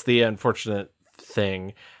 That's the unfortunate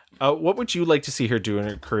thing. What would you like to see her do in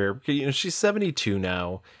her career? Because, you know, she's 72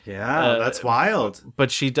 now. Yeah, that's wild.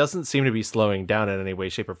 But she doesn't seem to be slowing down in any way,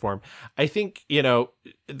 shape, or form. I think, you know,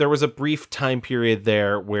 there was a brief time period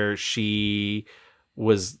there where she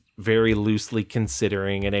was very loosely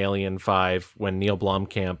considering an Alien 5 when Neil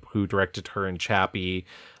Blomkamp, who directed her in Chappie,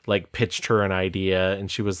 like pitched her an idea,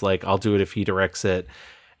 and she was like, I'll do it if he directs it.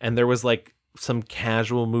 And there was like some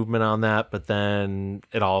casual movement on that, but then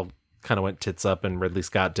it all kind of went tits up and Ridley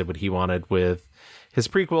Scott did what he wanted with his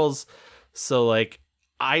prequels. So like,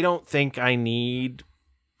 I don't think I need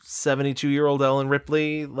 72-year-old Ellen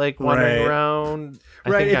Ripley like wandering around.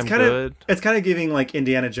 I think it's kind of giving like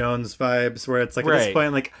Indiana Jones vibes, where it's like at this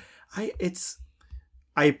point, like I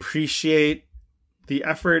appreciate the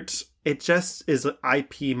effort. It just is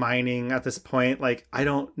IP mining at this point. Like, I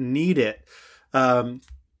don't need it. Kind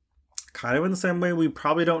of in the same way we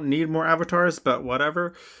probably don't need more avatars, but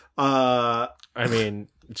whatever. I mean,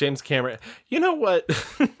 James Cameron, you know what?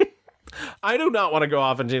 I do not want to go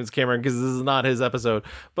off on James Cameron because this is not his episode,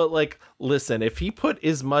 but like, listen, if he put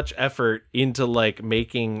as much effort into like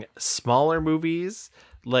making smaller movies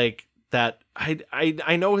like that,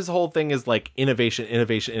 I know his whole thing is like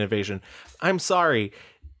innovation. I'm sorry.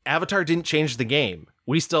 Avatar didn't change the game.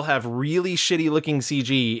 We still have really shitty looking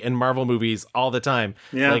CG in Marvel movies all the time.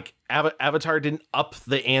 Yeah. Like Avatar didn't up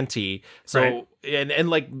the ante. So, and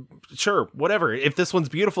like, sure, whatever. If this one's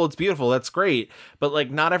beautiful, it's beautiful. That's great. But like,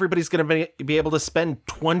 not everybody's going to be able to spend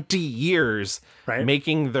 20 years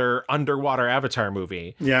making their underwater Avatar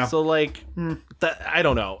movie. Yeah. So like, that, I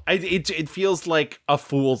don't know. It feels like a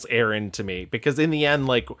fool's errand to me, because in the end,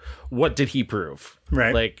 like, what did he prove?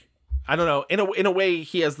 Right. Like, I don't know. In a way,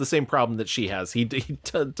 he has the same problem that she has. He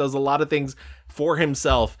does a lot of things for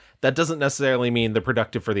himself. That doesn't necessarily mean they're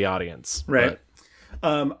productive for the audience. Right.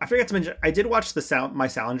 I forgot to mention, I did watch My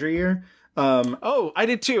Salinger Year. Oh, I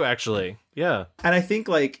did too, actually. Yeah. And I think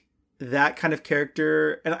like that kind of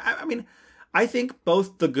character, and I mean, I think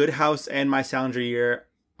both The Good House and My Salinger Year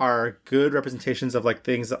are good representations of like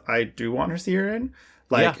things that I do want to see her in.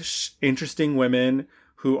 Like interesting women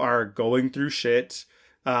who are going through shit.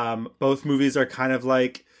 Both movies are kind of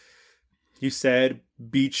like you said,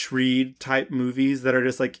 beach read type movies that are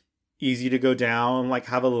just like easy to go down, like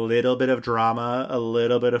have a little bit of drama, a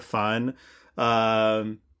little bit of fun.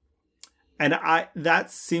 And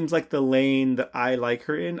that seems like the lane that I like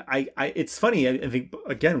her in. It's funny. I think,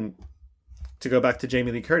 again, to go back to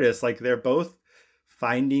Jamie Lee Curtis, like they're both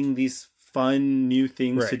finding these fun new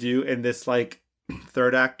things to do in this like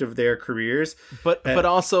third act of their careers. But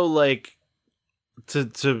also like,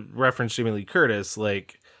 to reference Jamie Lee Curtis,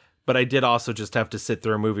 like, but I did also just have to sit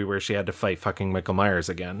through a movie where she had to fight fucking Michael Myers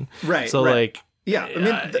again. Right. So like, yeah, I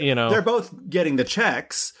mean, you know, they're both getting the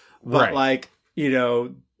checks, but like, you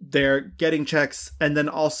know, they're getting checks and then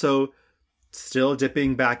also still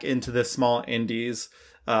dipping back into the small indies.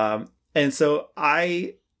 And so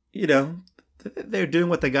you know, they're doing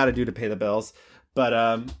what they got to do to pay the bills,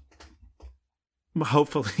 but,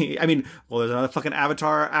 hopefully, I mean, well, there's another fucking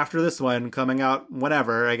Avatar after this one coming out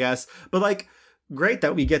whenever, I guess. But like, great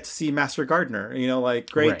that we get to see Master Gardener, you know, like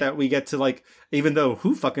great that we get to like, even though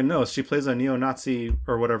who fucking knows, she plays a neo-Nazi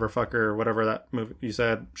or whatever fucker, whatever that movie you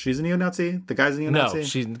said. She's a neo-Nazi? The guy's a neo-Nazi?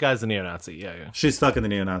 No, the guy's a neo-Nazi. Yeah. She's fucking the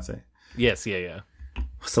neo-Nazi. Yes. Yeah.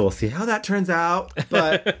 So we'll see how that turns out.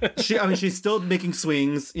 But she's still making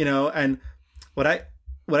swings, you know, and what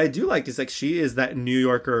I do like is like, she is that New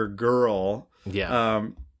Yorker girl. Yeah.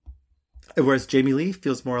 Whereas Jamie Lee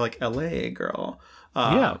feels more like LA girl.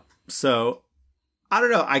 So I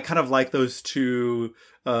don't know. I kind of like those two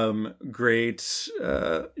great,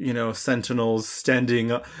 you know, sentinels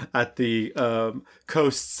standing at the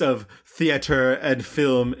coasts of theater and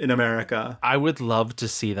film in America. I would love to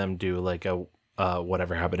see them do like a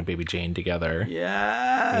Whatever Happened to Baby Jane together.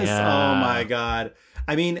 Yes. Yeah. Oh my God.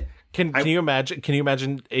 I mean, Can you imagine? Can you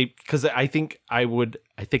imagine? Because I think I would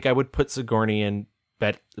put Sigourney in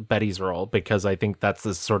Betty's role, because I think that's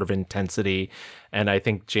the sort of intensity, and I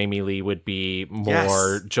think Jamie Lee would be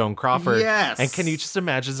more Joan Crawford. Yes. And can you just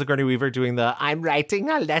imagine Sigourney Weaver doing the "I'm writing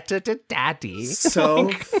a letter to Daddy"? So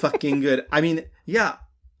fucking good. I mean, yeah,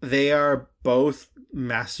 they are both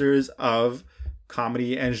masters of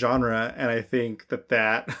comedy and genre, and I think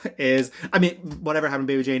that is. I mean, Whatever Happened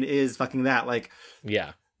to Baby Jane is fucking that. Like,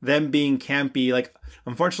 yeah. Them being campy, like,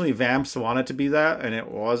 unfortunately Vamps wanted to be that and it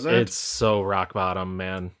wasn't. It's so rock bottom,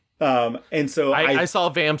 man. And so I saw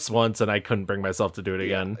Vamps once and I couldn't bring myself to do it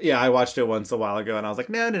again. Yeah, I watched it once a while ago and I was like,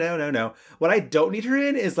 no. What I don't need her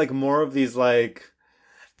in is like more of these like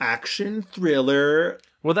action thriller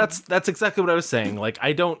Well, that's exactly what I was saying. Like,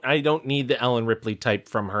 I don't need the Ellen Ripley type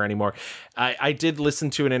from her anymore. I did listen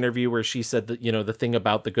to an interview where she said that, you know, the thing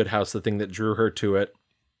about The Good House, the thing that drew her to it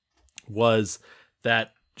was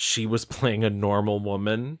that she was playing a normal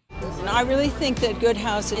woman. And I really think that Good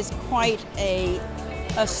House is quite a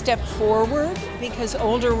step forward, because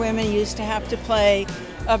older women used to have to play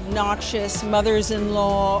obnoxious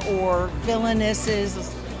mothers-in-law or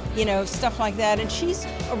villainesses, you know, stuff like that. And she's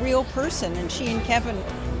a real person, and she and Kevin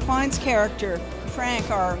Kline's character,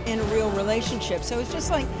 Frank, are in a real relationship. So it's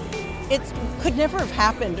just like, it could never have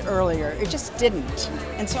happened earlier. It just didn't.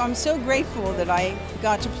 And so I'm so grateful that I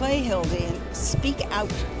got to play Hildy and speak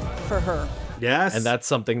out for her. Yes. And that's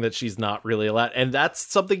something that she's not really allowed. And that's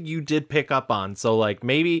something you did pick up on. So like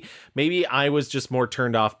maybe I was just more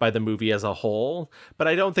turned off by the movie as a whole, but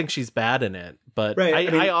I don't think she's bad in it. But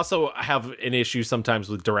right. I also have an issue sometimes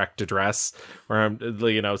with direct address where I'm,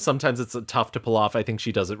 you know, sometimes it's tough to pull off. I think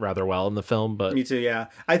she does it rather well in the film, but me too. Yeah.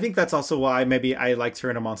 I think that's also why maybe I liked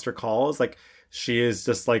her in A Monster Calls. Like, she is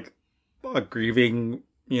just like a grieving,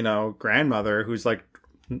 you know, grandmother who's like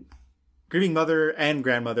grieving mother and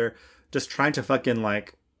grandmother, just trying to fucking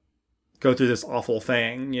like go through this awful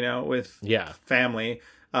thing, you know, with family.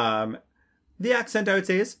 The accent, I would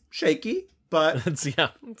say, is shaky, but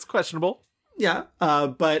it's questionable. Yeah.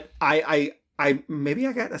 But I maybe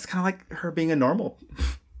I get, that's kind of like her being a normal.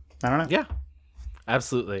 I don't know. Yeah,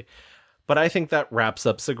 absolutely. But I think that wraps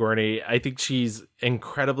up Sigourney. I think she's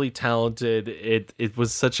incredibly talented. It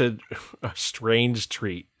was such a strange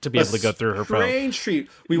treat to be able to go through her film. Strange treat.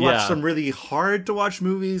 We watched some really hard to watch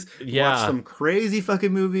movies. We watched some crazy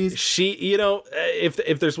fucking movies. She, you know,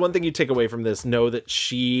 if there's one thing you take away from this, know that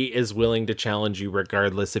she is willing to challenge you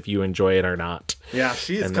regardless if you enjoy it or not. Yeah,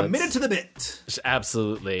 she is committed to the bit.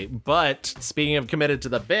 Absolutely. But speaking of committed to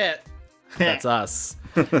the bit, that's us.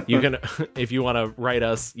 You can, if you want to write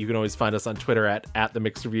us, you can always find us on Twitter at The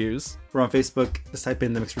Mixed Reviews. We're on Facebook. Just type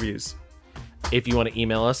in The Mixed Reviews. If you want to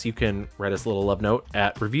email us, you can write us a little love note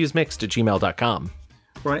at reviewsmixed@gmail.com.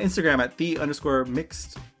 We're on Instagram at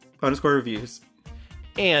 _mixed_reviews.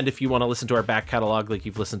 And if you want to listen to our back catalog like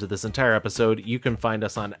you've listened to this entire episode, you can find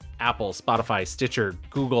us on Apple, Spotify, Stitcher,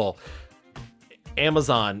 Google,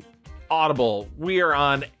 Amazon, Audible. We are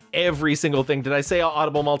on every single thing. Did I say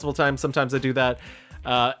Audible multiple times? Sometimes I do that.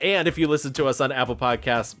 And if you listen to us on Apple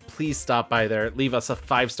Podcasts, please stop by there. Leave us a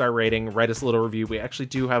 5-star rating. Write us a little review. We actually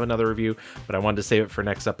do have another review, but I wanted to save it for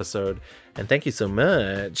next episode. And thank you so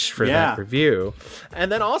much for that review.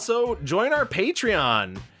 And then also join our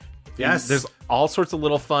Patreon. Yes. There's all sorts of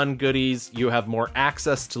little fun goodies. You have more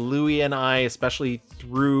access to Louie and I, especially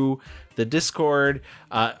through the Discord.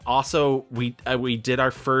 Also, we did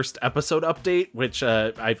our first episode update, which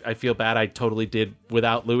I feel bad I totally did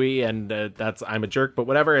without Louie, and that's, I'm a jerk, but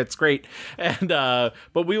whatever, it's great. And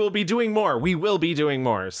but we will be doing more. We will be doing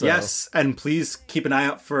more. So. Yes, and please keep an eye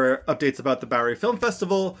out for updates about the Bowery Film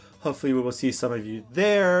Festival. Hopefully we will see some of you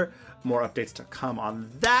there. More updates to come on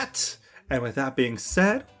that. And with that being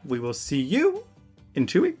said, we will see you in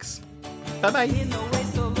 2 weeks. Bye-bye.